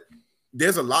 But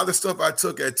there's a lot of stuff I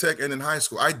took at Tech and in high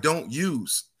school I don't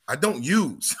use.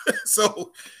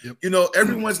 So, you know,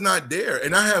 everyone's not there.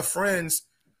 And I have friends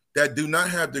that do not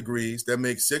have degrees, that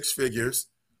make 6 figures,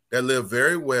 that live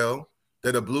very well,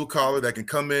 that are blue collar, that can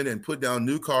come in and put down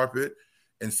new carpet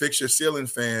and fix your ceiling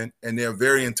fan, and they're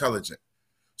very intelligent.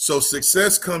 So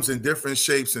success comes in different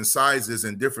shapes and sizes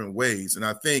and different ways. And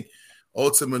I think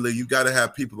ultimately you got to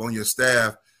have people on your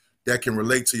staff that can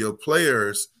relate to your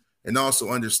players and also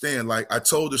understand. Like I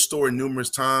told the story numerous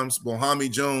times.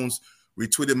 Bohami Jones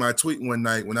retweeted my tweet one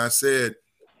night when I said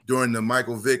during the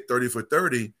Michael Vick 30 for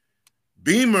 30,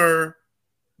 Beamer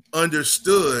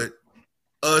understood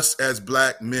us as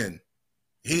black men.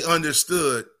 He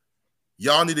understood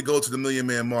y'all need to go to the Million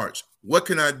Man March. What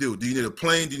can I do? Do you need a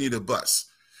plane? Do you need a bus?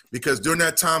 Because during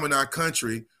that time in our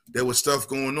country, there was stuff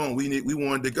going on. We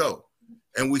wanted to go.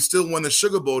 And we still won the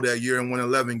Sugar Bowl that year and won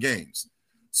 11 games.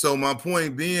 So my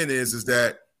point being is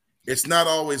that it's not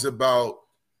always about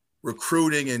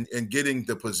recruiting and getting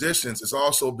the positions. It's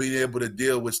also being able to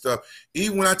deal with stuff.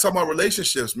 Even when I talk about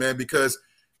relationships, man, because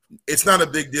it's not a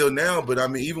big deal now, but I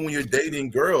mean, even when you're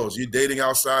dating girls, you're dating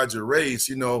outside your race,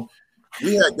 you know,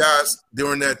 we had guys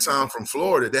during that time from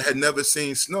Florida that had never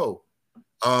seen snow.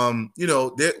 You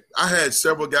know, I had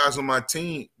several guys on my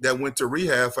team that went to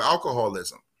rehab for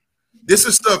alcoholism. This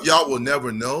is stuff y'all will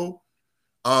never know,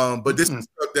 but this is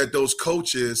stuff that those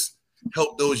coaches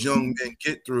helped those young men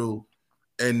get through,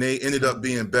 and they ended up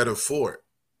being better for it.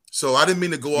 So I didn't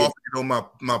mean to go off on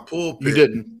my pulpit. You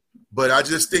didn't. But I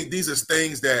just think these are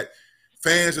things that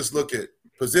fans just look at: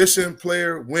 position,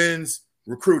 player, wins,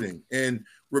 recruiting. And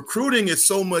recruiting is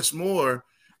so much more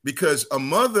because a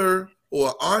mother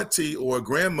or auntie or a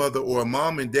grandmother or a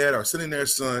mom and dad are sending their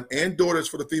son and daughters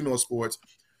for the female sports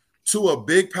to a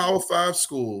big Power 5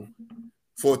 school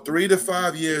for 3 to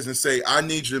 5 years and say, I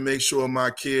need you to make sure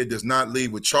my kid does not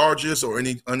leave with charges or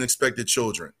any unexpected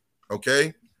children,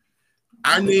 okay?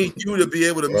 I need you to be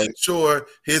able to make sure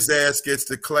his ass gets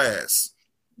to class,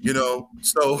 you know?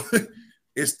 So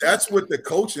that's what the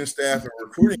coaching staff and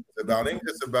recruiting is about. It ain't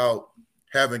just about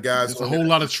having guys. It's a whole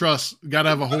lot of trust. Got to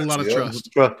have a whole lot of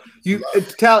trust. Dwight, you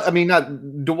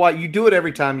do it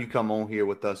every time you come on here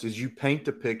with us, is you paint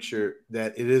the picture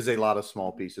that it is a lot of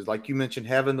small pieces. Like you mentioned,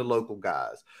 having the local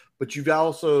guys, but you've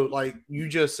also, like you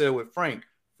just said with Frank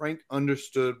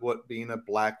understood what being a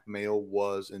black male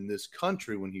was in this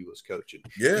country when he was coaching.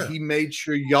 Yeah. He made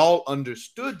sure y'all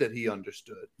understood that he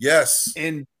understood. Yes.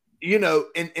 And, you know,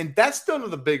 and that's one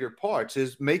of the bigger parts,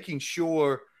 is making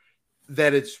sure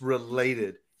that it's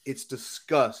related, it's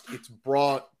discussed, it's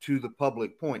brought to the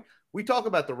public point. We talk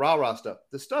about the rah-rah stuff.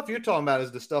 The stuff you're talking about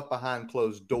is the stuff behind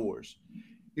closed doors.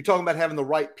 You're talking about having the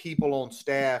right people on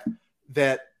staff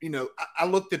that, you know, I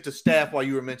looked at the staff while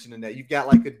you were mentioning that. You've got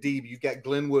like a Deeb, you've got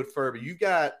Glenwood Furby, you've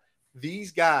got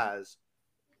these guys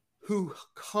who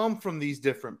come from these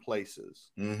different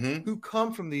places, who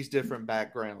come from these different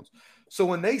backgrounds. So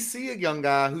when they see a young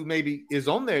guy who maybe is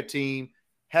on their team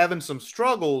having some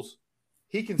struggles,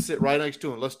 he can sit right next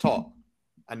to him. Let's talk.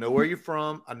 I know where you're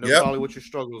from. I know probably what your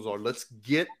struggles are. Let's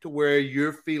get to where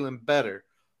you're feeling better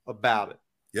about it.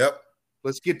 Yep.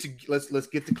 Let's get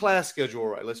the class schedule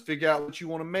right. Let's figure out what you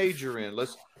want to major in.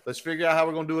 Let's figure out how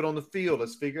we're going to do it on the field.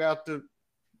 Let's figure out the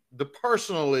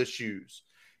personal issues.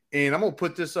 And I'm going to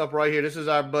put this up right here. This is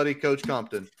our buddy, Coach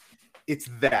Compton. It's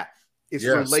that. It's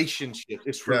relationships.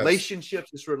 It's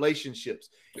relationships. It's relationships.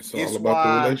 It's all about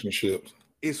the relationships.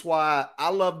 It's why I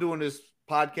love doing this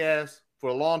podcast for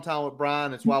a long time with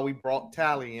Brian. It's why we brought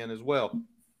Tally in as well.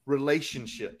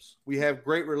 Relationships. We have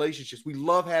great relationships. We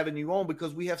love having you on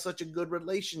because we have such a good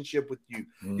relationship with you.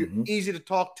 You're easy to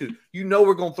talk to. You know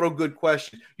we're going to throw good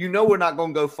questions. You know we're not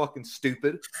going to go fucking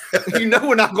stupid. You know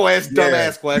we're not going to ask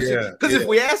dumbass questions. Because if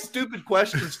we asked stupid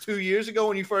questions 2 years ago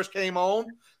when you first came on,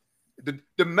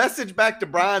 the message back to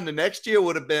Brian the next year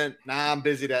would have been, nah, I'm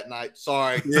busy that night.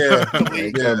 Sorry.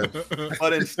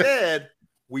 But instead,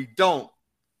 we don't.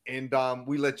 And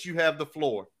we let you have the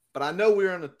floor. But I know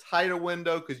we're in a tighter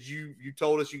window because you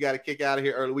told us you got to kick out of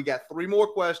here early. We got 3 more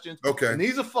questions. Okay. And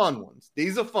these are fun ones.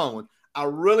 I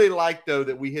really like, though,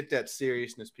 that we hit that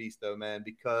seriousness piece, though, man,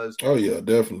 because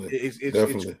definitely.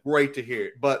 It's great to hear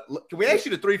it. But can we ask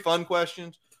you the 3 fun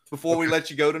questions before we let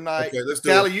you go tonight? Okay, let's do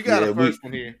it. Callie, you got a first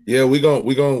one here. Yeah, we're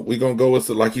gonna go with,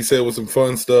 like he said, with some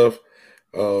fun stuff.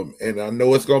 And I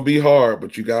know it's gonna be hard,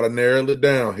 but you gotta narrow it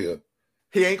down here.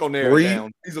 He ain't gonna narrow it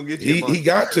down. He's gonna get you. He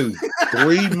got to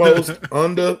 3 most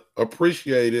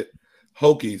underappreciated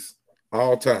Hokies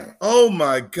all time. Oh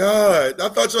my God! I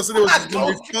thought y'all said it was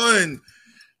gonna be fun.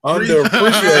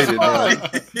 Underappreciated, man.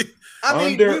 I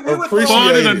mean,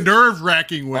 fun in a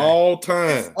nerve-wracking way. All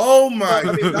time. Oh my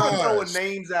God! Throwing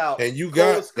names out, and you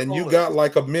got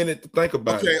like a minute to think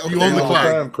about it. You on the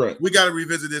clock. We got to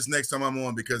revisit this next time I'm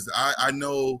on because I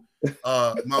know.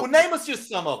 Well, name us just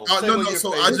some of them. No.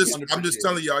 So I'm just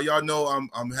telling y'all. Y'all know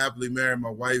I'm happily married.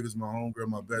 My wife is my homegirl,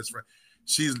 my best friend.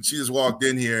 she just walked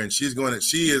in here and she is going to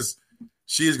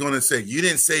say, you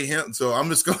didn't say him. So I'm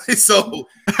just going to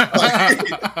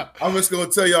I'm just going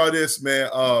to tell y'all this, man.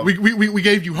 We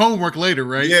gave you homework later,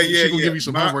 right? Yeah. She's gonna give you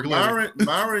some homework later.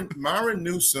 Myron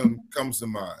Newsom comes to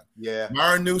mind. Yeah.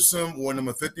 Myron Newsom wore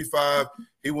number 55.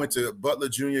 He went to Butler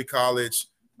Junior College.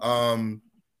 And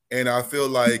I feel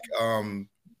like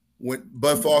when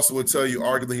Bud Foster would tell you,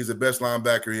 arguably he's the best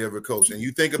linebacker he ever coached. And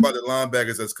you think about the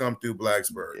linebackers that's come through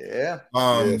Blacksburg. Yeah.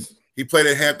 Yes. He played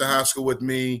at Hampton High School with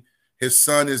me. His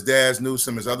son is Daz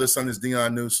Newsom. His other son is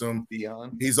Deion Newsom.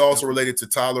 He's also related to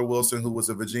Tyler Wilson, who was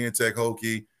a Virginia Tech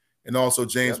Hokie, and also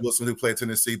James Wilson, who played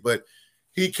Tennessee. But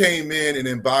he came in and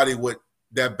embodied what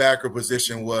that backer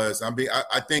position was. I mean,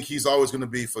 I think he's always going to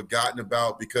be forgotten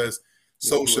about because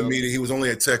social media. He was only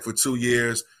at Tech for 2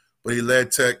 years, but he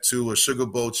led Tech to a Sugar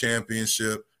Bowl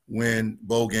championship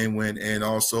bowl game win, and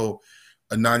also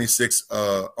a 96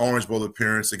 Orange Bowl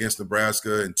appearance against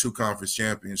Nebraska and 2 conference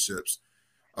championships.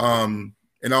 And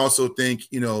I also think,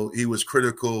 he was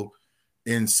critical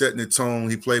in setting the tone.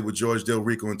 He played with George Del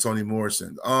Rico and Toni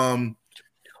Morrison.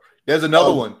 There's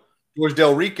another one, George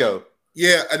Del Rico.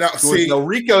 Yeah, and George Del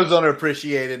Rico's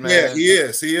underappreciated, man. Yeah, he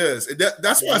is.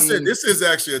 That's why I said this is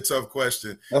actually a tough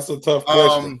question. That's a tough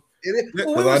question.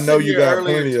 Because I know you got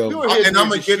plenty of them. And I'm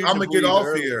gonna get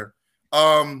off here.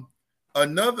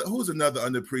 Another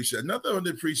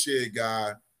underappreciated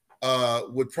guy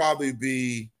would probably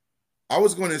be. I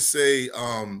was going to say,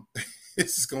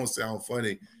 this is going to sound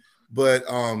funny, but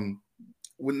I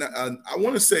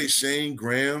want to say Shane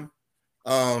Graham,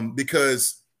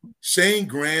 because Shane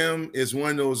Graham is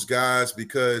one of those guys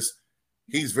because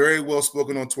he's very well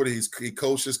spoken on Twitter. He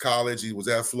coaches college. He was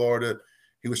at Florida.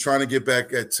 He was trying to get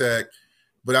back at Tech.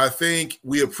 But I think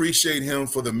we appreciate him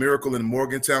for the miracle in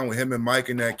Morgantown with him and Mike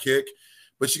in that kick.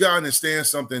 But you got to understand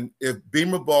something. If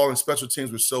Beamer ball and special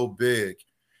teams were so big,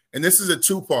 and this is a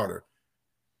two-parter,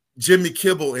 Jimmy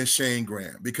Kibble and Shane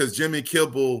Graham, because Jimmy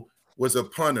Kibble was a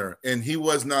punter and he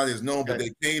was not as known, but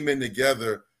they came in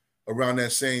together around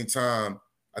that same time.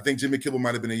 I think Jimmy Kibble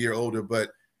might have been a year older,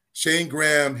 but Shane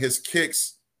Graham, his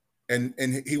kicks, and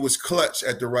he was clutch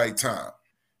at the right time.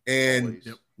 And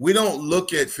we don't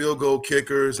look at field goal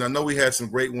kickers. I know we had some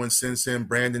great ones since him,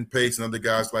 Brandon Pace and other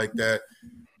guys like that.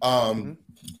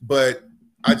 But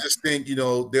I just think,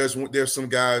 there's some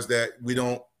guys that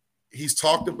he's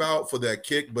talked about for that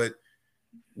kick, but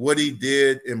what he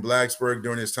did in Blacksburg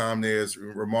during his time there is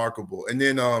remarkable. And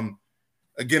then,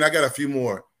 again, I got a few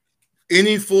more.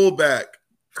 Any fullback,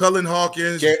 Cullen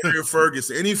Hawkins, Jared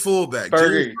Ferguson, any fullback,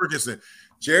 Jared Ferguson.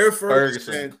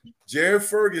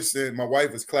 My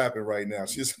wife is clapping right now.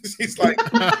 She's like,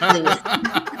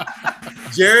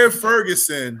 Jared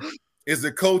Ferguson is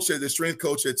the strength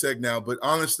coach at Tech now. But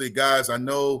honestly, guys, I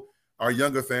know our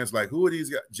younger fans like, who are these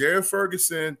guys? Jared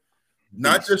Ferguson.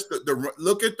 Not just the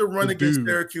look at the run against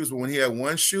Syracuse when he had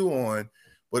one shoe on,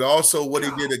 but also what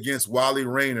he did against Wally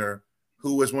Rayner,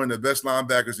 who was one of the best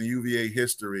linebackers in UVA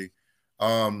history.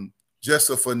 Just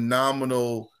a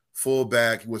phenomenal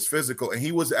fullback. He was physical, and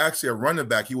he was actually a running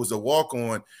back. He was a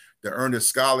walk-on that earned a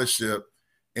scholarship,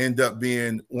 ended up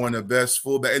being one of the best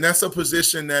fullback. And that's a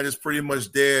position that is pretty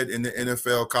much dead in the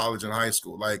NFL, college, and high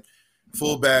school. Like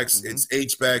fullbacks, it's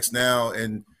H-backs now,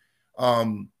 and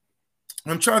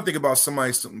I'm trying to think about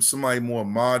somebody more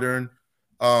modern.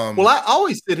 Well, I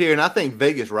always sit here and I think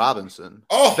Vegas Robinson.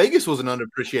 Oh, Vegas was an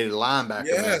underappreciated linebacker.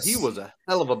 Yes. Man. He was a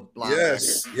hell of a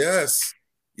linebacker. Yes.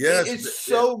 It's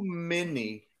so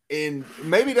many. And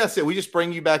maybe that's it. We just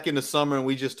bring you back in the summer and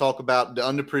we just talk about the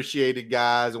underappreciated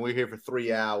guys and we're here for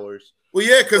 3 hours. Well,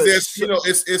 yeah, because there's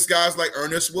it's guys like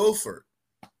Ernest Wilford.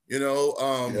 I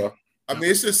mean,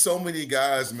 it's just so many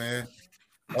guys, man.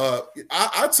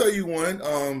 I'll tell you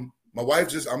one. My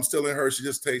wife I'm still in her. She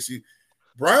just takes you.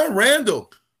 Brian Randall.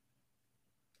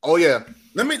 Oh yeah.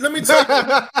 Let me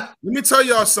tell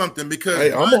y'all something because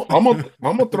hey, I'm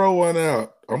gonna throw one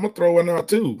out. I'm gonna throw one out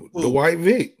too. Ooh. Dwight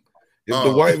Vick.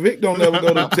 If Dwight Vick don't ever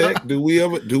go to Tech, do we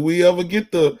ever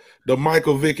get the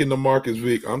Michael Vick and the Marcus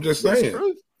Vick? I'm just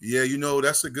saying. Yeah,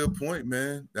 that's a good point,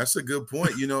 man. That's a good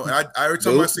point. I every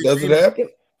time I see does Beam, it happen?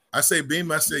 I say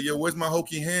Beam, I say, yo, where's my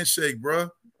Hokie handshake, bro?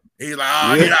 He's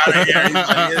like, get out of here.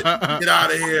 Get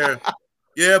out of here.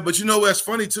 Yeah, but what's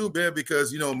funny too, man,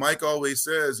 because Mike always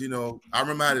says, I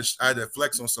remember I had to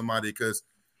flex on somebody because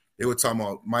they were talking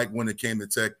about Mike when it came to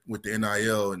Tech with the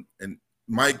NIL, and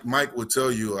Mike will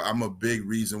tell you I'm a big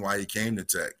reason why he came to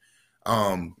Tech.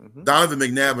 Donovan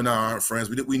McNabb and I aren't friends.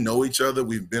 We know each other.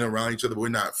 We've been around each other, but we're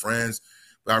not friends.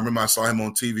 But I remember I saw him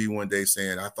on TV one day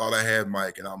saying, "I thought I had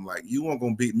Mike," and I'm like, "You weren't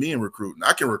gonna beat me in recruiting.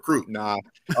 I can recruit." Nah,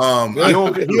 he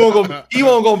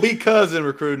won't gonna be cousin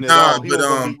recruiting. Nah, but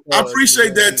I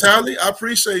appreciate that, Tally. I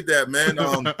appreciate that, man.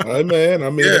 Hey, man.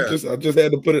 I mean, I just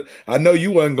had to put it. I know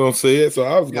you wasn't gonna say it, so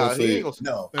I was gonna say it.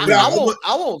 No,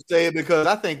 I won't say it because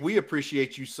I think we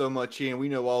appreciate you so much here, and we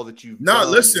know all that you've done.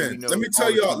 Listen. Let me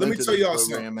tell y'all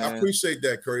something. I appreciate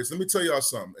that, Curtis. Let me tell y'all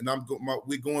something. And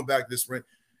we going back this spring.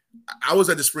 I was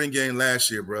at the spring game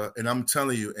last year, bro, and I'm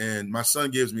telling you, and my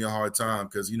son gives me a hard time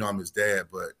because I'm his dad,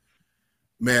 but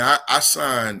man, I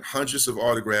signed hundreds of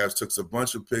autographs, took a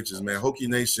bunch of pictures, man. Hokie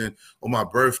Nation on my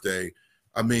birthday.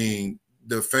 I mean,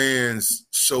 the fans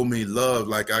show me love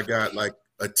like I got like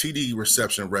a TD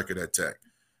reception record at Tech.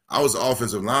 I was an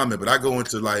offensive lineman, but I go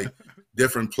into like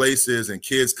different places and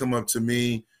kids come up to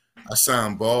me. I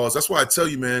sign balls. That's why I tell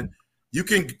you, man, you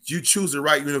choose the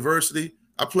right university.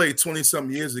 I played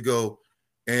 20-something years ago,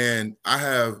 and I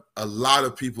have a lot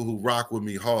of people who rock with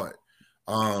me hard.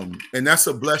 And that's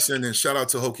a blessing, and shout out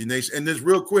to Hokie Nation. And just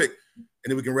real quick,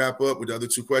 and then we can wrap up with the other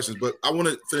two questions, but I want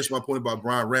to finish my point about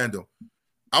Brian Randall.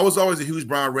 I was always a huge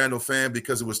Brian Randall fan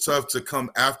because it was tough to come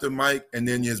after Mike and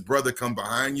then his brother come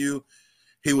behind you.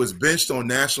 He was benched on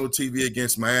national TV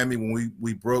against Miami when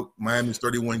we broke Miami's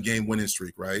 31-game winning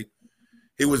streak, right?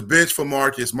 He was benched for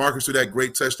Marcus. Marcus threw that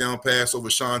great touchdown pass over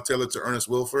Sean Taylor to Ernest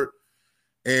Wilford.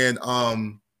 And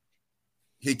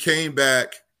he came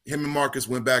back. Him and Marcus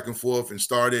went back and forth and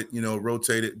started,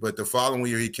 rotated. But the following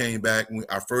year, he came back,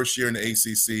 our first year in the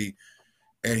ACC,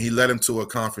 and he led him to a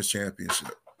conference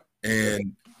championship.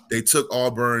 And they took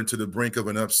Auburn to the brink of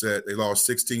an upset. They lost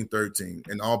 16-13,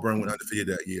 and Auburn went undefeated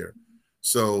that year.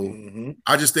 So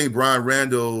I just think Brian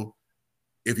Randall,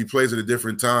 if he plays at a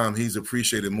different time, he's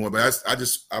appreciated more. But I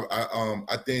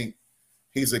think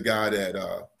he's a guy that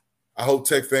I hope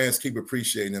Tech fans keep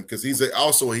appreciating him because he's an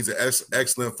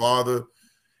excellent father.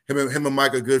 Him and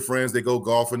Mike are good friends. They go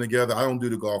golfing together. I don't do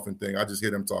the golfing thing. I just hear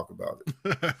them talk about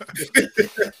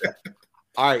it.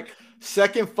 All right.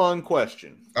 Second fun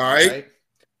question. All right.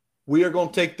 We are going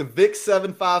to take the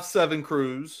Vick757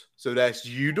 cruise. So that's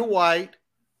you, Dwight,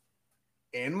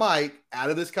 and Mike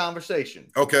out of this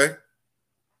conversation. Okay.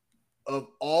 Of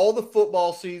all the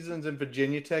football seasons in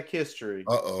Virginia Tech history,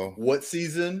 what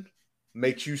season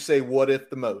makes you say what if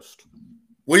the most?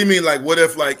 What do you mean? Like, what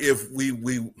if, if we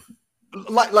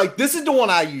like this is the one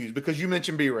I use because you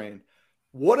mentioned B-Rain.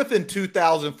 What if in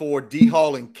 2004, D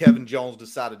Hall and Kevin Jones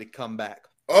decided to come back?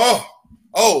 Oh,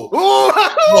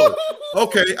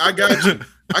 okay. I got you.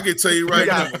 I can tell you right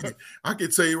now. I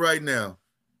can tell you right now.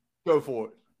 Go for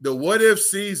it. The what if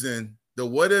season,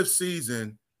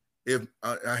 if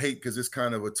I hate because it's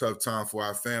kind of a tough time for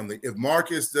our family. If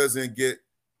Marcus doesn't get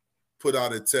put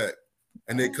out of Tech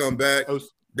and they come back,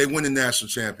 they win the national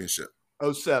championship.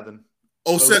 07.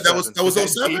 07. That was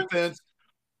 07?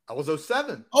 That was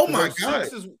 07. Oh my God.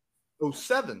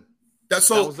 07. That was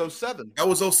 07. That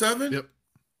was 07? Yep.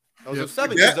 That was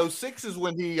 07. Because 06 is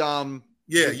when he Yeah.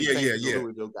 It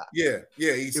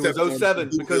was 07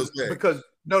 because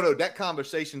no, that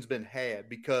conversation's been had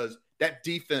because that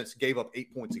defense gave up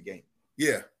 8 points a game.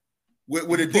 Yeah.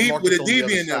 With a D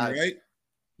being them, right?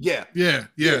 Yeah.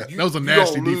 That was a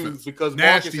nasty defense. Because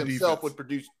Marcus himself would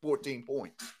produce 14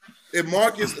 points. If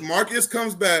Marcus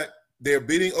comes back, they're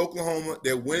beating Oklahoma.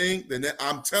 They're winning. Then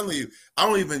I'm telling you, I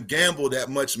don't even gamble that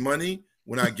much money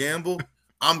when I gamble.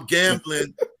 I'm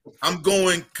gambling. I'm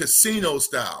going casino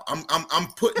style. I'm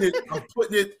putting it on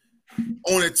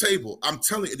the table. I'm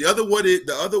telling you. The other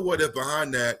what if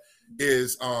behind that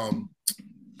is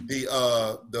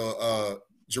the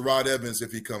Gerard Evans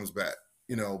if he comes back.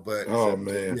 But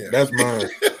man, that's mine.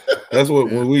 That's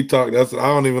what when we talk. I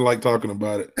don't even like talking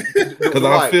about it because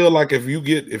I feel like if you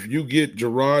get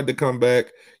Gerard to come back,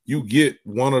 you get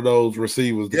one of those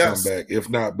receivers to come back. If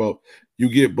not both, you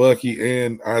get Bucky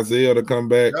and Isaiah to come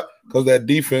back because that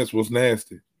defense was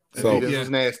nasty. So it was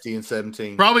nasty in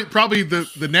 17. Probably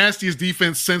the nastiest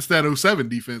defense since that 07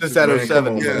 defense. Since that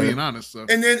 07, being honest. So.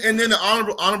 And then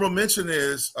the honorable mention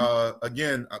is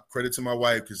again credit to my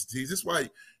wife because she's this white.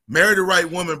 Married the right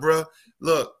woman, bro.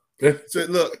 Look,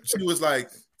 she was like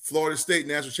Florida State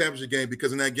national championship game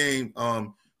because in that game,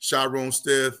 Sharon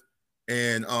Stiff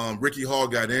and Ricky Hall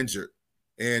got injured,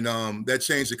 and that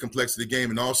changed the complexity of the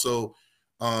game. And also,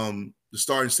 the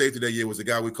starting safety that year was a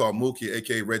guy we called Mookie,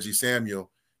 aka Reggie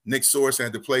Samuel. Nick Source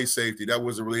had to play safety. That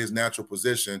wasn't really his natural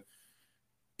position.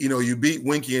 You beat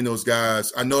Winky and those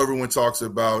guys. I know everyone talks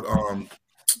about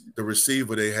the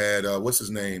receiver they had. What's his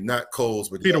name? Not Coles,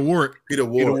 but Peter Warwick. Peter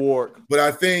Warwick. But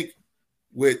I think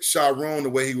with Sharon,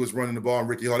 the way he was running the ball and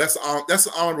Ricky Hall, that's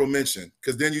an honorable mention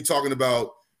because then you're talking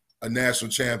about a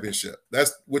national championship.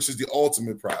 Which is the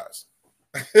ultimate prize.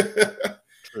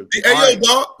 Hey, yo,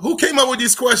 dog, who came up with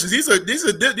these questions? These are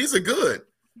good.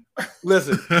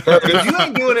 Listen, if you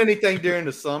ain't doing anything during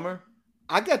the summer,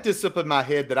 I got this up in my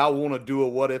head that I want to do a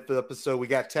what if episode. We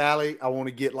got Tally. I want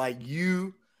to get like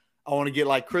you. I want to get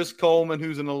like Chris Coleman,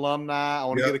 who's an alumni. I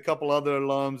want to get a couple other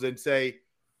alums and say,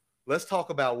 let's talk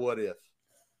about what if.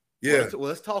 Yeah.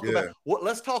 Let's talk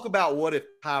about what if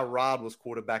Tyrod was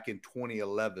quarterback in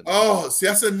 2011. Oh, see,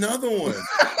 that's another one.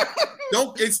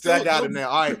 I got it now.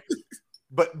 All right.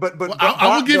 But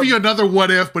I will give you another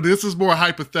what if, but this is more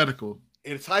hypothetical.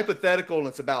 It's hypothetical and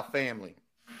it's about family.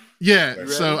 Yeah.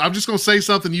 So I'm just gonna say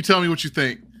something. You tell me what you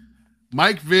think.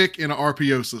 Mike Vick in an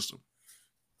RPO system.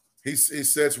 He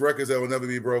sets records that will never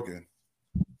be broken.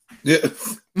 Yeah.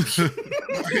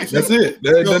 That's it.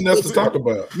 There's nothing else to talk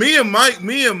about. Me and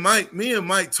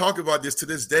Mike talk about this to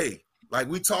this day. Like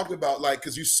we talked about, like,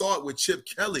 because you saw it with Chip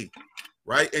Kelly,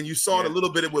 right? And you saw it a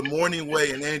little bit with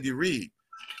Morningway and Andy Reid.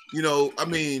 You know, I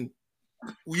mean,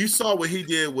 you saw what he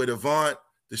did with Avant,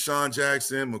 Deshaun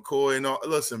Jackson, McCoy, and all.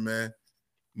 Listen, man,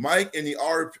 Mike in the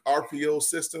RPO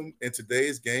system in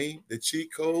today's game, the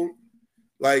cheat code,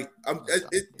 like,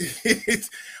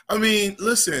 I mean,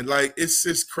 listen, like, it's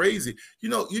just crazy. You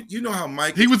know how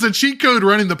Mike. He was a cheat code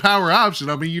running the power option.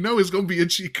 I mean, you know, it's going to be a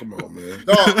cheat code. Come on, man.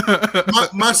 No,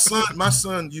 my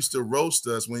son used to roast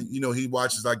us when, you know, he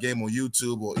watches our game on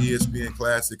YouTube or ESPN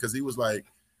Classic, because he was like,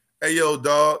 hey, yo,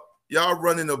 dog, y'all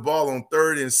running the ball on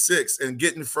 3rd and 6 and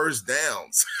getting first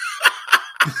downs.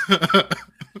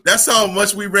 That's how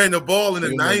much we ran the ball in the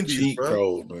 90s, bro.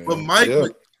 Code, but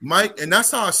Mike, and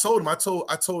that's how I sold him. I told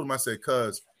him, I said,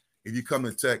 cuz, if you come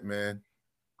to Tech, man,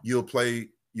 you'll take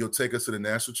us to the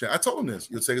national championship. I told him this.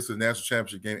 You'll take us to the national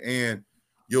championship game, and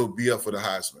you'll be up for the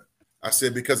Heisman. I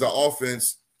said, because our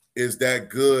offense is that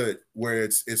good where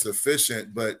it's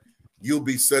efficient, but you'll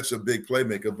be such a big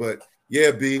playmaker. But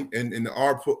yeah, B, in the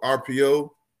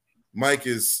RPO, Mike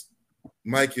is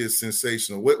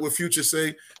sensational. What Future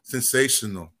say?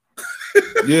 Sensational.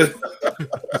 Yeah.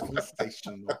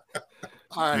 Sensational.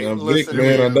 All right, now, Vic,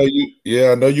 man, I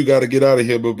know you got to get out of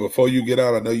here, but before you get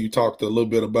out, I know you talked a little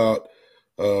bit about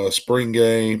spring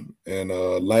game and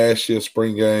last year's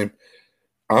spring game.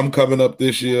 I'm coming up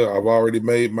this year. I've already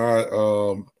made my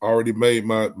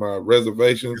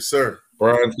reservations. Yes, sir.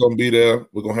 Brian's gonna be there.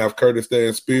 We're gonna have Curtis there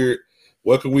in spirit.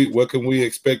 What can we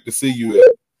expect to see you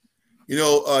at? You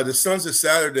know, the Sons of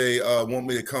Saturday want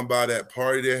me to come by that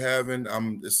party they're having.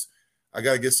 I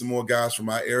got to get some more guys from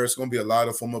my era. It's going to be a lot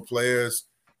of former players.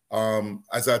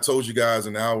 As I told you guys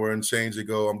an hour and change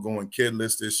ago, I'm going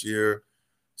kidless this year.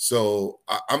 So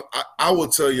I will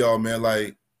tell y'all, man,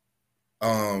 like,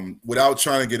 without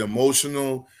trying to get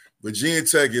emotional, Virginia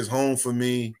Tech is home for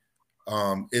me.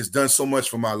 It's done so much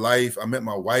for my life. I met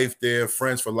my wife there,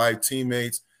 friends for life,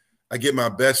 teammates. I get my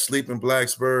best sleep in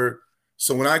Blacksburg.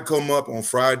 So when I come up on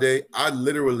Friday, I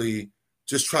literally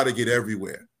just try to get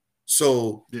everywhere.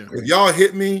 So if y'all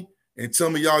hit me and tell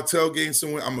me y'all tailgating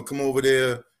somewhere, I'm going to come over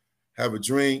there, have a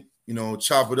drink, you know,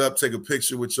 chop it up, take a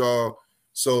picture with y'all.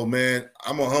 So, man,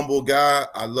 I'm a humble guy.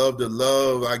 I love the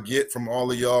love I get from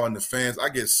all of y'all and the fans. I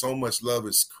get so much love.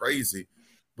 It's crazy.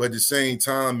 But at the same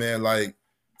time, man, like,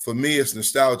 for me, it's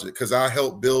nostalgic because I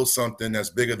helped build something that's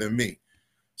bigger than me.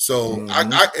 So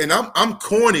I'm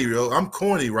corny, yo. I'm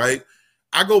corny, right?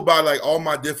 I go by like all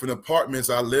my different apartments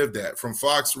I lived at, from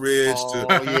Fox Ridge to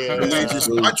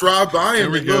I drive by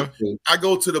and look. I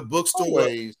go to the bookstore.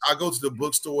 Always. I go to the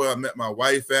bookstore I met my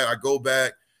wife at. I go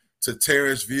back to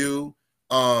Terrence View,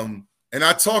 and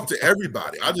I talk to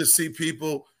everybody. I just see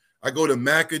people. I go to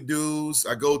McAdoo's.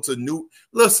 I go to New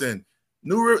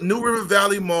River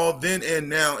Valley Mall. Then and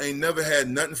now ain't never had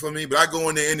nothing for me, but I go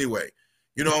in there anyway.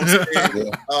 You know what I'm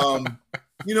saying?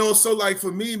 You know, so like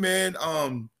for me, man.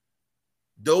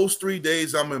 Those 3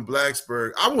 days I'm in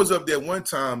Blacksburg, I was up there one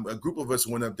time. A group of us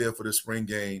went up there for the spring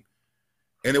game,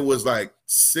 and it was like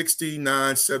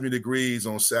 69, 70 degrees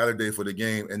on Saturday for the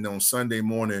game. And on Sunday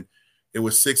morning, it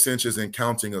was 6 inches and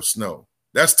counting of snow.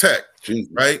 That's Tech,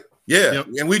 right? Yeah. Yep.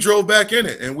 And we drove back in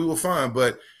it, and we were fine.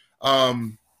 But,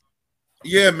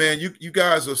 yeah, man, you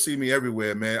guys will see me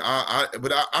everywhere, man.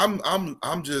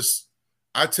 I'm just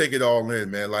I take it all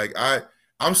in, man. Like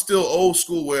I'm still old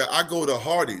school where I go to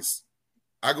Hardee's.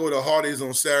 I go to Hardee's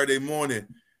on Saturday morning,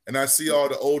 and I see all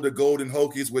the older Golden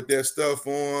Hokies with their stuff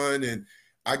on, and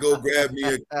I go grab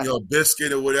me a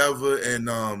biscuit or whatever. And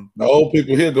the old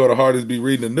people here go to Hardee's be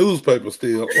reading the newspaper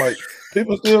still. Like,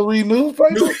 people still read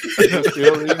newspapers?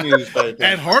 Still read newspapers.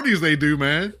 At Hardee's they do,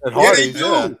 man. At Hardee's, they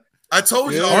do. I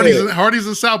told you. Hardee's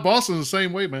in South Boston the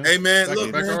same way, man. Hey, man,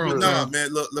 look, man,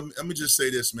 look, let me just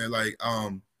say this, man. Like,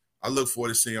 I look forward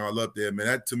to seeing y'all up there, man.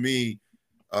 That to me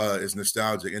is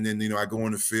nostalgic. And then, you know, I go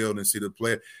on the field and see the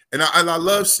player. And I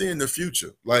love seeing the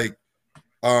future. Like,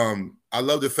 I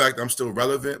love the fact I'm still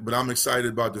relevant, but I'm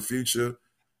excited about the future.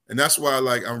 And that's why,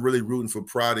 like, I'm really rooting for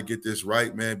Pride to get this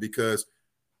right, man, because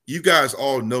you guys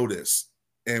all know this.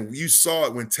 And you saw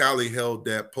it when Tally held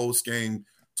that post-game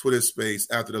Twitter space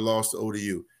after the loss to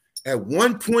ODU. At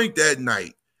one point that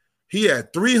night, he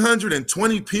had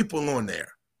 320 people on there,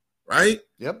 right?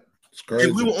 Yep. It's crazy.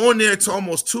 And we were on there until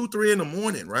almost 2, 3 in the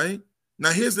morning, right?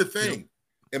 Now, here's the thing.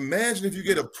 Yep. Imagine if you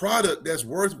get a product that's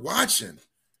worth watching.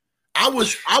 I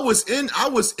was in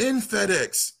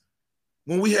FedEx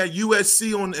when we had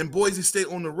USC on and Boise State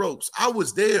on the ropes. I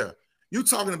was there. You're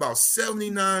talking about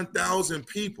 79,000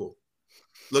 people.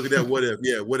 Look at that. What if?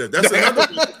 Yeah, what if? That's another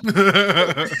one.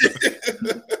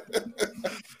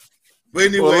 But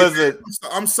anyway, well,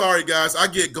 I'm sorry, guys. I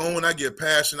get going. I get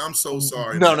passionate. I'm so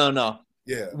sorry. No.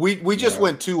 Yeah. We just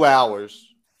went 2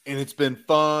 hours, and it's been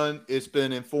fun. It's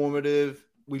been informative.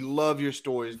 We love your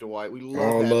stories, Dwight. We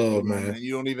love man.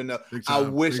 You don't even know. I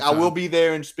will be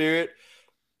there in spirit.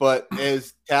 But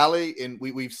as Tally, and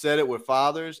we've said it, we're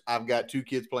fathers. I've got 2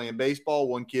 kids playing baseball.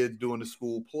 1 kid's doing the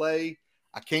school play.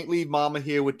 I can't leave mama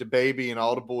here with the baby and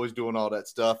all the boys doing all that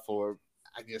stuff, or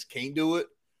I just can't do it.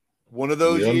 One of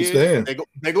those years, they're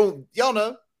going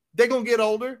to get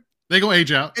older. They're going to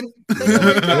age out.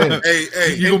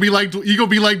 Hey, you're going to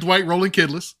be like Dwight rolling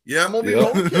kidless. Yeah. I'm going to be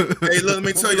rolling kidless. Hey, let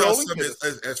me tell y'all something.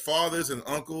 As fathers and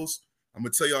uncles, I'm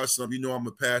going to tell y'all something. You know I'm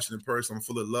a passionate person. I'm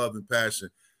full of love and passion.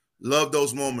 Love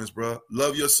those moments, bro.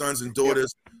 Love your sons and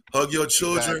daughters. Yep. Hug your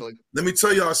children. Exactly. Let me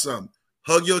tell y'all something.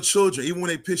 Hug your children, even when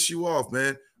they piss you off,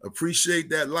 man.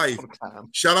 Appreciate that life.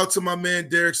 Shout out to my man,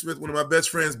 Derek Smith, one of my best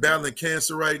friends battling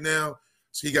cancer right now.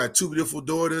 So he got 2 beautiful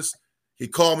daughters. He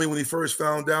called me when he first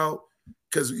found out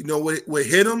because, you know, what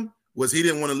hit him was he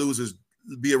didn't want to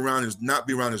not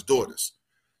be around his daughters.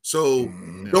 So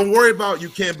don't worry about you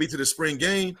can't be to the spring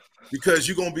game because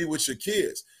you're going to be with your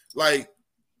kids. Like,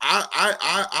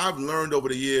 I've learned over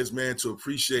the years, man, to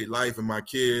appreciate life and my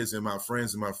kids and my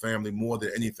friends and my family more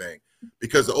than anything.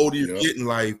 Because the older you get in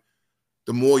life,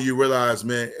 the more you realize,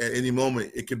 man, at any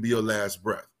moment, it could be your last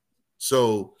breath.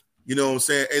 So, you know what I'm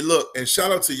saying? Hey, look, and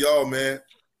shout out to y'all, man.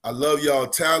 I love y'all.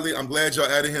 Tally, I'm glad y'all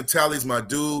added him. Tally's my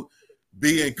dude.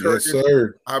 Be encouraging. Yes,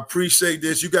 sir. I appreciate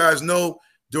this. You guys know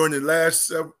during the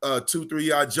last 2,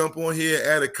 3, I jump on here,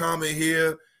 add a comment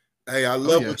here. Hey, I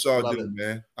love what y'all do,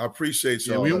 man. I appreciate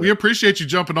y'all. Yeah, we appreciate you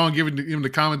jumping on, giving the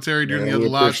commentary during the other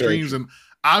live streams, and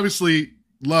obviously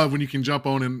love when you can jump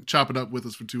on and chop it up with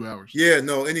us for 2 hours. Yeah,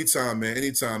 no, anytime, man.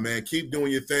 Anytime, man. Keep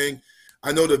doing your thing.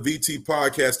 I know the VT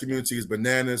podcast community is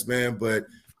bananas, man, but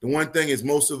the one thing is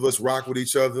most of us rock with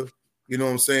each other. You know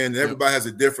what I'm saying? Everybody has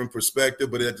a different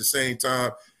perspective, but at the same time,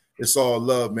 it's all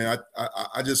love, man.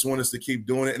 I just want us to keep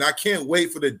doing it. And I can't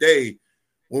wait for the day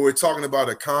when we're talking about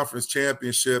a conference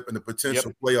championship and the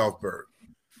potential playoff berth.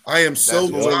 I am so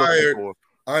tired.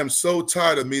 I am so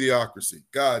tired of mediocrity.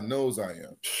 God knows I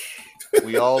am.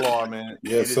 We all are, man.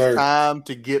 Yes, sir. It's time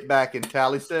to get back. And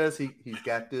Tally says he's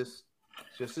got this,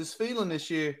 just his feeling this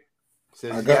year. He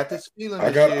says he's got this feeling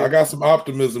this year. I got some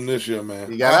optimism this year, man.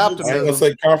 You got optimism. I ain't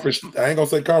gonna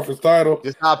say conference title,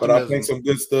 but I think some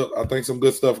good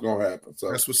stuff gonna happen. So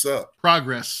that's what's up.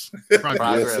 Progress. Yes,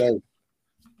 sir.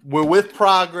 We're with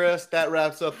progress. That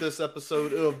wraps up this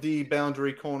episode of the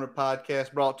Boundary Corner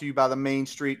podcast, brought to you by the Main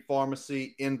Street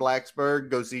Pharmacy in Blacksburg.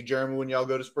 Go see Jeremy when y'all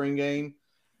go to spring game.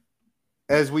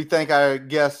 As we thank our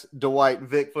guest, Dwight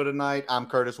Vick, for tonight, I'm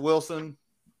Curtis Wilson.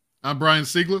 I'm Brian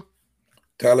Siegler.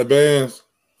 Talibans.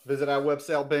 Visit our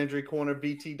website,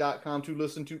 boundarycornerbt.com, to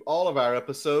listen to all of our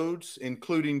episodes,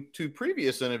 including 2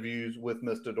 previous interviews with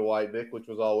Mr. Dwight Vick, which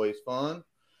was always fun.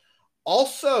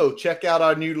 Also, check out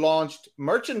our new launched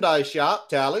merchandise shop,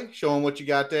 Tally. Show them what you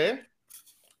got there.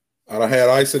 I done had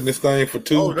ice in this thing for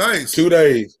 2 2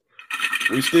 days.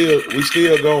 We still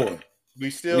going. We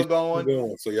still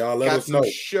going. So y'all let us know. Got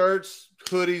some shirts,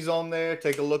 hoodies on there.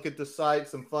 Take a look at the site.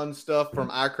 Some fun stuff from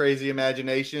our crazy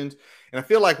imaginations. And I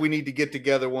feel like we need to get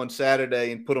together one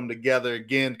Saturday and put them together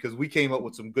again because we came up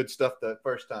with some good stuff that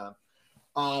first time.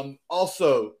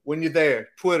 Also, when you're there,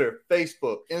 Twitter,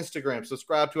 Facebook, Instagram,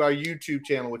 subscribe to our YouTube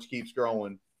channel, which keeps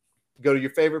growing. Go to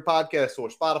your favorite podcast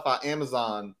source, Spotify,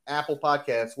 Amazon, Apple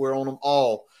Podcasts. We're on them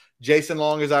all. Jason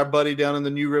Long is our buddy down in the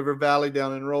New River Valley,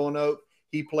 down in Roanoke.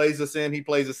 He plays us in. He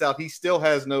plays us out. He still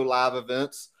has no live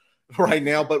events right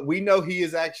now, but we know he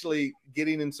is actually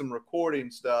getting in some recording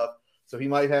stuff, so he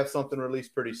might have something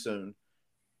released pretty soon.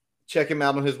 Check him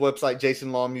out on his website,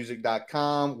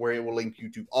 jasonlongmusic.com, where it will link you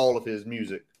to all of his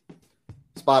music.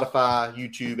 Spotify,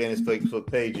 YouTube, and his Facebook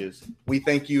pages. We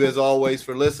thank you as always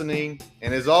for listening.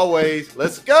 And as always,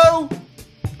 let's go!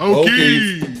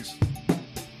 Hokies!